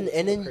like and funny,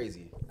 then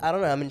crazy. I don't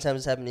know how many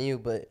times it's happened to you,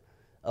 but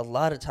a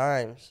lot of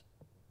times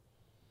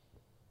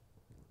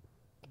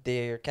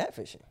they're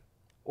catfishing,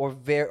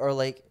 or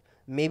like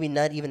maybe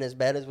not even as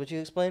bad as what you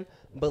explained,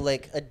 but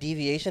like a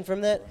deviation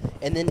from that,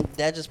 and then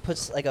that just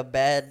puts like a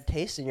bad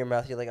taste in your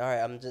mouth. You're like, all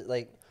right, I'm just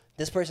like,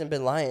 this person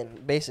been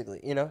lying,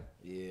 basically, you know?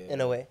 Yeah.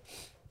 In a way.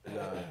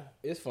 Nah,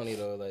 it's funny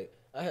though. Like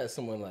I had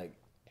someone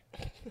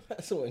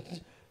someone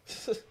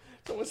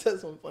said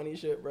some funny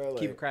shit, bro.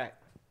 Like, keep it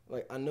crack.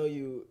 Like I know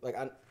you.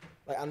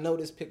 I know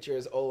this picture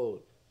is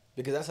old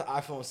because that's an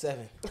iPhone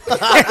 7.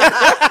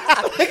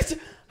 I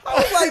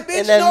was like, bitch,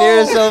 in that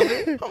mirror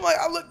selfie. I'm like,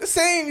 I look the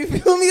same. You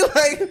feel me?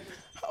 Like,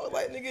 I was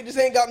like, nigga, just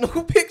ain't got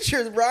no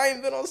pictures, bro. I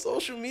ain't been on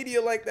social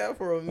media like that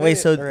for a minute. Wait,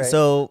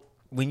 so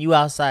when you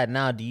outside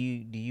now, do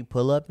you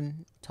pull up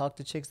and talk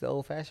to chicks the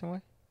old fashioned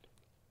way?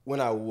 When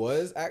I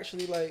was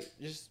actually like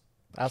just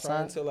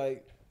outside trying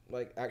to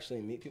like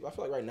actually meet people, I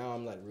feel like right now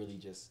I'm like really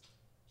just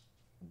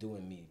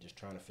doing me, just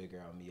trying to figure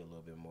out me a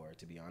little bit more,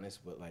 to be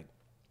honest. But like,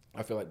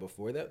 I feel like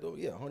before that though,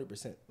 yeah,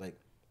 100%. Like,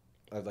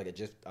 I was like,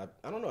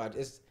 I don't know.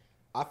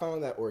 I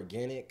found that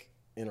organic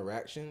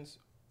interactions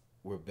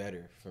were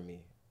better for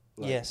me.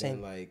 Like, yeah, same.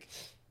 And like,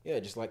 yeah,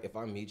 just like if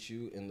I meet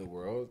you in the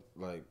world,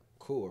 like,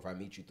 cool. If I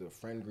meet you through a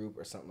friend group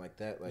or something like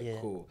that, like,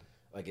 cool.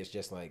 Like, it's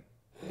just like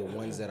the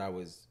ones that I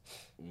was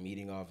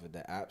meeting off of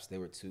the apps, they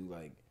were too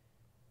like,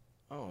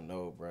 I don't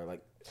know, bro.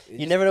 Like,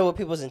 you never know what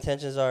people's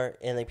intentions are,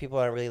 and like people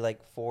aren't really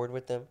like forward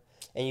with them,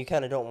 and you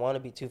kind of don't want to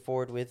be too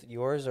forward with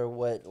yours or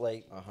what,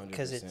 like,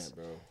 100%,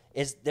 bro.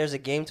 There's a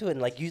game to it,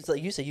 and like you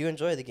said, you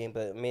enjoy the game,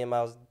 but me and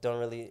Miles don't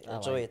really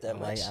enjoy it that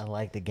much. I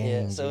like the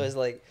game. Yeah, so it's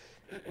like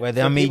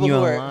whether I'm meeting you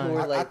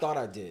online. I thought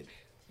I did,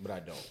 but I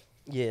don't.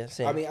 Yeah,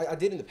 same. I mean, I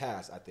did in the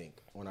past. I think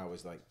when I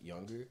was like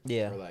younger.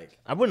 Yeah. Or like,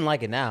 I wouldn't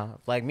like it now.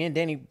 If like me and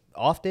Danny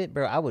offed it,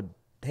 bro, I would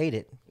hate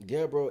it.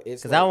 Yeah, bro.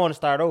 It's because I don't want to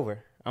start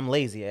over. I'm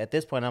lazy. At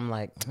this point, I'm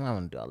like, I don't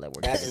want to do all that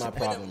work. That's my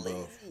problem,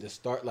 bro. To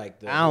start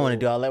like I don't want to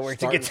do all that work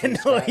to get to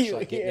know you.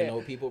 Like getting to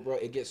know people, bro.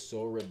 It gets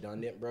so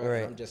redundant, bro. Right.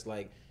 And I'm just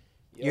like,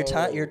 your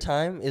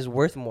time is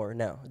worth more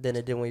now than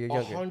it did when you're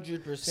younger.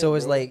 100%. So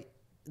it's like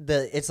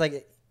it's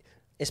like,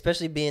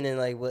 especially being in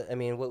like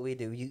what we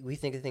do, we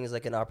think of things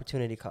like an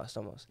opportunity cost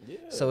almost. Yeah.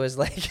 So it's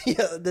like,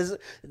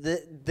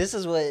 this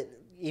is what,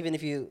 even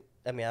if you,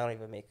 I don't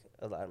even make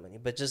a lot of money,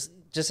 but just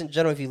in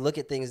general, if you look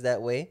at things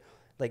that way,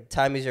 like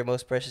time is your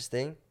most precious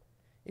thing.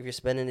 If you're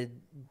spending it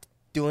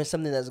doing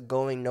something that's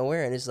going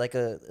nowhere and it's like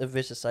a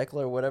vicious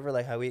cycle or whatever,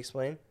 like how we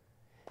explain,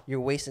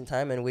 you're wasting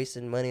time and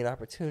wasting money and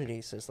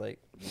opportunities. So it's like,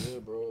 yeah,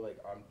 bro. Like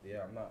I'm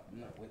not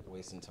with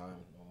wasting time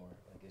no more.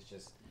 Like it's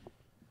just,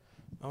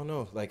 I don't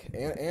know. Like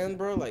and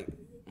bro, like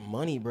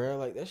money, bro.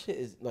 Like that shit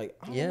is like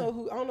I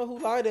don't know who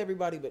lied to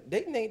everybody, but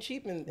dating ain't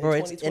cheap in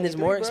 2023, and it's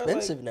more bro.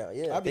 expensive now.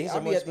 Yeah, I'll be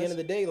at the end of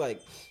the day like.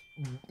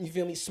 You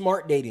feel me?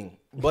 Smart dating,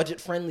 budget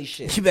friendly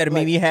shit. You better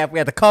meet me halfway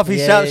at the coffee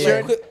shop,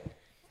 sure.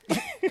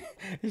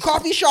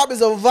 Coffee shop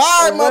is a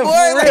vibe, my boy.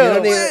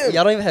 Like,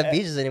 Y'all don't even have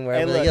beaches anymore.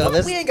 Hey, I'm like, look,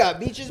 yo, we ain't got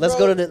beaches, let's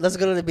bro. let's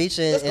go to the beach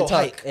and go talk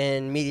hike.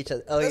 and meet each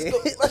other. Oh, Let's yeah. go-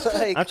 let's go.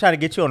 Like, I'm trying to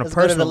get you on a Let's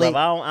go to the personal lake.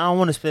 level. I don't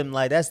want to spend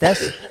like that's.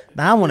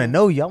 Now I want to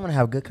know you. I want to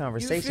have good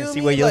conversation. feel See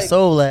me? where your Like,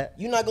 soul at.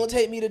 You not gonna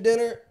take me to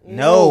dinner?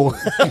 No.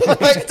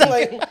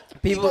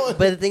 like, people,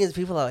 but the thing is,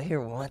 people out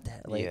here want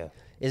that. Like, Yeah.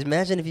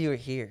 imagine if you were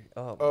here.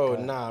 Oh, my oh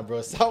God. nah,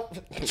 bro.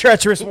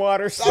 Treacherous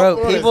waters. Bro,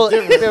 Florida's people,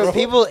 different, bro.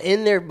 people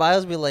in their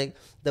bios be like,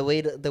 the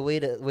way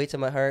to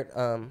my heart.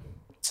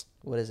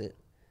 What is it?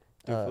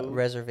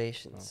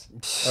 Reservations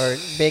or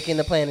making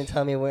the plan and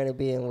tell me where to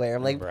be and where.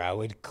 I'm like, Bro, I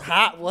would.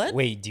 what?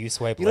 Wait, do you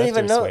swipe You don't left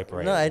even or know. swipe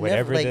right? No, I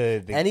Whatever never.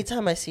 Like, the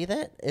anytime I see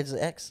that, it's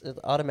X. It's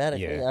automatic.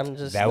 yeah. I'm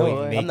just. That No,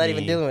 would make I'm not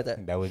even me- dealing with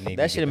that. That would make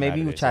That me should have get made them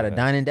me out of try there to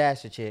so dine and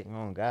dash a chick.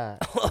 Oh God.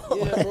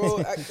 Yeah, bro.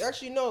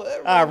 Actually, no.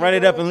 I run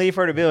it up and leave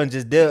her the bill and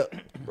just dip.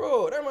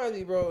 Bro, that reminds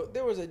me, bro.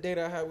 There was a date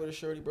I had with a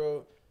shorty,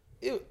 bro.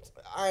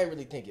 I didn't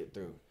really think it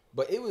through,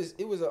 but it was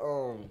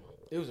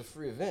a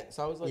free event,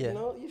 so I was like, Yeah. you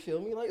know, you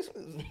feel me, like it's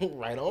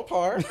right on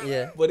par.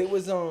 Yeah. But it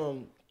was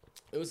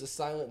a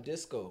silent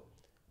disco,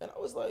 and I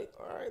was like,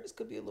 all right, this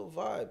could be a little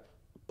vibe.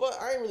 But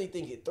I didn't really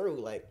think it through.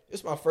 Like,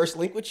 it's my first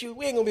link with you.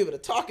 We ain't gonna be able to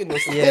talk in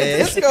this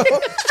disco.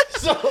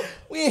 So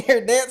we in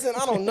here dancing.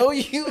 I don't know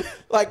you.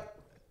 Like,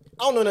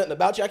 I don't know nothing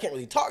about you. I can't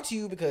really talk to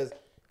you because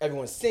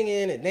everyone's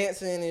singing and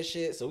dancing and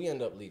shit. So we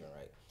end up leaving,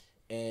 right?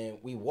 And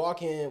we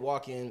walk in,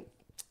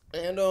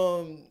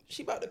 and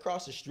she about to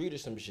cross the street or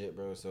some shit,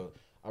 bro. So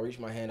I reach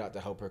my hand out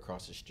to help her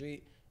cross the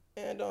street.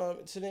 And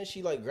so then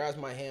she like grabs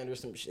my hand or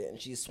some shit and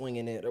she's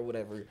swinging it or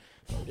whatever.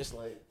 I'm just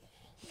like,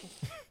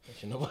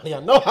 ain't nobody I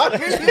know out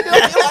here.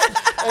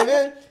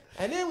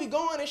 and then we go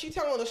on and she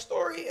telling a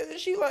story and then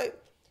she like,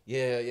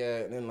 yeah.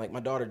 And then like my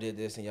daughter did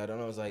this and y'all don't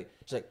know. She's like,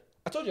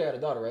 I told you I had a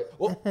daughter, right?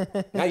 Well,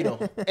 now you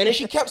don't. And then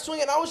she kept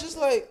swinging. I was just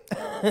like,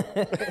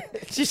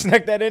 She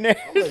snuck that in there.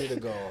 I'm ready to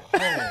go home.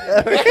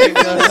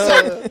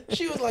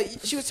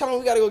 She was telling me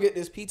we got to go get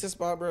this pizza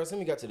spot, bro. So then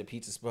we got to the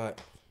pizza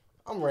spot.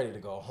 I'm ready to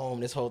go home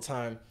this whole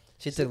time.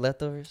 She took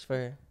leftovers for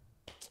her.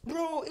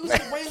 Bro, it was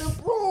a random,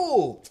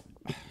 bro.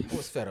 I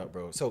was fed up,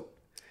 bro. So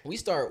we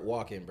start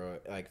walking, bro,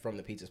 like from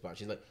the pizza spot.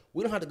 She's like,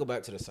 we don't have to go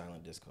back to the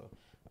silent disco.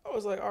 I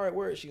was like, all right,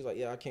 where? She was like,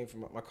 yeah, I came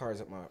from my car's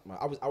at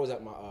I was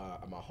at my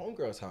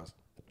homegirl's house.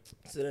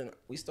 So then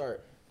we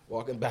start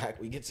walking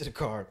back. We get to the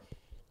car.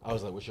 I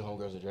was like, what's your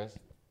homegirl's address?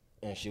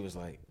 And she was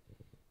like,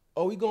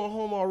 oh, we going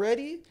home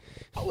already?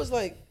 I was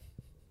like,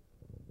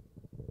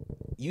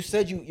 you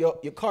said your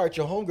car at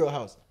your homegirl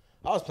house.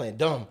 I was playing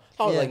dumb.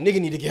 I was like,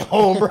 nigga need to get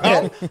home, bro.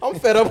 I'm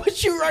fed up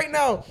with you right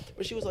now.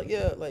 But she was like,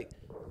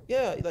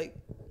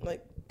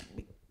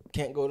 we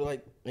can't go to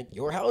like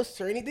your house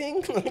or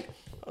anything.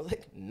 I was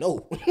like,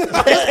 no.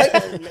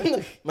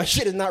 My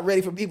shit is not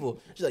ready for people.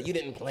 She's like, you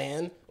didn't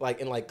plan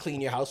and clean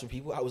your house for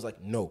people? I was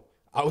like, no.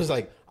 I was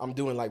like, I'm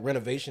doing like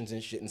renovations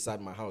and shit inside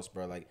my house,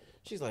 bro. Like,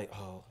 she's like,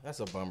 oh, that's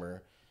a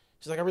bummer.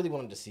 She's like, I really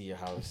wanted to see your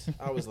house.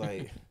 I was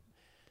like,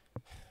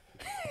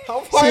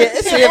 how far?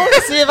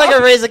 See if I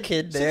can raise a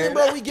kid So there. then,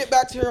 bro, we get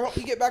back to her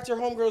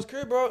homegirl's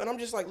crib, bro, and I'm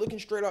just like looking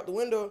straight out the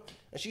window,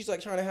 and she's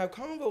like trying to have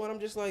convo, and I'm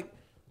just like,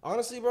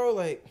 honestly, bro,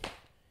 like,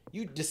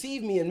 you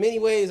deceived me in many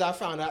ways. I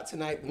found out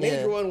tonight. The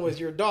major one was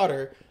your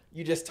daughter.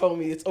 You just told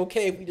me it's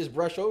okay if we just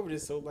brush over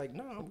this. So like,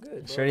 no, I'm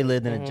good, bro. Shorty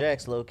lived in a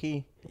Jax, low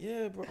key.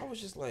 Yeah, bro. I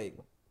was just like,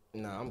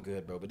 nah, I'm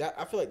good, bro. But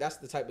I feel like that's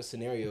the type of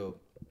scenario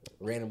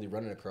randomly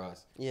running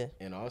across. Yeah.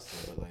 And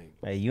also, but like,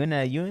 Hey, you in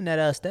that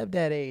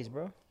stepdad age,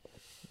 bro.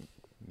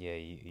 Yeah,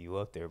 you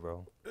up there,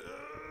 bro.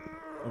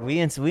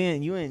 You in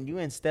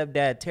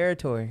stepdad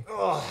territory,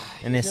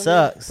 and it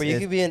sucks. But you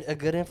could be a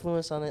good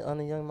influence on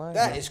a young mind.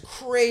 that man. is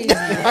crazy.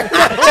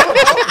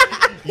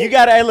 You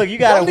gotta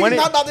Y'all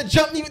not about to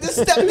jump me with this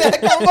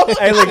stepdad combo.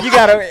 Hey, look,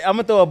 I'm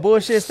gonna throw a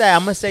bullshit stat.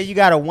 I'm gonna say you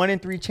got a 1 in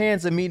 3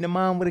 chance of meeting a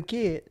mom with a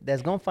kid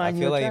that's gonna I find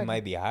you feel like it attractive.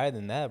 might be higher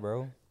than that,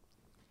 bro.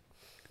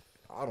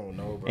 I don't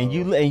know, bro. And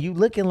you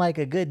looking like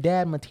a good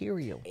dad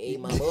material. Hey,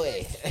 my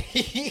boy.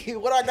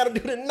 What I gotta do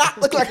to not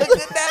look like a good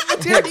dad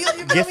material? You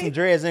feel Get me? some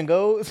dreads and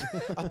gold.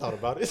 I thought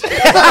about it.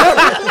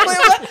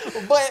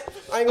 But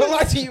I ain't gonna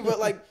lie to you, but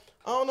like,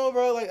 I don't know,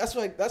 bro. Like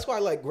that's why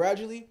like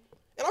gradually,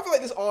 and I feel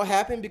like this all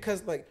happened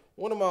because like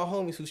one of my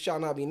homies who shall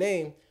not be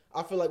named,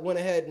 I feel like went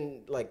ahead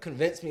and like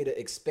convinced me to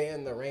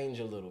expand the range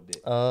a little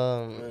bit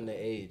on the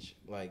age,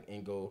 like,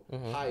 and go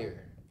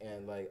higher.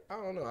 And like, I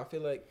don't know, I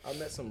feel like I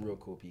met some real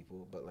cool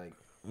people, but like,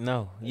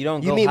 No, you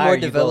don't. You go meet higher, more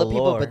you go developed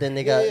people, lower. but then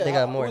they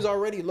got more. It was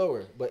already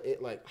lower, but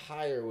it like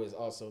higher was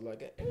also like,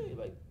 hey,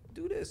 like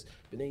do this.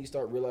 But then you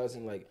start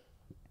realizing like,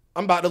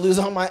 I'm about to lose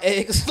all my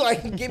eggs.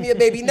 Like, give me a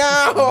baby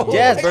now.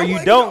 Yes, Like, bro. I'm You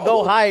like, don't no.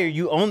 go higher.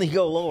 You only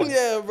go lower.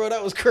 Yeah, bro,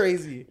 that was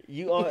crazy.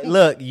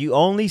 Look. You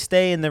only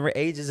stay in the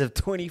ages of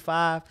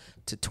 25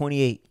 to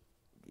 28,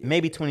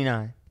 maybe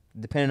 29,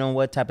 depending on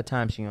what type of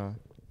time she on.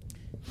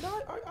 No,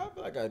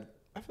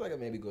 I feel like I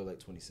maybe go like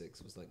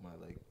 26 was like my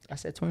like. I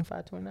said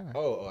 25, 29.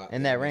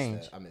 In that I missed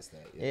range. I missed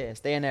that. Yeah,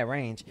 stay in that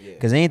range. Yeah.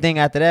 Cause anything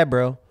after that,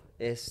 bro,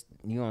 it's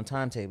you on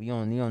timetable. You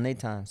on their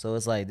time. So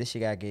it's like this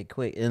shit gotta get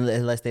quick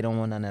unless they don't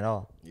want none at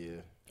all.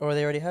 Yeah. Or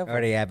they already have one.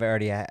 Already have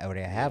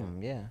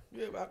them. Yeah.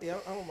 Yeah, but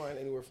I don't mind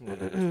anywhere from like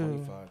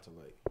 25 to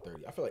like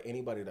 30. I feel like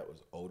anybody that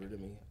was older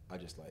than me, I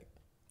just like.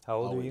 How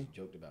old are always you?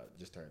 Joked about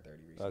just turned 30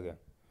 recently. Okay.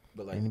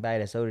 But like, Anybody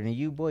that's older than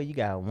you, boy, you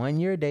got 1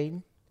 year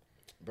dating.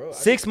 bro,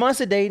 6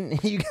 months of dating,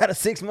 you got a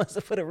 6 months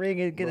to put a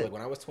ring and get bro, it. like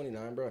when I was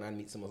 29, bro, and I'd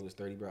meet someone who was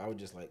 30, bro, I would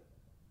just like,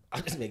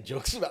 I just make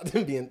jokes about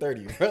them being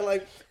 30, bro.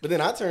 Like, but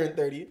then I turned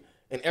 30,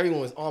 and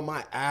everyone was on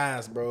my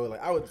ass, bro.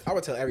 Like I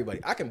would tell everybody,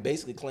 I can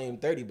basically claim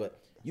 30, but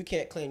you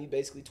can't claim you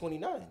basically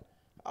 29.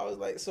 I was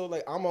like, so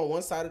like I'm on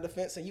one side of the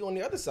fence and you on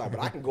the other side, but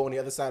I can go on the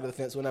other side of the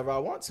fence whenever I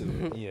want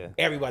to. Yeah.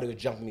 Everybody was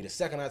jumping me the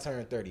second I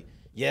turned 30.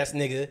 Yes,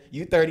 nigga,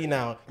 you 30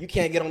 now. You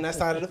can't get on that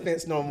side of the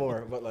fence no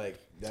more. But like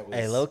that was.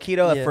 Hey, low key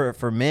though, Yeah.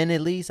 for men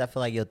at least, I feel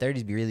like your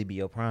 30s really be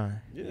your prime.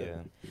 Yeah.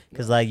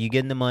 Cause like you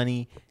getting the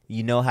money,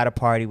 you know how to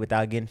party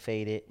without getting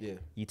faded. Yeah.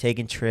 You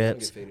taking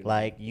trips, get faded.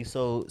 like you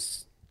so.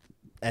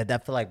 I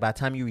feel like by the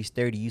time you reach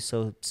 30, you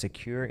so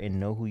secure and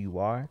know who you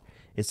are.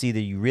 It's either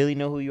you really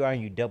know who you are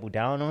and you double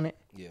down on it,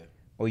 Yeah.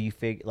 or you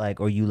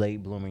or you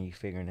late bloomer and you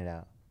figuring it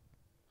out.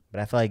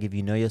 But I feel like if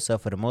you know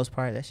yourself for the most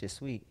part, that's just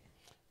sweet.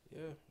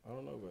 Yeah, I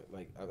don't know, but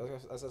like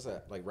as I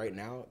said, like right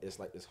now it's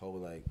like this whole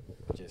like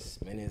just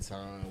spending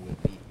time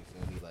with me.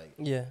 You feel me? Like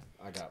Yeah.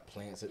 I got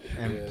plants at the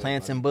And crib,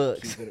 plants like, and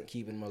books.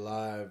 keeping them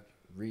alive,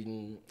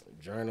 reading,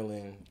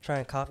 journaling,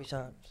 Trying coffee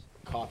shops.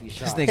 coffee This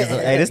shops.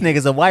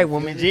 nigga's a white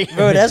woman, G.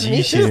 Bro, that's me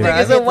G too, shit. bro.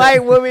 Nigga's a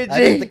white woman, I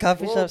get G. the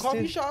coffee Bro, shops coffee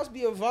too. shops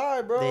be a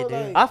vibe, bro. They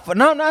do.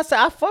 Like, I said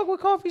I fuck with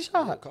coffee yeah,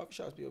 shop. coffee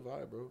shops be a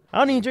vibe, bro. I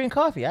don't even drink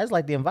coffee. I just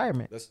like the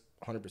environment. That's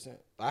 100%.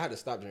 I had to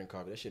stop drinking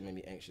coffee. That shit made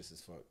me anxious as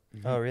fuck.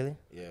 Oh, really?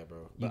 Yeah, bro.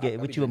 You But get I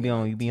what be you gonna be drinking,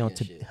 on? like, You be tea on and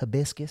shit.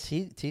 hibiscus?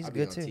 Tea's I be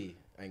good on too. tea.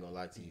 I ain't gonna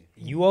lie to you.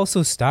 You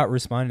also stopped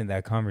responding to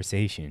that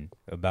conversation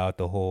about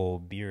the whole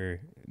beer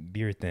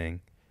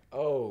thing.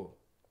 Oh,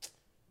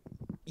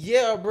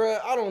 yeah, bro.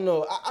 I don't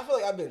know. I feel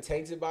like I've been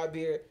tainted by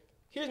beer.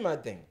 Here's my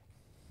thing.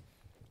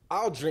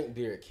 I'll drink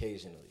beer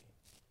occasionally,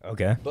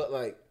 Okay. but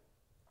like,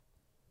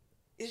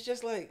 it's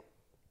just like,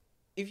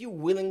 if you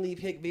willingly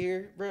pick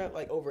beer, bro,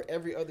 like over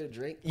every other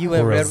drink, You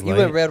went red. Coors You went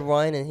Light. red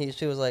wine, and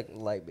she was like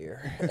light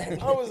beer.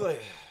 I was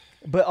like,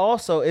 But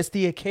also, it's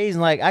the occasion.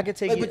 Like I could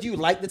take you. but you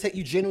like the taste.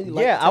 You genuinely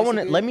like. Yeah, the I taste want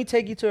to. of beer? Let me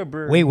take you to a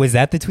brewery. Wait, was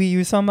that the tweet you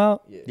were talking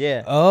about?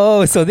 Yeah.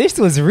 Oh, so this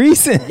was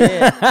recent.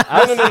 Yeah.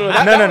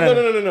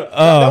 No.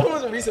 That one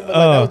wasn't recent, but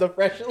like, that was the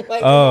fresh.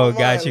 Like, Oh, in my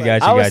got mind, you, like,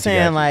 got you. I was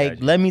saying like, got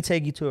you. let me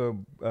take you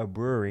to a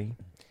brewery.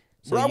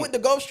 So Bro, I you- went to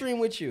Gulfstream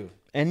with you.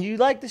 and you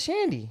like the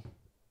shandy,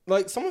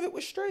 Like some of it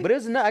was straight, but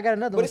I got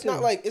another but one it's too.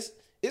 not like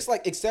it's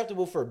like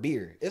acceptable for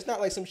beer. It's not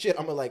like some shit.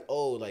 I'm like,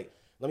 oh, like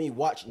let me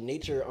watch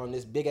nature on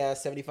this big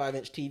ass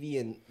 75-inch TV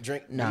and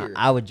drink Nah, beer.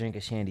 I would drink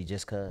a shandy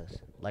just cause.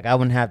 Like I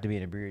wouldn't have to be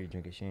in a brewery to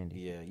drink a shandy.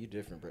 Yeah, you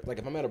different, bro. Like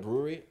if I'm at a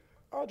brewery,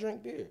 I'll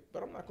drink beer,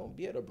 but I'm not gonna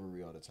be at a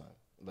brewery all the time.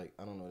 Like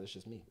I don't know, that's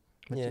just me.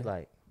 What Yeah. you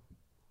like?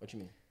 What you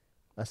mean?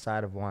 A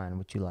side of wine.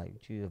 What you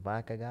like? You a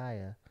vodka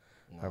guy?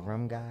 A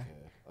rum guy?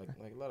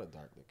 Like a lot of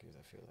dark liquors.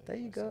 I feel like. There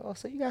you Like, go. Oh,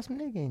 so you got some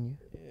nigga in you.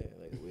 Yeah,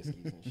 like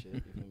whiskeys and shit.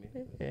 You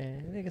feel me? Yeah,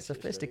 nigga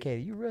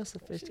sophisticated. You real That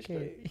shit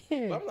sophisticated.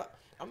 straight. Yeah. But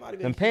I'm not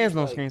even. Them pants huge,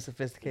 don't like, scream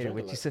sophisticated, drinking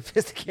but you like-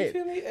 sophisticated.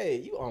 You feel me? Hey,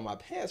 you on my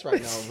pants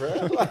right now,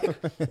 bro.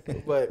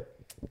 Like, but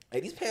hey,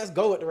 these pants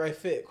go with the right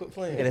fit. Quit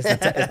playing. Yeah, it's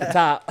the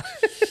top.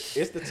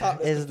 It's the top.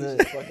 That's Is the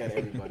the- fuck out of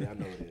everybody. I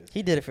know it is.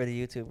 He did it for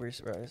the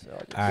YouTubers, bro. So All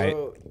right.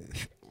 Bro,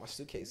 my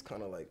suitcase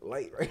kind of like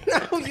light right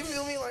now. You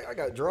feel me? Like I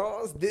got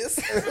drawers, this,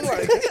 and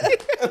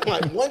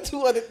like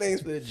 1-2 other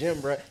things for the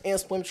gym, bro, and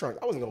swim trunks.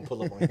 I wasn't gonna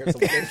pull up on here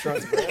some swim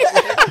trunks,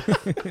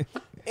 bro.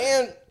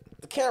 And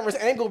the camera's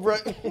angle, bro.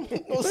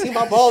 You don't see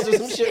my balls or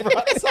some shit, bro.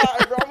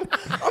 Outside, bro.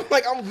 I'm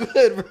like, I'm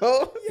good,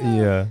 bro.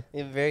 Yeah.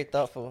 you're very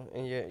thoughtful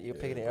in your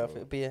picking your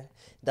outfit. But yeah,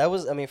 that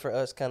was, I mean, for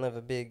us, kind of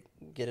a big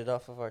get it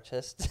off of our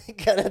chest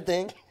kind of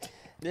thing.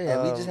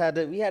 Yeah,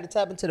 we had to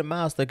tap into the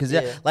milestone because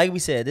Yeah. like we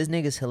said, this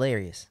nigga's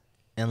hilarious.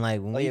 And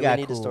like when Oh we yeah, got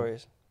we need cool, the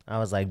stories. I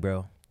was like,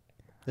 bro,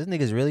 this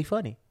nigga's really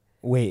funny.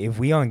 Wait, if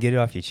we on get it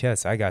off your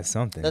chest, I got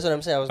something. That's what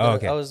I'm saying.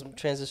 Okay. I was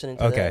transitioning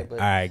to Okay, that. But,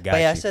 all right, got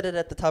but yeah, I you. said it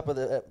at the top of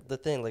the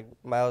thing. Like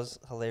Miles,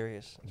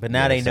 hilarious. But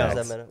now Yeah, they facts.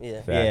 know. That met him.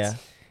 Yeah. Facts. Yeah.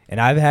 And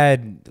I've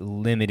had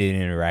limited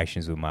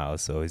interactions with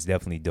Miles, so it's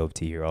definitely dope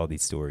to hear all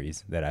these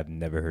stories that I've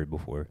never heard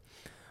before.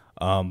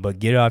 But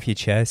get it off your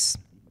chest.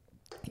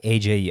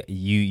 AJ,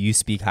 you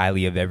speak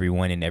highly of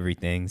everyone and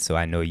everything, so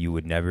I know you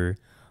would never.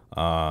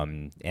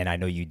 And I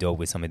know you dope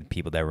with some of the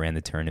people that ran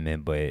the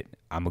tournament, but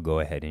I'm going to go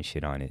ahead and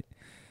shit on it.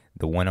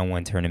 The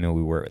one-on-one tournament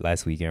we were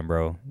last weekend,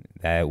 bro,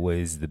 that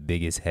was the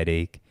biggest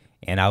headache.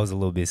 And I was a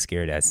little bit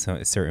scared at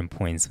certain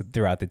points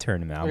throughout the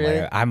tournament. I'm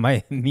Really?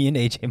 like, me and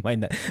AJ might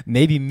not,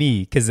 maybe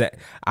me, because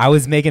I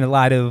was making a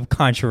lot of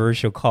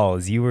controversial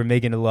calls. You were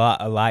making a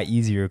lot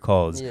easier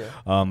calls. Yeah.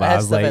 I I had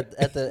was stuff like,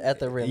 at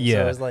the rim. Yeah.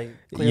 So it was like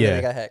clearly Yeah.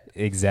 they got hacked.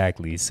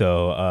 exactly.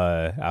 So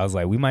I was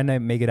like, we might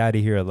not make it out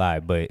of here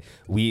alive. But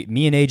me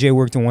and AJ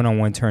worked a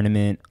one-on-one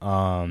tournament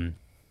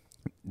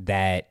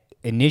that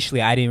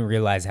initially I didn't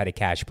realize how to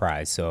cash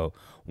prize. So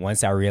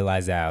once I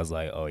realized that, I was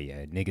like, oh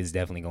yeah, niggas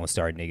definitely gonna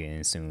start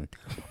niggaing soon.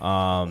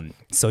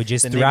 So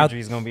just The throughout,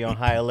 niggatry's gonna be on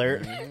high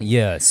alert.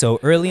 yeah. So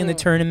early in the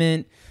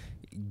tournament,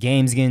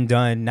 games getting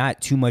done,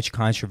 not too much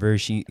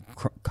controversy,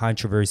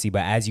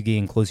 but as you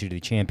getting closer to the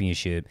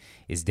championship,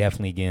 it's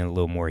definitely getting a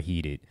little more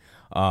heated.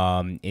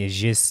 It's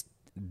just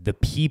the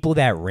people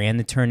that ran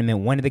the tournament.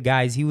 One of the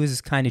guys, he was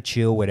kind of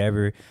chill,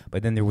 whatever.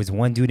 But then there was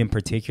one dude in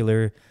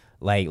particular.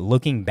 Like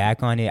looking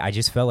back on it, I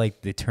just felt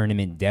like the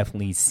tournament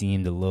definitely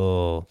seemed a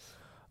little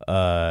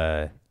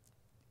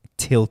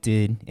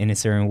tilted in a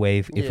certain way,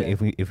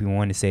 if we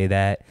want to say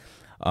that.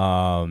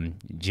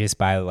 Just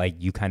by, like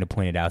you kind of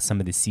pointed out, some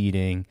of the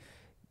seeding,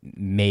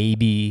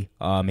 maybe,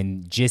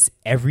 and just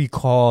every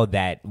call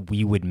that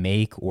we would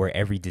make or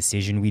every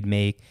decision we'd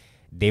make,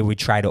 they would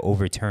try to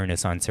overturn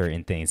us on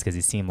certain things because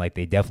it seemed like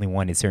they definitely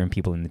wanted certain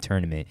people in the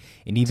tournament.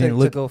 And even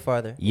to go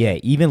farther. Yeah,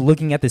 even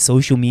looking at the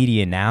social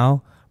media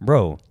now,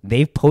 bro,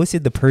 they've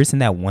posted the person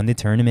that won the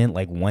tournament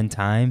like one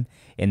time,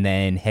 and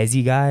then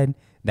Hezi God,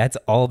 that's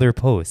all their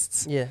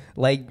posts. Yeah.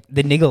 Like,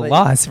 the nigga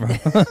lost, bro.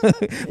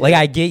 Like,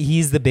 I get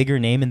he's the bigger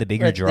name and the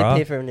bigger draw. They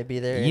pay for him to be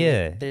there.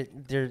 Yeah.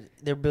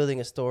 They're building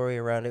a story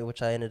around it,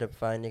 which I ended up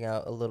finding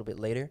out a little bit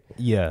later.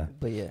 Yeah.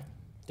 But yeah.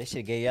 They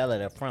should get y'all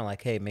at up front,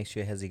 like, hey, make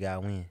sure Hezi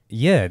God win.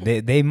 Yeah,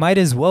 they might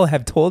as well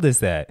have told us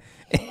that.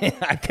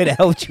 I could have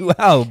helped you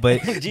out,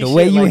 but the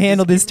way you like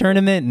handled this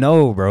tournament,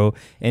 no, bro.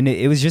 And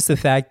it was just the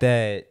fact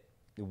that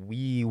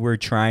we were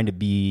trying to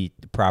be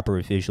proper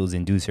officials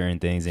and do certain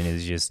things, and it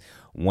was just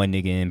one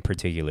nigga in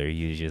particular.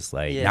 He was just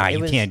like, nah,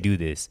 you can't do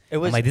this.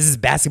 I'm like, this is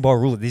basketball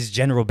rules. This is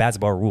general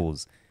basketball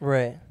rules.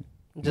 Right.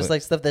 Just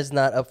like stuff that's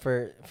not up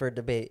for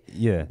debate.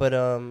 Yeah. But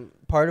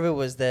part of it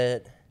was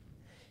that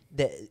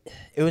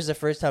it was the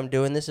first time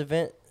doing this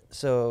event,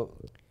 so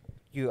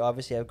you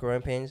obviously have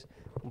growing pains,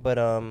 but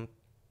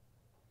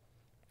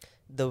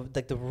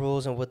the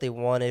rules and what they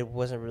wanted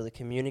wasn't really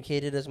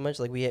communicated as much.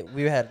 Like we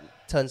had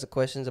tons of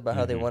questions about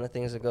how they wanted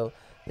things to go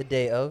the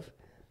day of,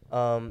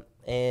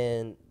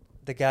 and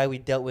the guy we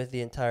dealt with the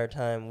entire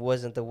time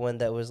wasn't the one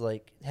that was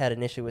like had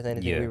an issue with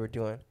anything we were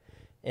doing,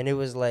 and it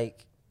was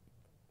like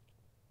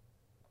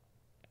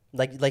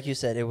you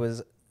said, it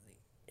was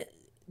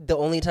the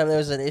only time there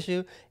was an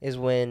issue is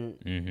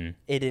when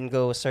it didn't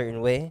go a certain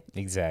way.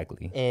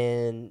 Exactly.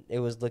 And it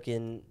was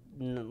looking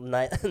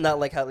not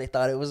like how they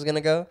thought it was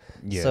gonna go.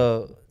 Yeah.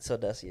 So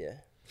that's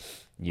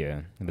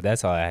Yeah, but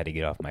that's all I had to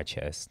get off my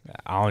chest.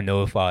 I don't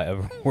know if I'll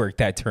ever work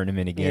that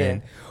tournament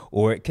again,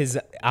 or because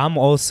I'm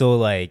also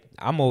like,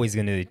 I'm always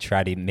gonna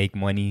try to make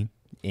money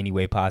any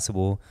way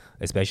possible,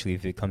 especially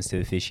if it comes to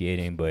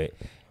officiating. But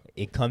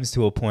it comes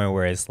to a point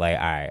where it's like,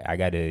 all right, I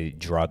got to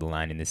draw the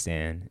line in the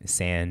sand.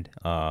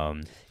 Yeah,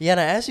 and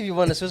I asked you if you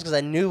wanted to switch because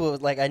I knew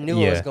what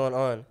was going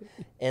on,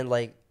 and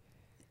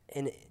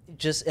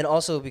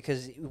also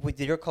because with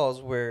your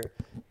calls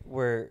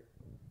were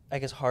I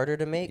guess harder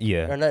to make,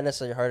 or not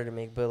necessarily harder to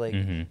make, but like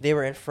they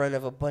were in front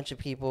of a bunch of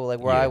people,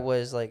 like where I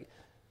was like,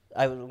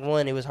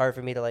 it was hard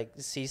for me to like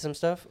see some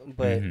stuff,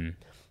 but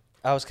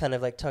I was kind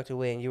of like tucked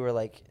away, and you were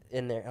like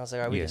in there. I was like,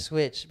 all right, we can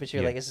switch, but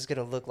you're like, it's just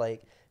gonna look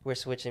like we're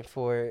switching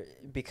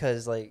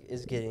because like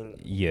it's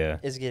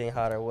getting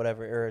hot or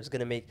whatever, or it's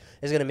gonna make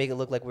it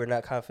look like we're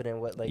not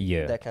confident,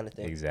 that kind of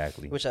thing.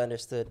 Exactly. Which I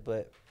understood,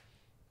 but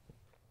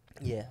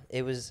yeah,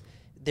 it was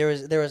there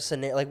was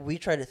scenario, like we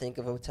tried to think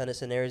of a ton of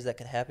scenarios that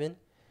could happen,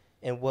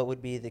 and what would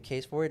be the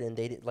case for it, and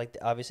they did, like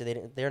obviously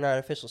they're not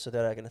official, so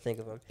they're not gonna think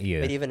of them.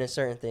 Yeah. But even in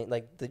certain things,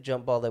 like the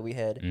jump ball that we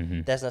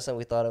had, that's not something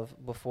we thought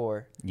of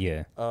before.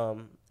 Yeah.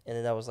 And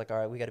then I was like, all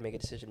right, we got to make a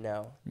decision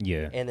now.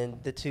 Yeah. And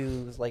then the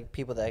two like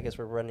people that I guess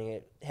were running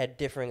it had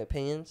differing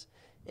opinions,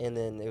 and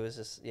then it was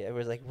just it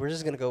was like, we're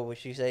just gonna go with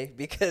what you say,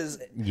 because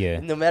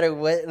no matter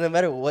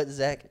what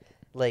Zach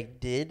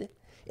like did,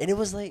 and it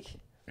was like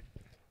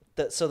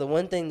so the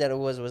one thing that it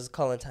was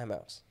calling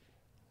timeouts,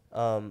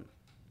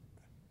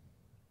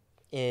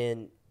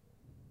 and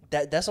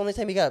that's the only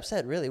time he got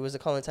upset, really, was the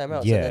calling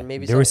timeouts. Yeah. And then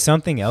maybe there was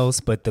something else,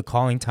 but the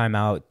calling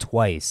timeout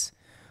twice.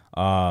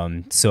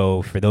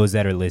 So for those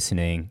that are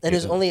listening, and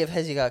it's only if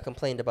Hezi got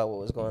complained about what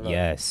was going on.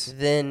 Yes.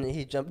 Then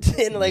he jumped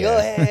in like, oh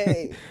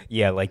hey.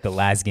 Yeah, like the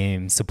last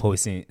game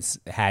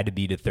had to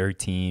be the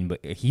 13,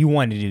 but he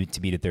wanted it to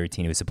be the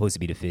 13. It was supposed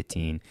to be the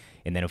 15,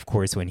 and then of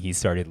course when he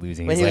started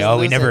losing, he's like,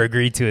 we never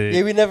agreed to it.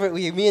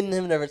 Yeah, me and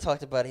him never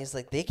talked about it. He's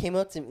like, they came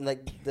up to me,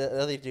 like the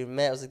other dude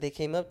Matt was like, they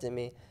came up to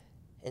me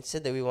and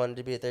said that we wanted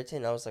to be at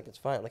 13. I was like, it's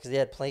fine, like, cause they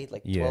had played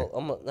like 12,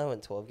 almost not in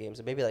 12 games,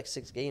 but maybe like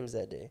 6 games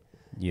that day.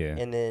 Yeah.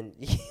 And then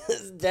he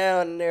was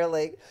down, and they're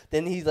like,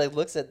 then he like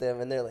looks at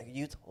them, and they're like,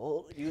 you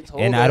told.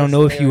 And I don't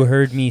know if you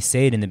heard me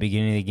say it in the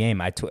beginning of the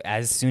game.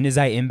 As soon as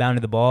I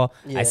inbounded the ball,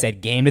 I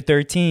said game to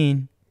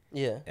 13.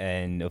 Yeah.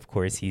 And of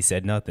course he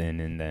said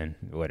nothing, and then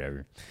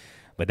whatever.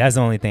 But that's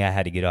the only thing I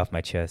had to get off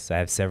my chest. I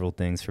have several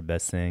things for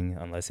best thing,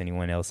 unless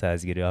anyone else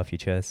has to get it off your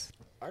chest.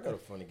 I got a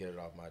fun to get it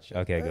off my chest.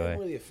 Okay, go ahead.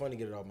 Really fun to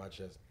get it off my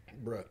chest,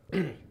 bro.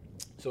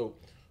 So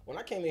when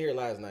I came in here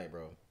last night,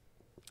 bro.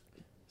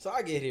 So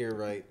I get here,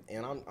 right,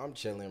 and I'm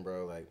chilling,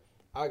 bro. Like,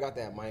 I got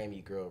that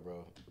Miami Grill,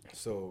 bro.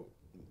 So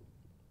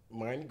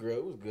Miami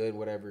Grill was good.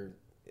 Whatever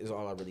is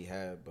all I really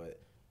had, but.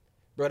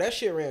 Bro, that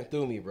shit ran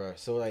through me, bro.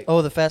 So like,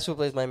 Oh, the fast food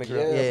place, Miami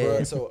Grill. Yeah, bro.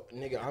 yeah. So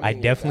nigga, I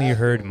definitely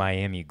heard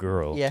Miami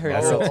Girl. Yeah, I heard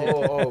That's that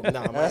a- too.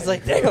 Nah, I was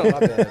like, Miami Grill, damn.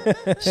 my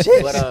bad.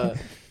 Shit. But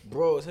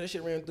bro, so that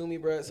shit ran through me,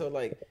 bro. So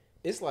like,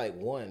 it's like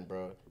 1,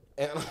 bro,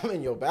 and I'm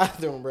in your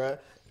bathroom, bro.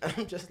 And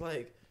I'm just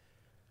like,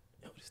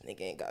 yo, this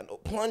nigga ain't got no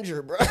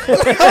plunger, bro.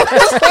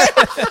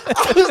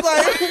 I was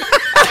like,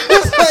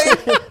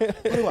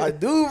 what do I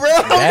do,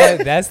 bro?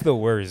 That's the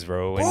worst,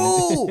 bro. When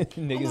Bro,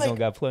 niggas I'm like, don't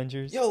got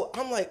plungers. Yo,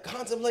 I'm like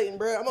contemplating,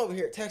 bro. I'm over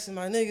here texting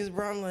my niggas,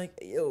 bro. I'm like,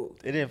 yo,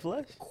 It didn't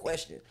flush.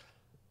 question.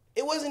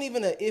 It wasn't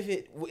even a if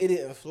it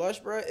didn't flush,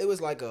 bro. It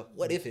was like a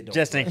what if it don't.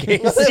 Just in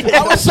flush?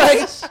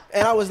 case.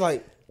 I was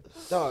like,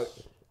 dog,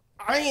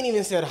 I ain't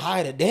even said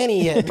hi to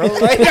Danny yet, bro.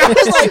 Like I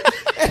was like,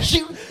 and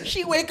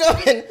she wake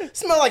up and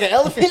smell like an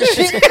elephant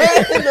shit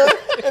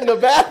in the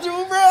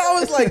bathroom, bro. I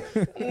was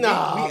like,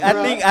 nah.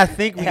 bro. I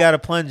think we got a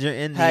plunger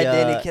in the Hi,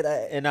 Danny, can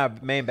I- in our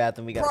main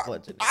bathroom. We got a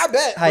plunger. I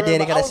bet. Hi, bro, Danny,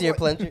 but can I was see your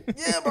like- plunger?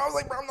 Yeah, bro. I was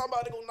like, bro, I'm not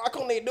about to go knock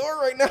on their door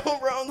right now,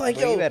 bro. I'm like,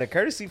 Bro, yo, you had a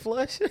courtesy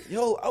flush.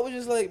 Yo, I was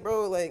just like,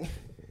 bro, like,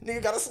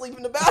 nigga gotta sleep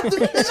in the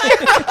bathroom.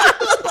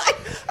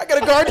 I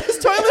gotta guard this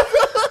toilet,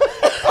 bro.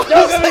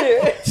 I was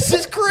like, this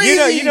is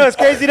crazy. You know it's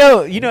crazy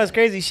though. You know it's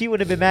crazy. She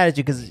wouldn't have been mad at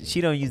you because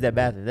she don't use that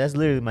bathroom. That's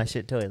literally my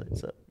shit toilet.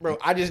 So Bro,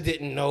 I just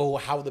didn't know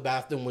how the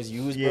bathroom was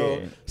used, bro.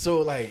 Yeah.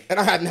 So, like, and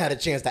I hadn't had a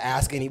chance to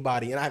ask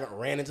anybody, and I haven't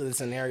ran into the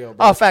scenario,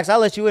 bro. oh, facts. I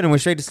let you in and went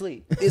straight to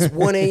sleep. It's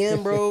 1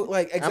 a.m., bro.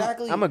 Like,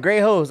 exactly. I'm a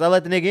great host. I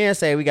let the nigga in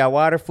say we got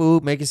water,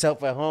 food, make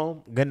yourself at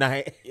home. Good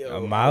night. Yo,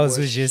 I Miles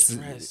was just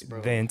stressed,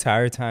 bro. the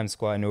entire time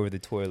squatting over the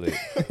toilet,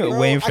 Bro,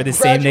 waiting for I the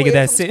same nigga graduated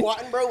that's from it.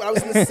 squatting, bro. I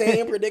was in the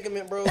same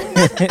predicament, bro.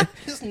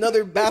 Just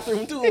another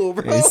bathroom tool,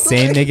 bro. The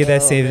same nigga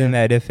that saved him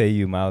at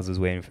FAU. Miles was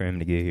waiting for him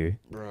to get here.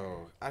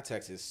 Bro, I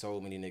texted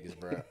so many niggas,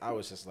 bro. I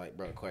was just like,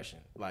 bro, question.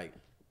 Like,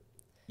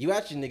 you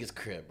at your nigga's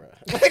crib, bro.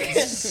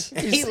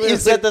 You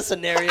set the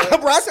scenario.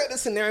 Bro, I said the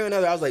scenario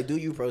another. I was like, do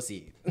you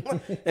proceed?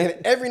 And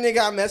every nigga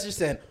I messaged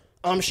said,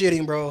 I'm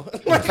shitting, bro.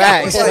 Like,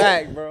 I was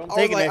Fact, bro. I'm I was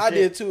taking like, that I shit.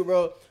 did too,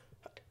 bro.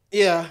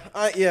 Yeah,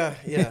 I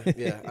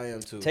am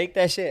too. Take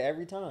that shit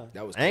every time.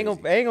 That was I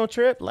ain't crazy. gonna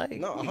trip. Like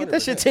No, you get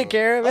that shit 100%, taken bro.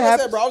 care of. It Like I said,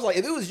 happens. bro, I was like,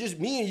 if it was just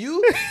me and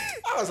you,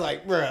 I was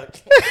like, bro, man, bro,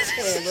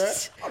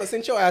 I would have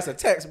sent your ass a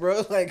text,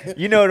 bro. Like,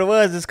 You know what it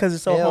was? It's because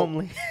it's so Hell.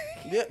 homely.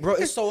 yeah, bro,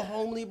 it's so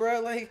homely, bro.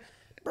 Like,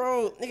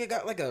 bro, nigga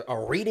got like a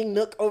reading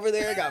nook over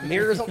there, got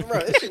mirrors on, bro.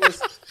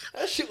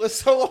 That shit was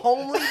so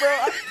homely, bro.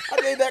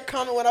 I made that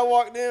comment when I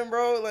walked in,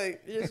 bro.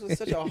 Like, this was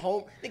such a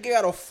home. Nigga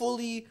got a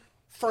fully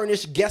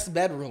furnished guest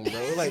bedroom,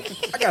 bro. Like,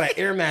 I got an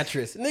air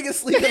mattress. Nigga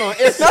sleeping on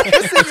air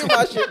mattresses in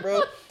my shit,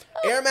 bro.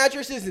 Air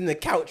mattresses in the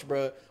couch,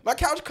 bro. My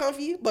couch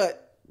comfy,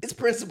 but it's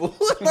principle.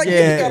 Like,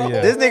 nigga got a whole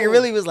This nigga room.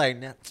 really was like,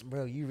 nah,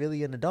 bro, you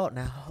really an adult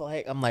now.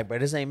 Like, I'm like, bro,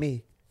 this ain't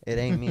me. It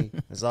ain't me.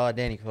 It's all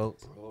Danny,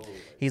 folks.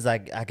 He's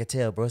like, I could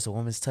tell, bro. It's a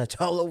woman's touch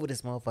all over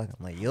this motherfucker.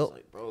 I'm like, yup.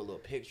 Like, bro, little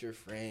picture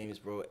frames,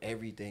 bro,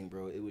 everything,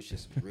 bro. It was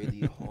just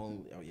really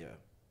homely. Oh yeah,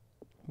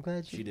 I'm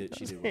glad you she did.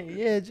 She did. Well.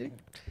 Yeah, G.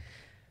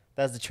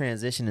 That's the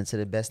transition into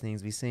the best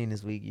things we've seen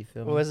this week. You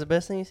feel me? What was the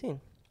best thing you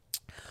seen?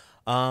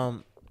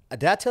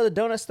 Did I tell the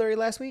donut story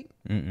last week?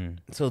 Mm-mm.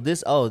 So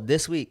this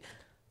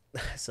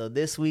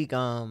week,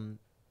 I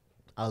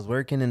was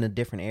working in a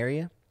different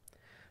area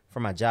for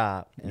my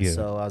job, and Yeah.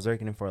 so I was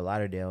working in Fort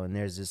Lauderdale, and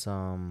there's this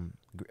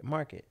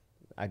market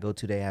I go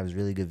to. They have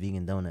really good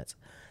vegan donuts,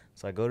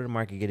 so I go to the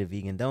market, get a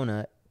vegan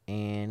donut,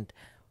 and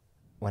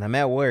when I'm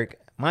at work,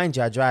 mind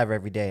you, I drive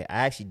every day.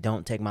 I actually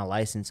don't take my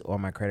license or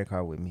my credit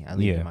card with me. I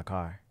leave it in my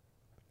car,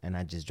 and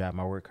I just drive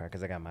my work car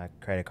because I got my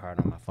credit card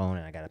on my phone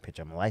and I got a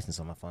picture of my license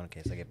on my phone in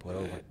case I get pulled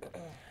over.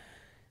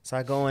 So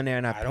I go in there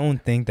and I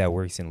don't think that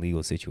works in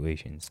legal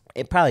situations.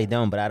 It probably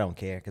don't, but I don't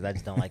care because I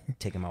just don't like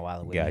taking my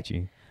wallet with me. Got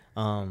you.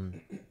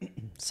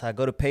 So I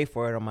go to pay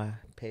for it on my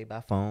pay by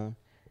phone,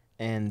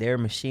 and their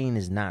machine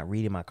is not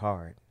reading my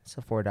card. It's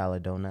a $4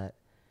 donut,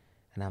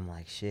 and I'm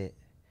like, shit,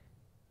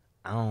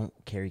 I don't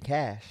carry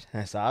cash.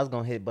 And so I was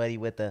gonna hit Buddy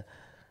with the.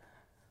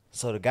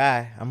 So the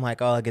guy, I'm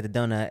like, oh, I get the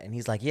donut, and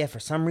he's like, yeah, for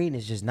some reason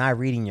it's just not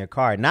reading your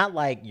card. Not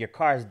like your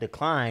card's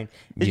declined.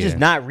 It's just Yeah.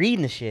 not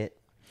reading the shit.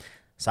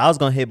 So I was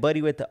gonna hit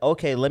Buddy with the,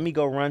 okay, let me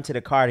go run to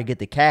the car to get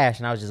the cash,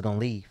 and I was just gonna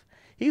leave.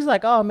 He's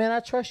like, oh man, I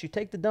trust you.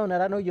 Take the donut.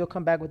 I know you'll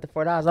come back with the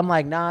 $4. I'm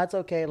like, nah, it's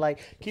okay. Like,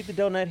 keep the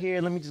donut here.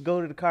 Let me just go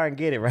to the car and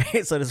get it,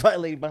 right? So this white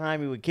lady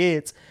behind me with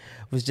kids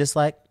was just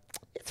like,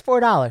 it's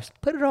 $4.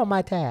 Put it on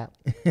my tab.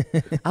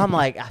 I'm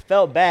like, I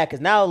felt bad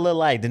because now it look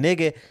like the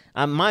nigga.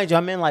 Mind you,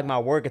 I'm in like my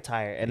work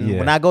attire, and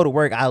when I go to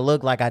work, I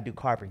look like I do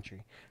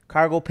carpentry.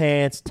 Cargo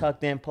pants,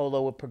 tucked in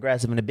polo with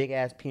progressive, and a big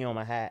ass P on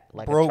my hat,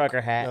 like a trucker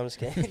hat. No, I'm just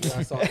kidding.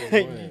 I saw it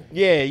morning.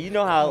 Yeah, you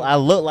know how I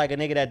look like a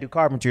nigga that do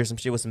carpentry or some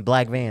shit with some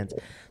black Vans.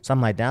 So I'm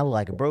like, damn, I look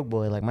like a broke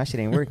boy. Like, my shit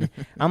ain't working.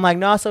 I'm like,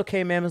 no, it's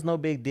okay, ma'am. It's no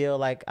big deal.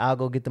 Like, I'll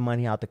go get the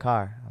money out the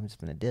car. I'm just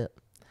gonna dip.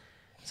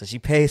 So she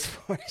pays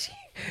for it.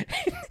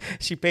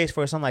 She pays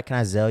for it. So I'm like, can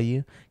I Zelle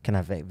you? Can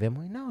I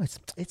Venmo? No, it's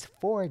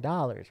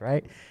 $4,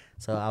 right?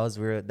 So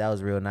that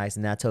was real nice.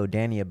 And I told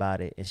Danny about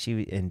it,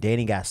 and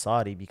Danny got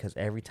salty because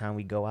every time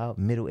we go out,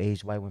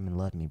 middle-aged white women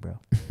love me, bro.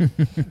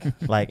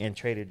 Like in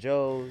Trader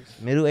Joe's,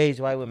 middle-aged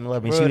white women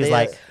love me. Bro, she was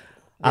like,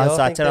 I told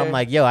her, I'm they're-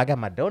 like, yo, I got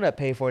my donut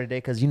paid for today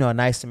because, a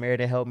nice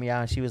Samaritan helped me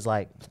out. And she was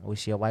like, was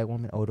she a white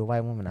woman, older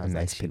white woman? I was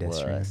like, she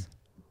was.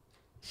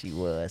 She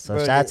was. So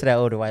Bro, shout out to that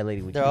older white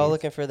lady. They're all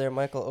looking for their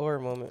Michael Orr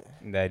moment.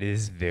 That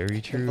is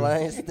very true.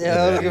 They're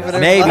all looking for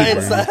their Maybe, blind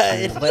bro.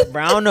 side. But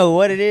I don't know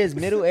what it is.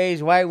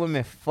 Middle-aged white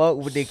women fuck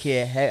with their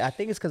kid. I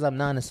think it's because I'm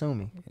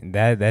non-assuming.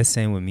 That's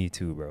same with me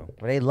too, bro.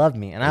 But they love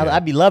me. And Yeah. I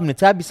be loving it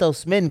too. I be so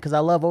smitten because I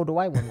love older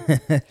white women.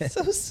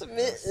 So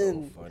smitten.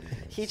 So funny.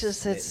 He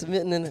just said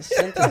smitten in a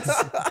sentence.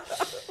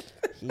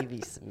 He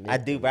be smitten. I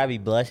do, but I be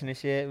blushing and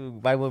shit.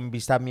 White women be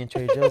stopping me in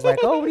Trader Joe's like,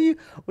 oh,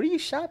 what are you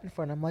shopping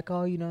for? And I'm like,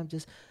 oh, I'm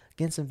just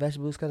getting some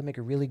vegetables because I make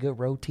a really good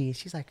roti. And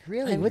she's like,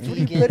 really? What do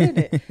you put in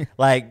it?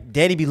 Like,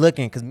 Danny be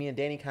looking because me and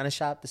Danny kind of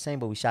shop the same,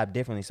 but we shop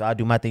differently. So I'll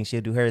do my thing.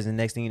 She'll do hers. And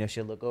the next thing you know,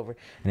 she'll look over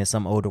and there's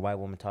some older white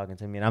woman talking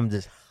to me. And I'm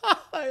just,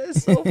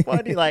 it's so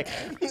funny. Like,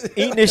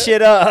 eating this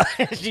shit up.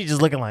 She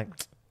just looking like,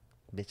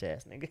 bitch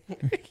ass nigga.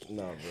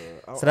 Nah,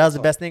 bro. So that was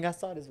the best thing I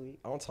saw this week.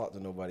 I don't talk to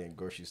nobody in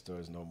grocery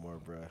stores no more,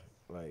 bro.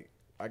 Like,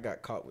 I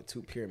got caught with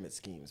 2 pyramid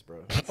schemes,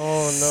 bro.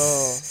 Oh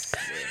no.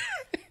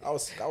 Yeah. I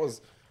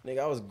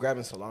was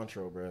grabbing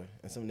cilantro, bro,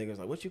 and some niggas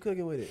like, "What you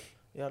cooking with it?"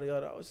 Yada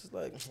yada. I was just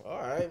like, "All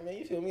right, man,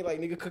 you feel me? Like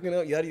nigga cooking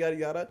up, yada yada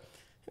yada."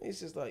 And he's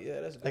just like, "Yeah,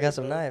 that's." I got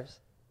some knives.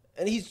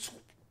 And he's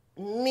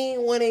mean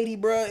 180,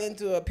 bro,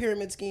 into a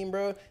pyramid scheme,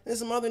 bro. And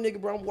some other nigga,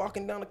 bro, I'm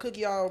walking down the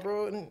cookie aisle,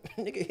 bro, and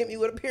nigga hit me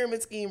with a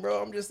pyramid scheme,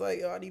 bro. I'm just like,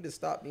 yo, I need to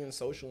stop being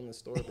social in the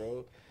store,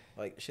 bro.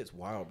 Like, shit's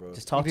wild, bro.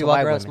 Just You talk be to walking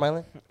white around women.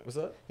 smiling? What's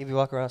up? You be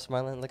walking around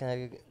smiling, looking at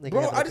you.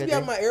 Bro, I just be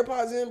having my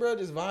AirPods in, bro,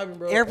 just vibing,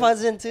 bro.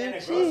 AirPods in too?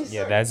 Jeez.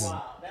 Yeah, that's.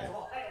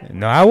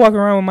 No, I walk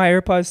around with my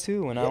AirPods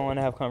too when I don't want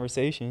to have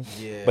conversation.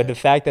 Yeah. But the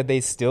fact that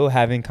they still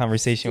having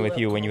conversation Still with have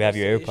you when you have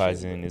your AirPods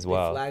conversation, in but as They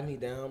well. flag me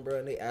down, bro,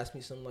 and they ask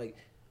me some like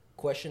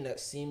question that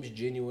seems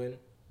genuine.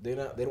 They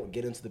don't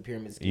get into the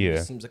pyramid scheme. Yeah.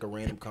 It seems like a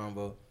random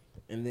convo,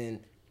 and then,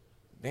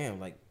 damn,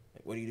 like,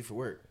 what do you do for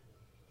work?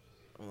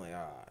 I'm like,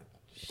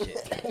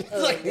 shit. Oh,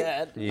 like,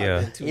 God. Yeah.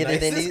 I've been too Yeah, nice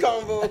they this need-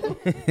 convo.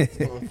 It's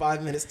going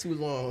 5 minutes too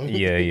long.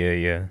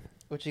 Yeah.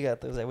 What you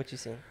got, though? What you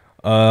seen?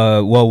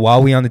 Well,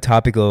 while we on the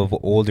topic of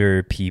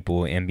older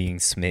people and being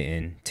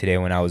smitten, today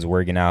when I was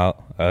working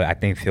out, I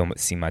think Phil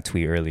seen my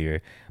tweet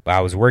earlier, but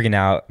I was working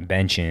out,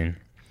 benching,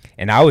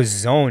 and I was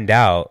zoned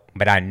out,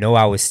 but I know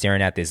I was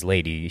staring at this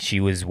lady.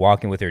 She was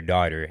walking with her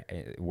daughter,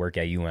 work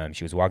at UM.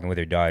 She was walking with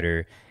her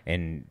daughter,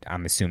 and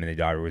I'm assuming the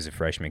daughter was a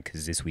freshman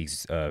because this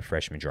week's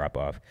freshman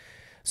drop-off.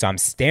 So I'm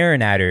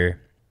staring at her,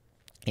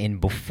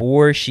 and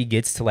before she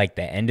gets to like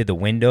the end of the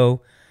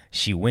window,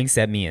 she winks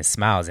at me and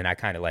smiles, and I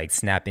kind of like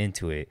snap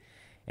into it.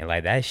 And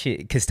like that shit,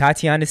 because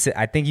Tatiana said,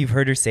 I think you've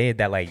heard her say it,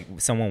 that like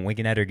someone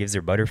winking at her gives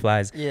her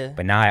butterflies. Yeah.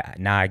 But now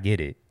I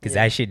get it, because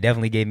that shit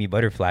definitely gave me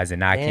butterflies, and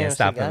now I Damn, can't she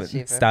stop. got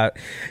you, bro. Stop.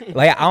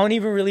 Like I don't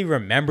even really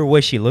remember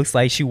what she looks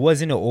like. She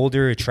wasn't an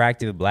older,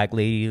 attractive black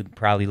lady,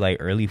 probably like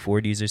early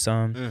 40s or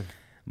something.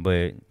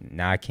 But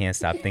now I can't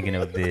stop thinking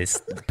of this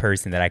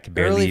person that I could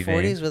barely Early even.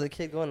 40s with a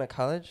kid going to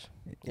college?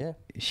 Yeah.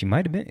 She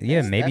might have been,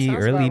 yeah, That maybe sounds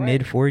early about right.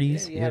 mid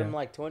 40s. Yeah, you had him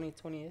like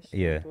 20-ish.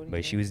 Yeah, 20,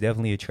 but she was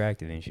definitely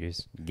attractive, and she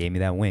just gave me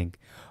that wink.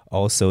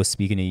 Also,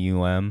 speaking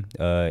of UM,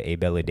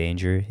 Abella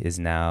Danger is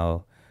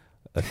now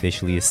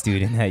officially a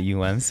student at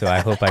UM, so I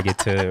hope I get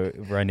to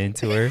run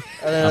into her.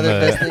 Another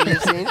best thing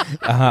you've seen?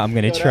 I'm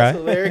gonna try.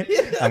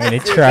 I'm gonna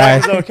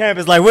Guys try. on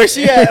campus like, where's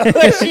she at?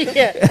 Where's she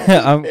at?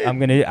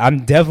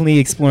 I'm definitely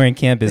exploring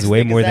campus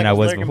way more than I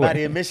was before. By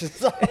the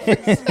admissions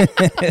office.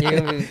 You're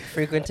going to be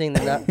frequenting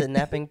the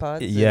napping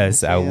pods? and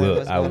Yes, I seeing will.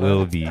 what's I going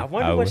will on? be. I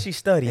wonder I what will. she's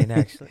studying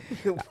actually.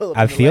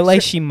 I feel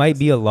like she might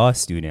be a law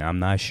student. I'm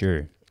not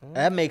sure.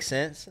 That makes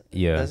sense.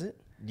 Yeah. Does it?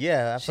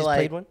 Yeah, I She's feel like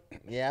played one?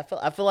 Yeah,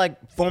 I feel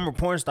like former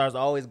porn stars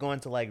always go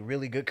into like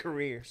really good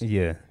careers.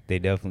 Yeah, they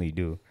definitely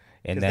do.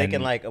 And Because then they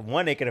can like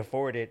one, they can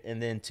afford it,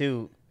 and then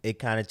two, it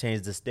kind of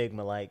changed the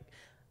stigma. Like,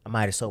 I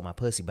might have sold my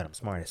pussy, but I'm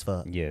smart as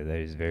fuck. yeah, that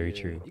is very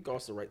true. You can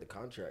also write the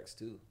contracts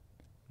too.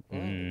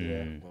 Mm.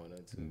 Yeah, going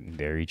on too.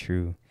 Very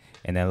true.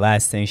 And then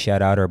last thing,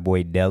 shout out our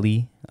boy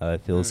Deli,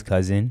 Phil's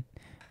cousin,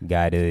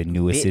 got a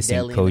new Bit assistant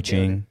Deli in the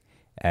coaching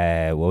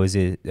at what was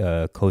it,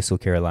 Coastal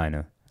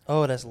Carolina.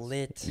 Oh, that's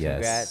lit. Yes.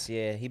 Congrats,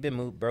 yeah. He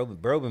been bro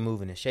been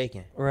moving and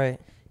shaking. Right.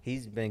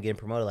 He's been getting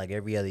promoted like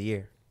every other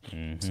year.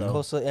 Mhm. So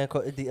Coastal and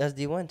that's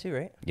D1 too,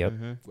 right? Yep,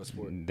 What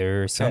sport?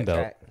 they're Sunbelt.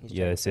 track. He's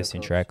Yeah,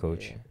 assistant track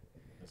coach. Yeah.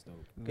 That's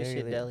dope. Good Very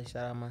shit, lit. Deli.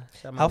 Shout out my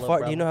How little far?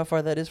 brother. Do you know how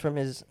far that is from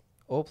his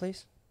old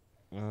place?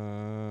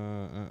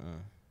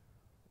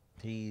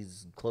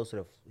 He's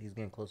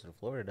getting closer to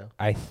Florida though.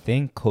 I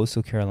think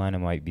Coastal Carolina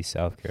might be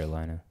South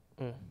Carolina.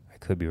 Mm. I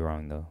could be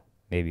wrong though.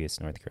 Maybe it's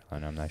North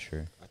Carolina. I'm not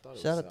sure. I thought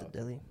it Shout was out to south.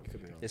 Deli.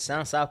 Could be wrong. It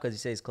sounds south because he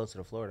says closer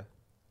to Florida.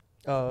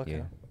 Oh,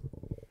 okay.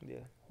 Yeah.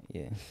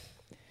 Yeah. Yeah.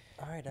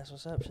 All right, that's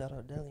what's up. Shout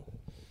out Deli.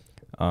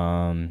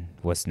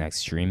 What's next?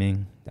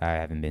 Streaming? I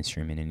haven't been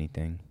streaming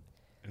anything.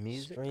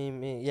 Music.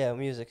 Streaming, yeah,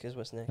 music is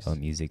what's next. Oh,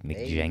 music, Mick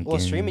Hey. Jenkins. Well,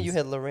 streaming, you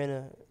had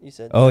Lorena. You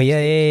said. Oh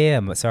yeah.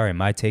 Sorry,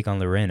 my take on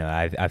Lorena.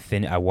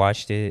 I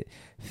watched it,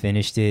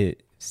 finished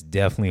it. It's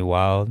definitely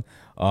wild.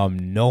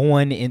 No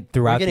one in We're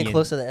throughout getting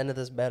close to the end of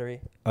this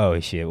battery. Oh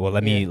shit. Well,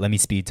 let me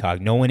speed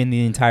talk. No one in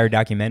the entire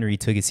documentary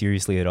took it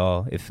seriously at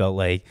all. It felt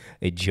like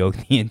a joke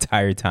the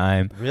entire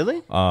time.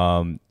 Really?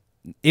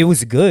 It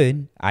was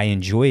good. I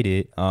enjoyed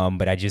it.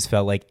 But I just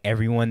felt like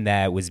everyone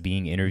that was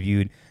being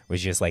interviewed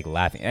was just like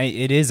laughing.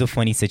 It is a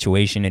funny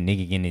situation. A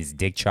nigga getting his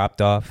dick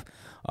chopped off.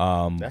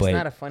 That's but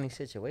not a funny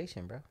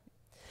situation, bro.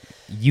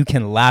 you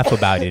can laugh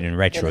about it in In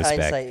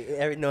retrospect.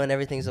 hindsight, knowing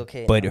everything's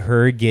okay. But now.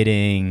 her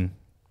getting,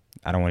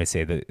 I don't want to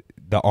say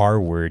the R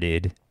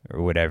worded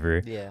or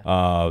whatever. Yeah.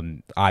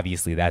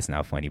 Obviously that's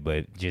not funny,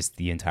 but just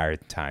the entire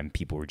time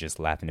people were just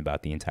laughing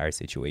about the entire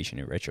situation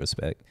in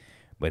retrospect.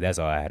 But that's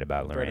all I had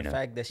about Bro, Lorena. the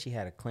fact that she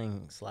had a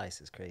clean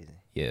slice is crazy.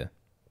 Yeah.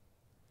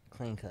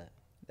 Clean cut.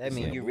 That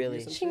means Yeah. you really.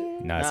 No, it's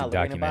a Lorena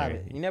documentary.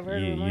 Bobbitt. You never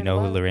heard of You Lorena know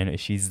who Bobbitt? Lorena?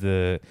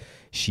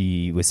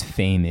 She was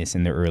famous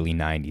in the early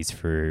 90s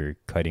for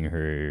cutting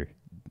her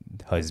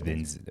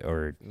husband's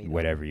or Meat off.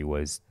 whatever he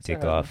was It's her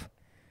dick off.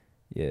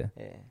 Yeah.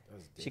 Yeah.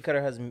 She cut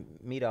her husband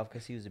meat off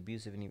because he was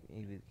abusive and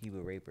he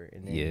would rape her.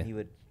 And then Yeah. he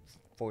would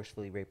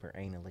forcefully rape her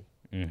anally.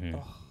 Mm-hmm.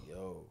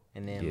 Yo.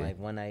 And then, Yeah. like,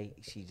 one night,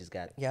 she just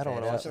got. Yeah, I don't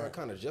fed wanna up. watch That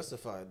kind of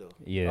justified though.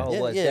 Yeah. Oh, Yeah,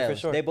 it was. yeah, for was-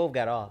 sure. They both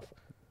got off.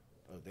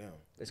 Oh damn.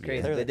 It's Yeah.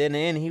 crazy. Clearly. But then in the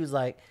end, he was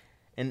like,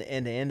 in the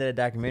end of the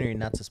documentary,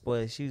 not to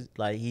spoil it, she was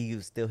like, he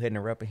was still hitting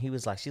her up, and he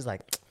was like, she's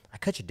like, I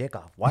cut your dick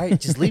off. Why?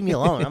 Just leave me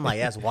alone. I'm like,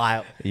 that's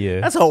wild.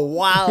 Yeah.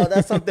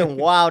 That's something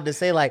wild to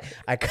say. Like,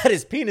 I cut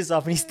his penis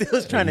off, and he still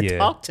is trying to Yeah.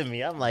 talk to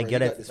me. I'm like, Bro, yo, you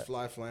got that's this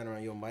fly flying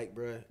around your mic,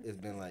 bro. It's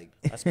been like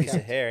a piece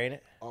of hair, ain't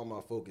it? all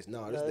my focus.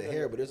 No, this is the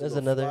hair, but there's there's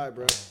another another-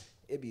 fly,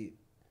 bro.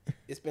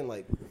 It's been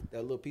like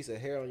that little piece of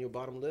hair on your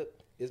bottom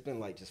lip. It's been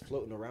like just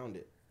floating around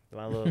it.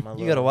 My little,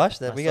 You gotta wash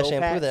that. my We gotta soul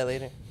shampoo patch. that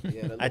later.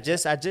 Yeah, that I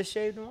just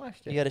shaved and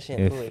washed it. You gotta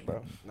shampoo it,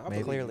 bro. I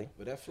believe Clearly. you.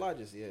 But that fly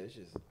just it's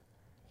just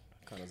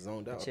kind of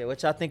zoned out. Shit,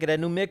 what y'all think of that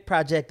new Mick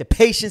project? The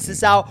Patience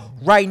is out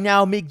right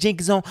now. Mick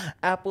Jenkins on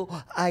Apple,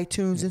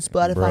 iTunes, and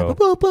Spotify. Bro.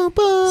 Boom, boom,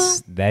 boom.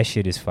 That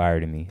shit is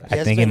fire to me. I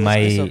it's think it been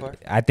listening so might.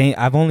 far. I think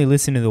I've only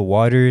listened to The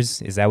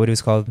Waters. Is that what it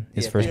was called?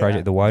 His Yeah. first Yeah.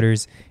 project, The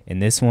Waters.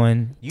 And this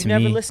one, You to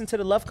never me, listened to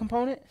the love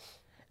component?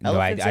 No,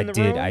 I Elephants in the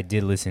did. Room? I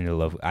did listen to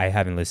Love. I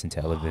haven't listened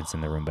to Elephants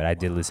in the Room, but I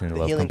did listen to The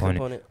Love Healing component,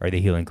 Component. or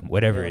the Healing,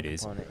 whatever Healing it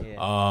is. Component,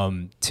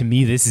 yeah. To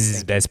me, this is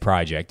his best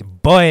project,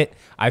 but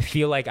I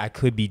feel like I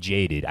could be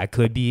jaded. I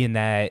could be in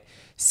that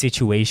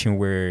situation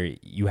where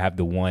you have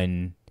the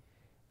one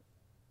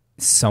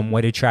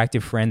somewhat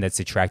attractive friend that's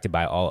attracted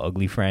by all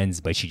ugly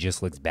friends, but she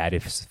just looks bad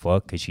as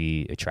fuck because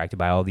she attracted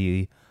by all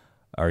the,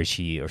 or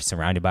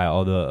surrounded by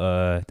all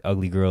the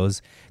ugly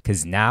girls.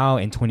 Because now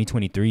in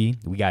 2023,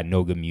 we got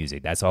no good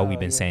music. That's all we've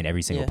been saying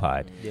every single Yeah.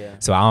 pod. Yeah.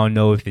 So I don't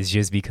know if it's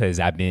just because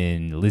I've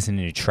been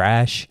listening to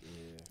trash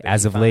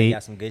as you of finally late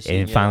got some good shit, and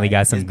and you're finally like,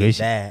 got some this good be shit.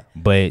 bad.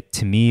 But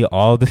to me,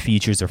 all the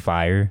features are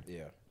fire. Yeah.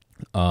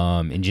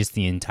 And just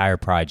the entire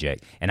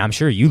project. And I'm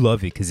sure you love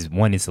it because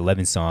one, it's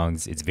 11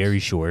 songs. It's very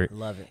short.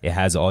 Love it. It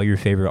has all your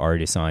favorite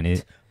artists on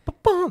it.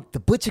 Ba-bum, the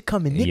butcher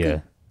coming,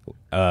 nigga.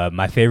 Yeah.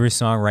 My favorite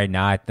song right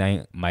now, I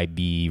think, might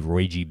be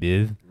Roy G.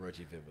 Biv.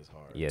 Reggie Viv was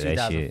hard. Yeah,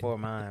 that shit. 2004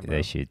 mine, bro.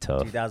 That shit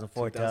tough.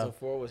 2004 tough.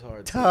 2004 was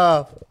hard. too.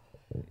 Tough.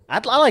 I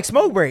like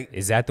Smoke Break.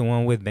 Is that the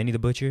one with Benny the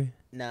Butcher?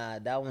 Nah,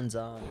 that one's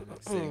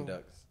Sitting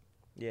Ducks.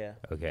 yeah.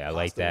 Okay, I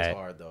like Pasta was that.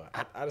 hard though.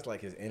 I just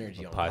like his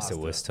energy on Pasta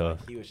was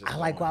tough. Like, he was just I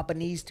like going.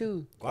 Guapanese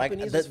too. Like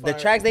Guapanese the is fire.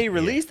 tracks they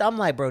released, I'm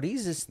like, bro,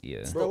 these is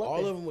Yeah. still Bro, up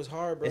all there. of them was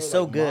hard, bro. It's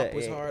so Like, good. Mop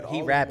was Yeah, hard. he all of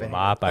them rapping. were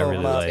Mop, I Oh,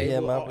 really Mop, like. yeah,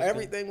 Mop was good.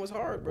 Everything was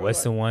hard, bro.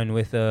 What's the Like, one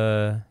with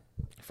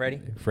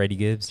Freddie. Freddie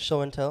Gibbs?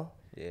 Show and tell.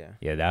 Yeah.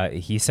 Yeah, that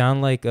he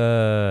sound like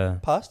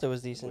Pasta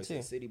was decent what's too.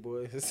 it, City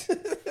Boys?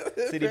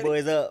 City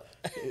Boys up.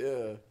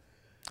 Yeah.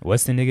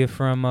 what's the nigga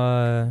from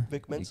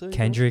Vic Mensa, you know?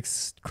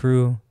 Kendrick's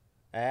crew?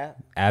 Ah,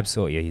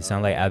 Absol. Yeah, he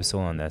sound like Absol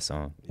on that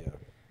song. Yeah.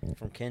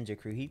 from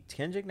Kendrick crew.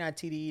 Kendrick not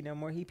TDE no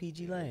more. He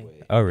PG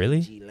Lane. Oh, really?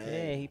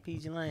 Yeah, he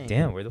PG Lane.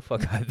 Damn, where the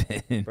fuck I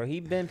been? Bro,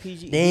 he been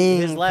PG.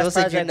 Dang, his last feels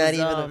like you're project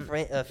not was,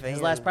 even a fan.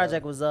 his last bro.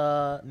 project was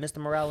Mr.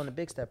 Morale and the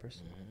Big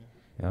Steppers.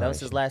 Oh, That was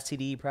his shit. last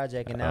TDE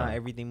project, and now Uh-uh.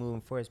 everything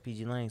moving forward is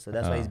PG Lane. So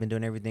that's why he's been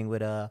doing everything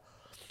with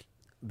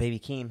Baby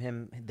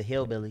Keem, the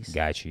Hillbillies.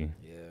 Got you.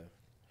 Yeah.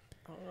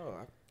 I don't know.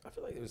 I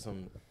feel like there was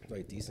some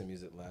like decent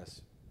music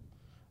last.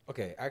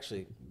 Okay,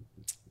 actually,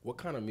 what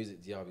kind of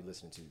music do y'all be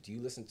listening to? Do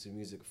you listen to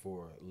music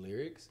for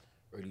lyrics,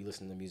 or do you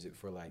listen to music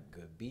for like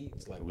good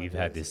beats? Like We've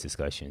what had is this it?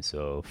 discussion,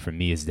 so for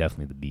me, it's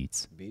definitely the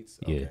beats. Beats.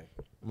 Yeah. Okay.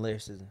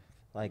 Lyricism.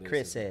 Like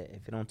Chris said,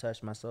 if it don't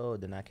touch my soul,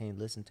 then I can't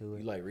listen to You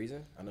it. like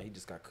Reason? I know he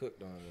just got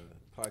cooked on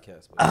the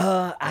podcast.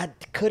 But I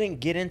couldn't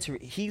get into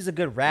it. He's a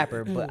good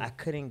rapper, but I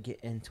couldn't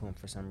get into him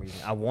for some reason.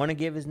 I want to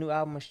give his new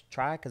album a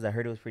try because I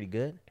heard it was pretty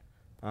good,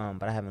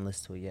 but I haven't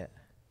listened to it yet.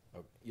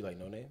 oh, you like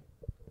No Name?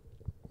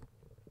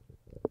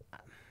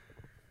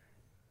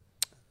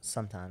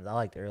 Sometimes I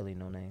like the early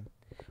No Name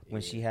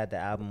when she had the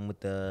album with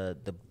the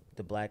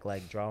black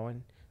like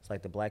drawing. It's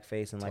like the black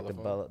face and like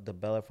Telephone? the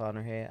butterfly on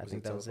her head. I Was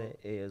think it that was Telephone?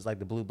 it. It was like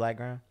the blue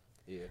background.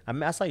 Yeah. I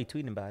mean, I saw you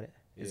tweeting about it.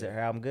 Is Yeah. it her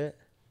album good?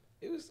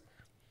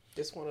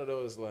 It's one of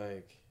those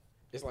like,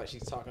 it's like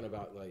she's talking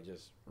about like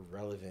just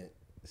relevant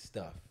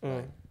stuff.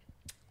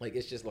 Like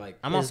it's just like.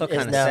 I'm also It's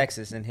kind of now-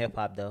 sexist in hip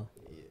hop though.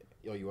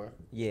 Yeah. Oh, you are?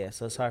 Yeah,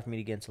 so it's hard for me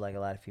to get into like a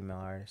lot of female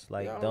artists.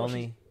 Like Yeah, I the don't know,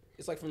 only.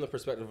 It's like from the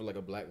perspective of like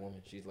a black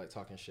woman. She's like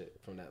talking shit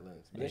from that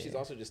lens. But then she's Yeah.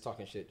 also just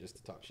talking shit just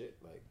to talk shit.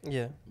 Like,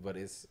 Yeah. but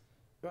it's,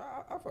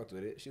 I fucked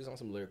with it. She was on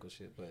some lyrical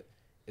shit, but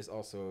it's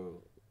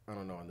also, I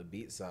don't know, on the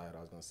beat side,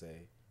 I was gonna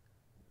say,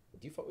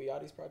 do you fuck with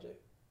Yachty's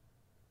project?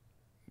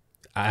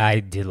 I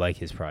did like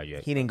his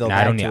project. He didn't go And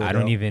back I don't. to it, I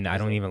don't though. even. I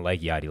don't even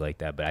like Yachty like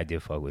that, but I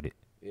did fuck with it.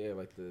 Yeah,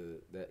 like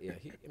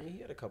he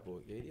had a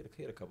couple. Yeah,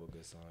 he had a couple of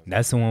good songs.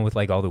 That's the one with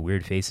like all the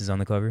weird faces on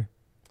the cover.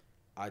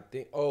 I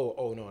think.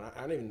 Oh no,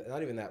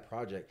 not even that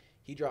project.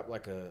 He dropped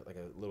like a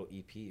little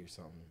EP or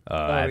something.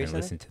 I haven't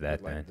recently? listened to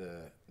that. With, like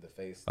Then. the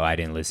face. Oh, I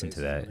didn't the listen to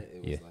faces that. on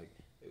It Yeah. was like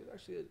it was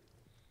actually. All right,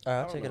 I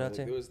I'll don't check it know. out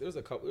too. There was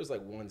a couple. It was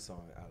like one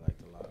song I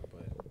liked a lot,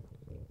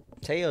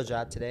 but Teo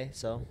dropped today,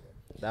 so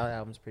that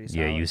album's pretty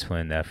solid. Yeah, you was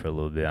playing that for a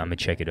little bit. I'm gonna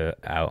check it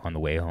out on the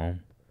way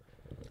home.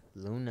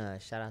 Luna,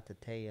 shout out to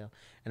Teo.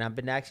 And I've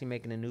been actually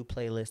making a new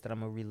playlist that I'm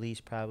gonna release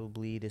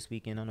probably this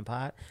weekend on the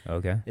pod.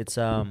 Okay. It's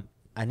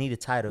I need a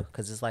title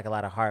because it's like a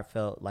lot of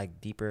heartfelt,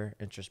 like deeper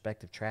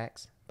introspective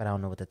tracks, but I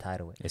don't know what the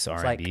title is. It's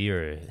like R&B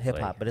or hip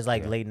hop, but it's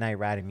like yeah. late night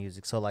riding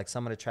music. So like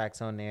some of the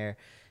tracks on there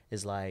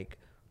is like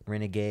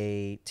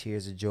Renegade,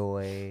 Tears of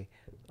Joy,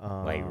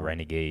 like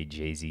Renegade,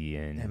 Jay-Z,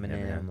 and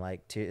Eminem.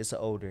 Like it's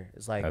older.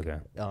 It's like Okay.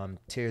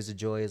 Tears of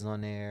Joy is on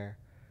there.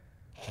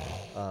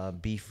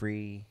 Be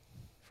Free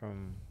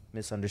from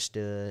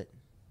Misunderstood,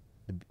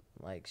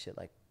 like shit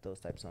like those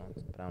type songs.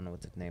 But I don't know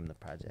what to name the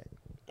project.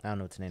 I don't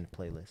know what to name the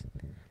playlist.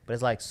 But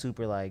it's like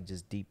super like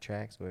just deep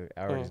tracks where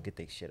artists get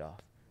their shit off.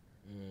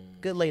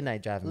 Good late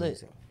night driving Lit.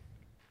 music.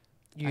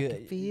 You,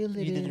 can feel it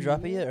you didn't in drop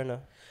it the yet or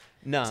no?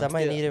 No, So I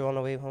might need it on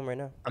the way home right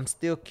now. I'm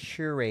still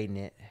curating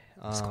it.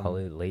 Just call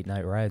it Late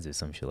Night Rides or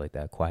some shit like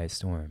that. Quiet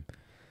Storm.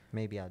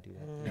 Maybe I'll do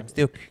that. I'm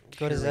still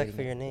Go to Zach curating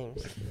for it. your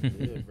names. yeah,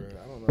 bro.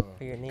 I don't know.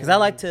 For your names. Cause I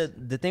like to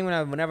the thing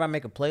whenever I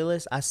make a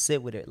playlist, I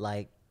sit with it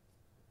like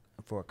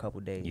for a couple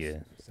days. Yeah.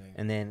 Same.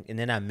 And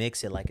then I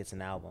mix it like it's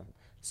an album.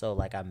 So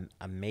like I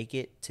make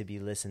it to be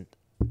listened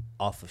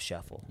off of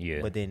shuffle.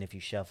 Yeah. But then if you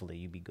shuffle it,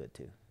 you be good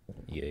too.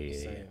 Yeah.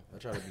 Same. I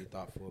try to be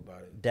thoughtful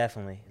about it.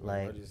 Definitely.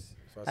 Like, Like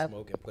if I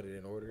smoke and put it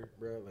in order,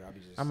 bro, like I'll be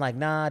just. I'm like,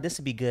 nah, this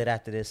would be good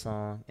after this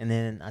song. And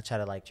then I try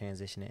to like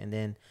transition it. And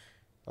then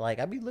like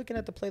I be looking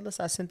at the playlist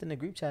I sent in the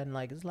group chat and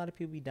like there's a lot of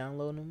people be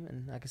downloading them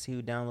and I can see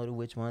who downloaded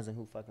which ones and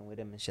who fucking with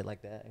them and shit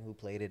like that and who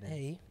played it. And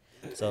Hey.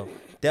 so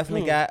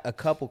definitely got a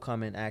couple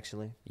coming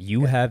actually.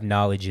 You have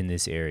knowledge in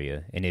this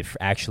area, and it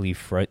actually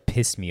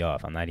pissed me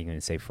off. I'm not even going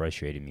to say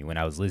frustrated me. When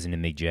I was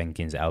listening to Mick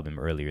Jenkins' album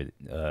earlier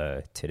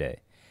today,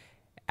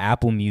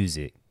 Apple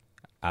Music,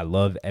 I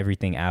love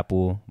everything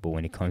Apple, but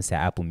when it comes to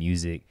Apple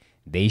Music,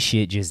 they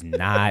shit just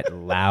not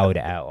loud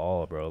at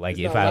all, bro. Like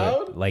It's if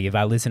not loud? if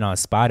I listen on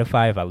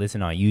Spotify, if I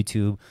listen on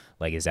YouTube,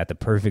 like it's at the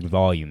perfect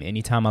volume.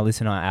 Anytime I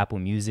listen on Apple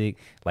Music,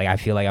 like I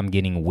feel like I'm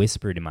getting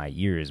whispered in my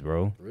ears,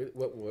 bro. Really?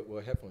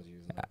 What headphones you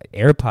using?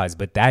 AirPods,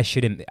 but that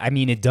shouldn't. I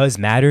mean, it does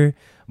matter,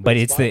 but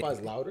it's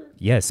Spotify's louder.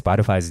 Yes,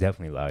 Spotify is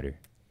definitely louder.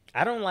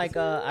 I don't like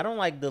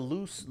the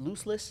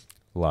looseless.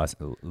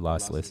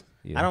 Lossless.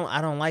 Yeah.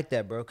 I don't like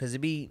that, bro, cuz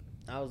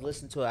I was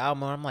listening to an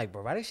album and I'm like,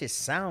 bro, why this shit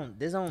sound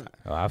this don't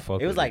Oh, I fuck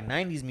it was with like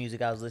 90s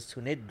music I was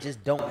listening to and it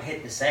just don't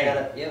hit the same.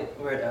 Yeah,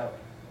 word out.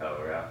 Oh,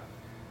 we're out.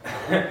 All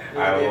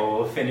right, well,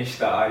 we'll finish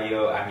the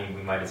audio. I mean,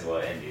 we might as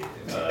well end it.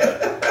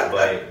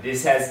 But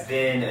this has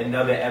been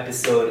another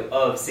episode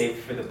of Save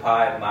for the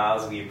Pod.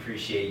 Miles, we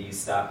appreciate you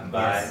stopping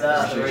by. Yes, sir.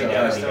 I'm sure Story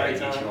definitely time.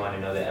 got to get you on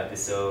another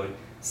episode.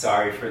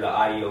 Sorry for the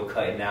audio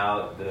cutting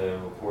out. The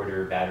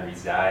recorder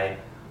batteries died.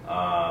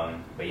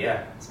 But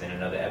yeah, it's been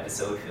another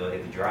episode. Phil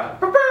hit the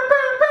drop.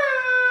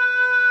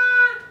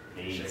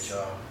 Peace. Appreciate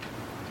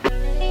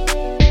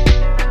y'all.